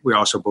we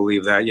also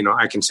believe that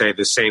I can say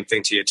the same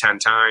thing to you 10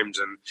 times,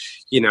 and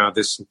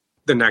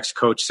the next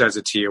coach says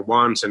it to you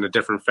once in a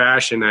different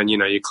fashion, and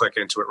you click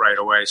into it right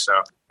away. So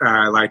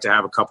I like to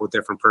have a couple of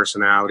different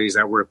personalities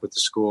that work with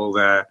the school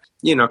that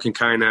can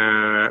kind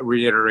of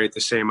reiterate the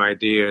same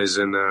ideas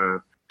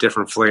and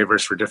different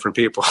flavors for different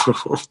people.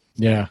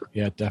 Yeah,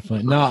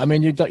 definitely. No, I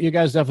mean, you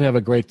guys definitely have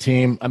a great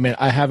team. I mean,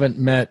 I haven't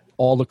met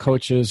all the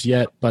coaches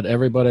yet, but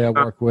everybody I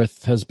work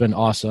with has been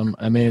awesome.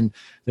 I mean,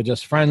 they're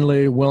just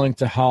friendly, willing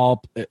to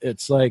help.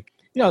 It's like,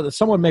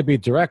 someone may be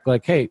direct,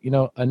 like, hey,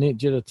 I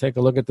need you to take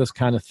a look at this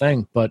kind of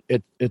thing. But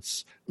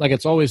it's like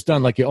it's always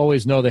done. Like you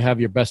always know they have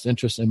your best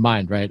interest in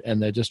mind, right?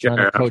 And they're just trying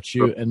to coach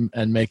you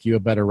and make you a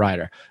better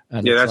rider.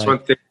 And that's one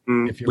thing.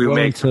 If you're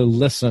willing to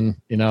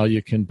listen,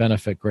 you can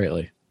benefit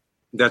greatly.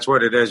 That's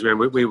what it is, man.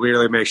 We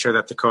really make sure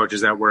that the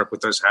coaches that work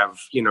with us have,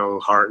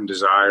 heart and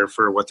desire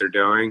for what they're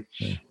doing.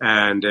 Yeah.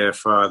 And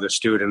if the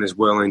student is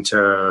willing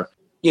to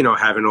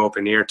have an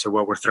open ear to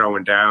what we're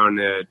throwing down,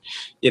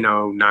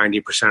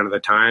 90% of the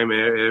time,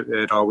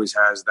 it always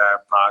has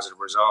that positive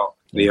result.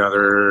 The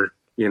other,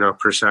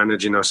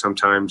 percentage,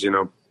 sometimes,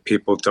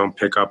 people don't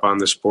pick up on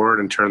the sport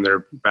and turn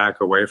their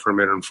back away from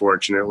it,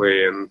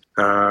 unfortunately. And,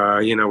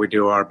 we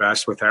do our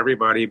best with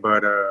everybody,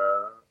 but,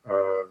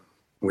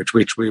 which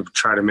we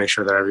try to make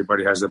sure that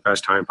everybody has the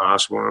best time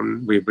possible.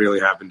 And we really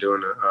have been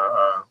doing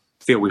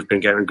feel we've been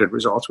getting good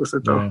results with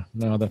it, though. Yeah,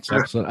 no, that's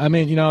excellent. I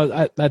mean,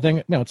 I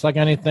think, it's like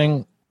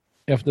anything.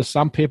 If there's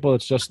some people,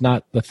 it's just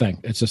not the thing.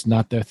 It's just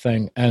not their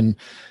thing. And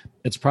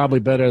it's probably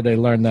better they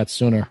learn that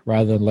sooner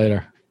rather than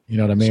later. You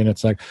know what I mean?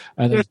 It's like,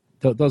 and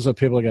those are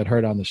people that get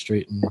hurt on the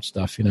street and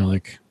stuff,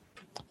 like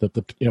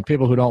the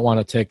people who don't want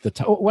to take the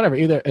time, whatever,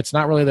 either it's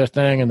not really their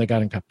thing and they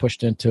got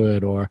pushed into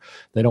it, or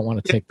they don't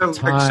want to take the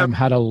time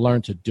how to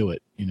learn to do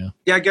it.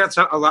 Yeah, I guess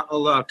a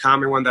lot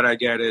common one that I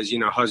get is,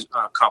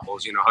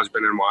 couples,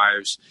 husband and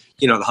wives,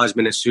 the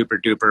husband is super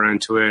duper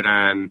into it,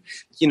 and,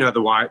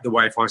 the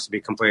wife wants to be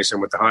complacent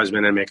with the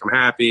husband and make him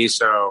happy.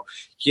 So,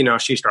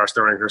 she starts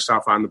throwing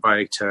herself on the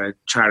bike to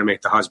try to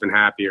make the husband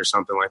happy or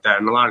something like that.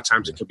 And a lot of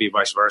times it could be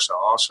vice versa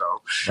also.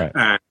 Right.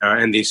 And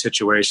in these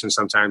situations,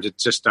 sometimes it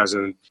just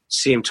doesn't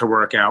seem to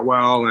work out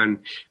well. And,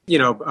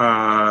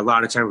 a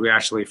lot of times we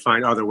actually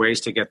find other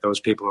ways to get those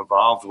people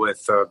involved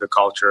with the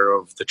culture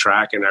of the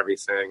track and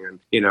everything. And,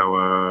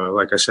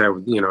 like I said,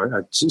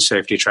 at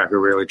Safety Track, we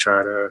really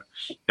try to,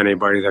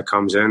 anybody that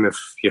comes in, if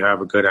you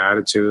have a good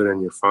attitude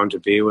and you're fun to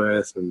be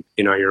with and,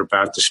 you're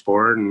about the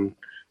sport, and,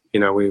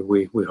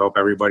 we hope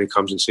everybody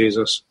comes and sees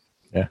us.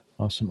 Yeah.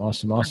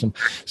 Awesome.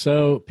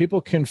 So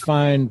people can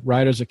find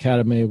Riders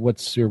Academy.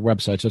 What's your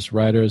website? Just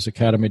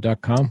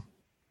ridersacademy.com?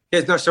 Yeah,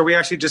 no, so we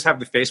actually just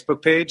have the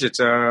Facebook page. It's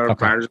Riders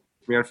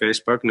Academy on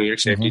Facebook, New York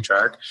Safety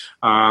Track.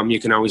 You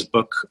can always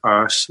book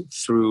us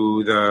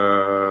through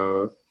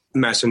the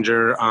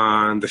Messenger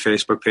on the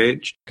Facebook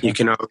page. Okay. You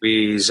can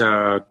always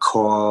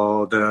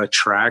call the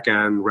track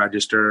and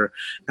register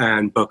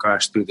and book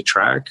us through the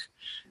track.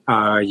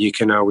 You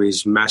can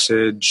always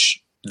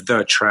message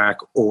the track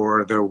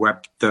or the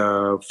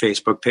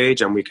Facebook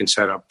page, and we can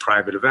set up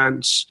private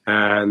events.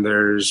 And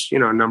there's,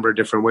 a number of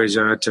different ways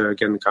to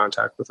get in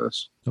contact with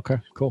us. Okay,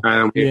 cool.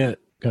 Get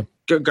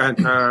Go ahead.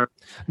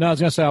 No, I was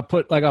gonna say I'll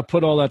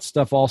put all that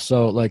stuff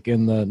also like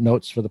in the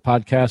notes for the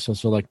podcast.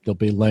 So like there'll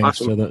be links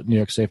to the New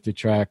York Safety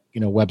Track,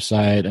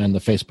 website and the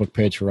Facebook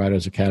page for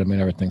Riders Academy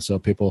and everything.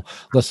 So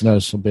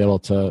listeners will be able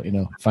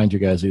to, find you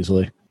guys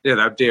easily. Yeah,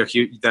 that'd be a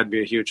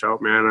huge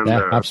help, man. And,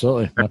 yeah,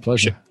 absolutely. My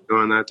pleasure.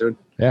 Doing that, dude.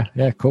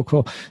 Yeah,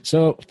 cool.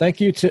 So thank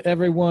you to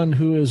everyone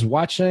who is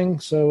watching.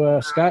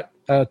 So Scott,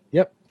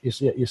 yep.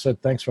 You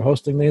said thanks for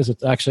hosting these.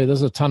 This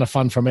is a ton of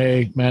fun for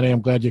me, Manny. I'm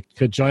glad you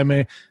could join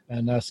me.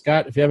 And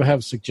Scott, if you ever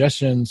have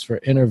suggestions for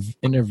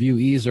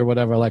interviewees or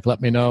whatever,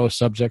 let me know,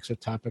 subjects or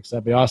topics.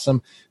 That'd be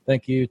awesome.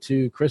 Thank you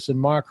to Chris and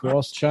Mark who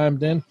also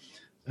chimed in.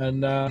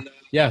 And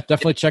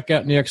definitely check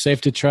out New York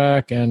Safety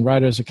Track and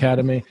Riders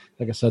Academy.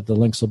 Like I said, the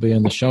links will be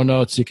in the show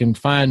notes. You can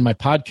find my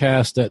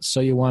podcast at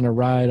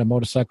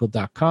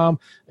soyouwanttorideamotorcycle.com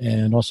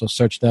and also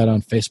search that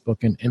on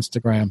Facebook and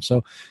Instagram.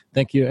 So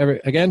thank you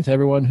again to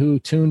everyone who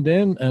tuned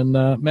in. And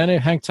Manny,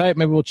 hang tight.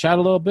 Maybe we'll chat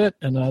a little bit,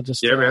 and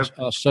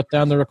I'll shut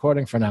down the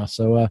recording for now.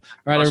 So all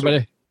right, awesome.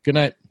 Everybody. Good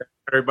night.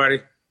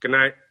 Everybody. Good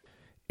night.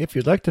 If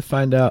you'd like to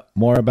find out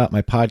more about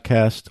my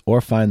podcast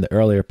or find the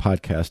earlier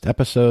podcast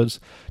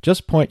episodes,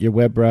 just point your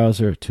web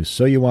browser to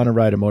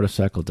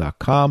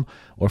soyouwanttorideamotorcycle.com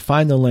or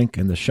find the link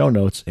in the show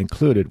notes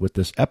included with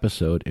this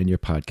episode in your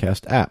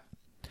podcast app.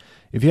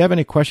 If you have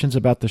any questions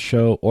about the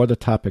show or the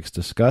topics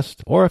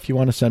discussed, or if you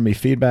want to send me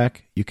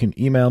feedback, you can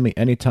email me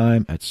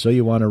anytime at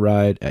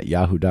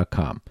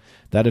soyouwanttoride@yahoo.com.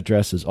 That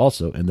address is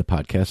also in the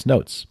podcast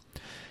notes.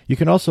 You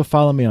can also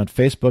follow me on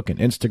Facebook and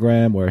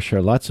Instagram, where I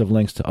share lots of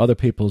links to other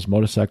people's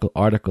motorcycle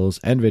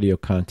articles and video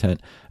content,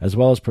 as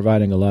well as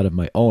providing a lot of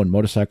my own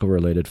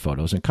motorcycle-related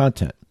photos and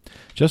content.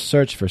 Just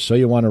search for So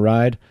You Want to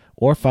Ride,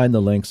 or find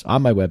the links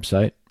on my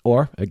website,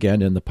 or,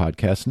 again, in the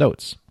podcast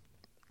notes.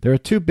 There are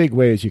two big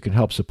ways you can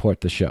help support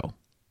the show.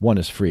 One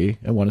is free,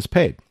 and one is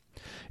paid.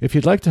 If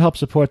you'd like to help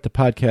support the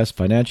podcast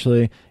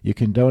financially, you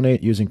can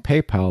donate using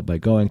PayPal by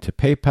going to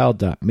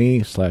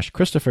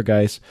paypal.me/Christopher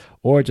Geis,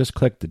 or just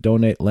click the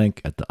donate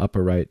link at the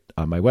upper right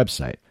on my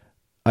website.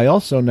 I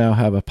also now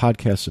have a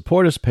podcast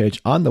supporters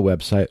page on the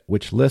website,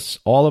 which lists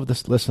all of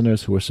the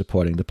listeners who are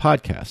supporting the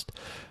podcast.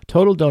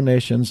 Total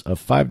donations of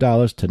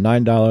 $5 to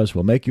 $9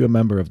 will make you a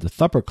member of the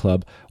Thumper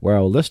Club, where I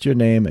will list your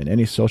name and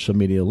any social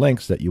media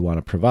links that you want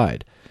to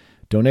provide.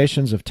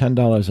 Donations of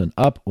 $10 and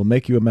up will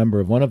make you a member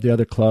of one of the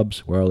other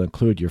clubs, where I'll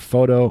include your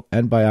photo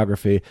and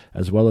biography,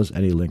 as well as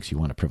any links you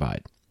want to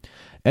provide.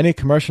 Any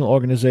commercial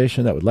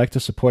organization that would like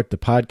to support the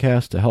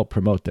podcast to help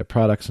promote their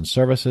products and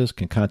services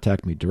can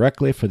contact me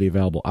directly for the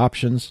available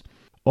options.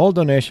 All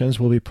donations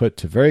will be put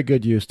to very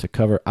good use to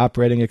cover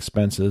operating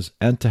expenses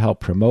and to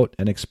help promote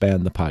and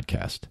expand the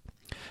podcast.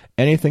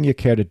 Anything you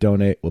care to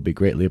donate will be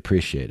greatly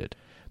appreciated.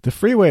 The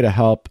free way to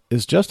help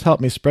is just help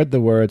me spread the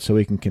word so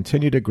we can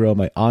continue to grow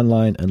my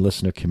online and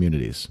listener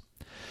communities.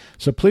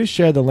 So please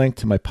share the link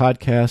to my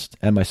podcast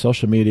and my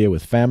social media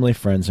with family,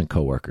 friends, and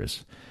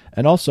coworkers.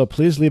 And also,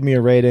 please leave me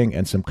a rating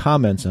and some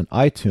comments on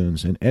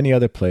iTunes and any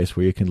other place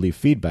where you can leave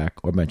feedback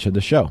or mention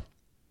the show.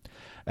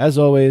 As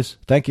always,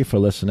 thank you for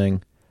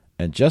listening,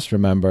 and just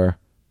remember,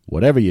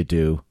 whatever you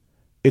do,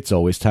 it's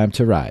always time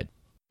to ride.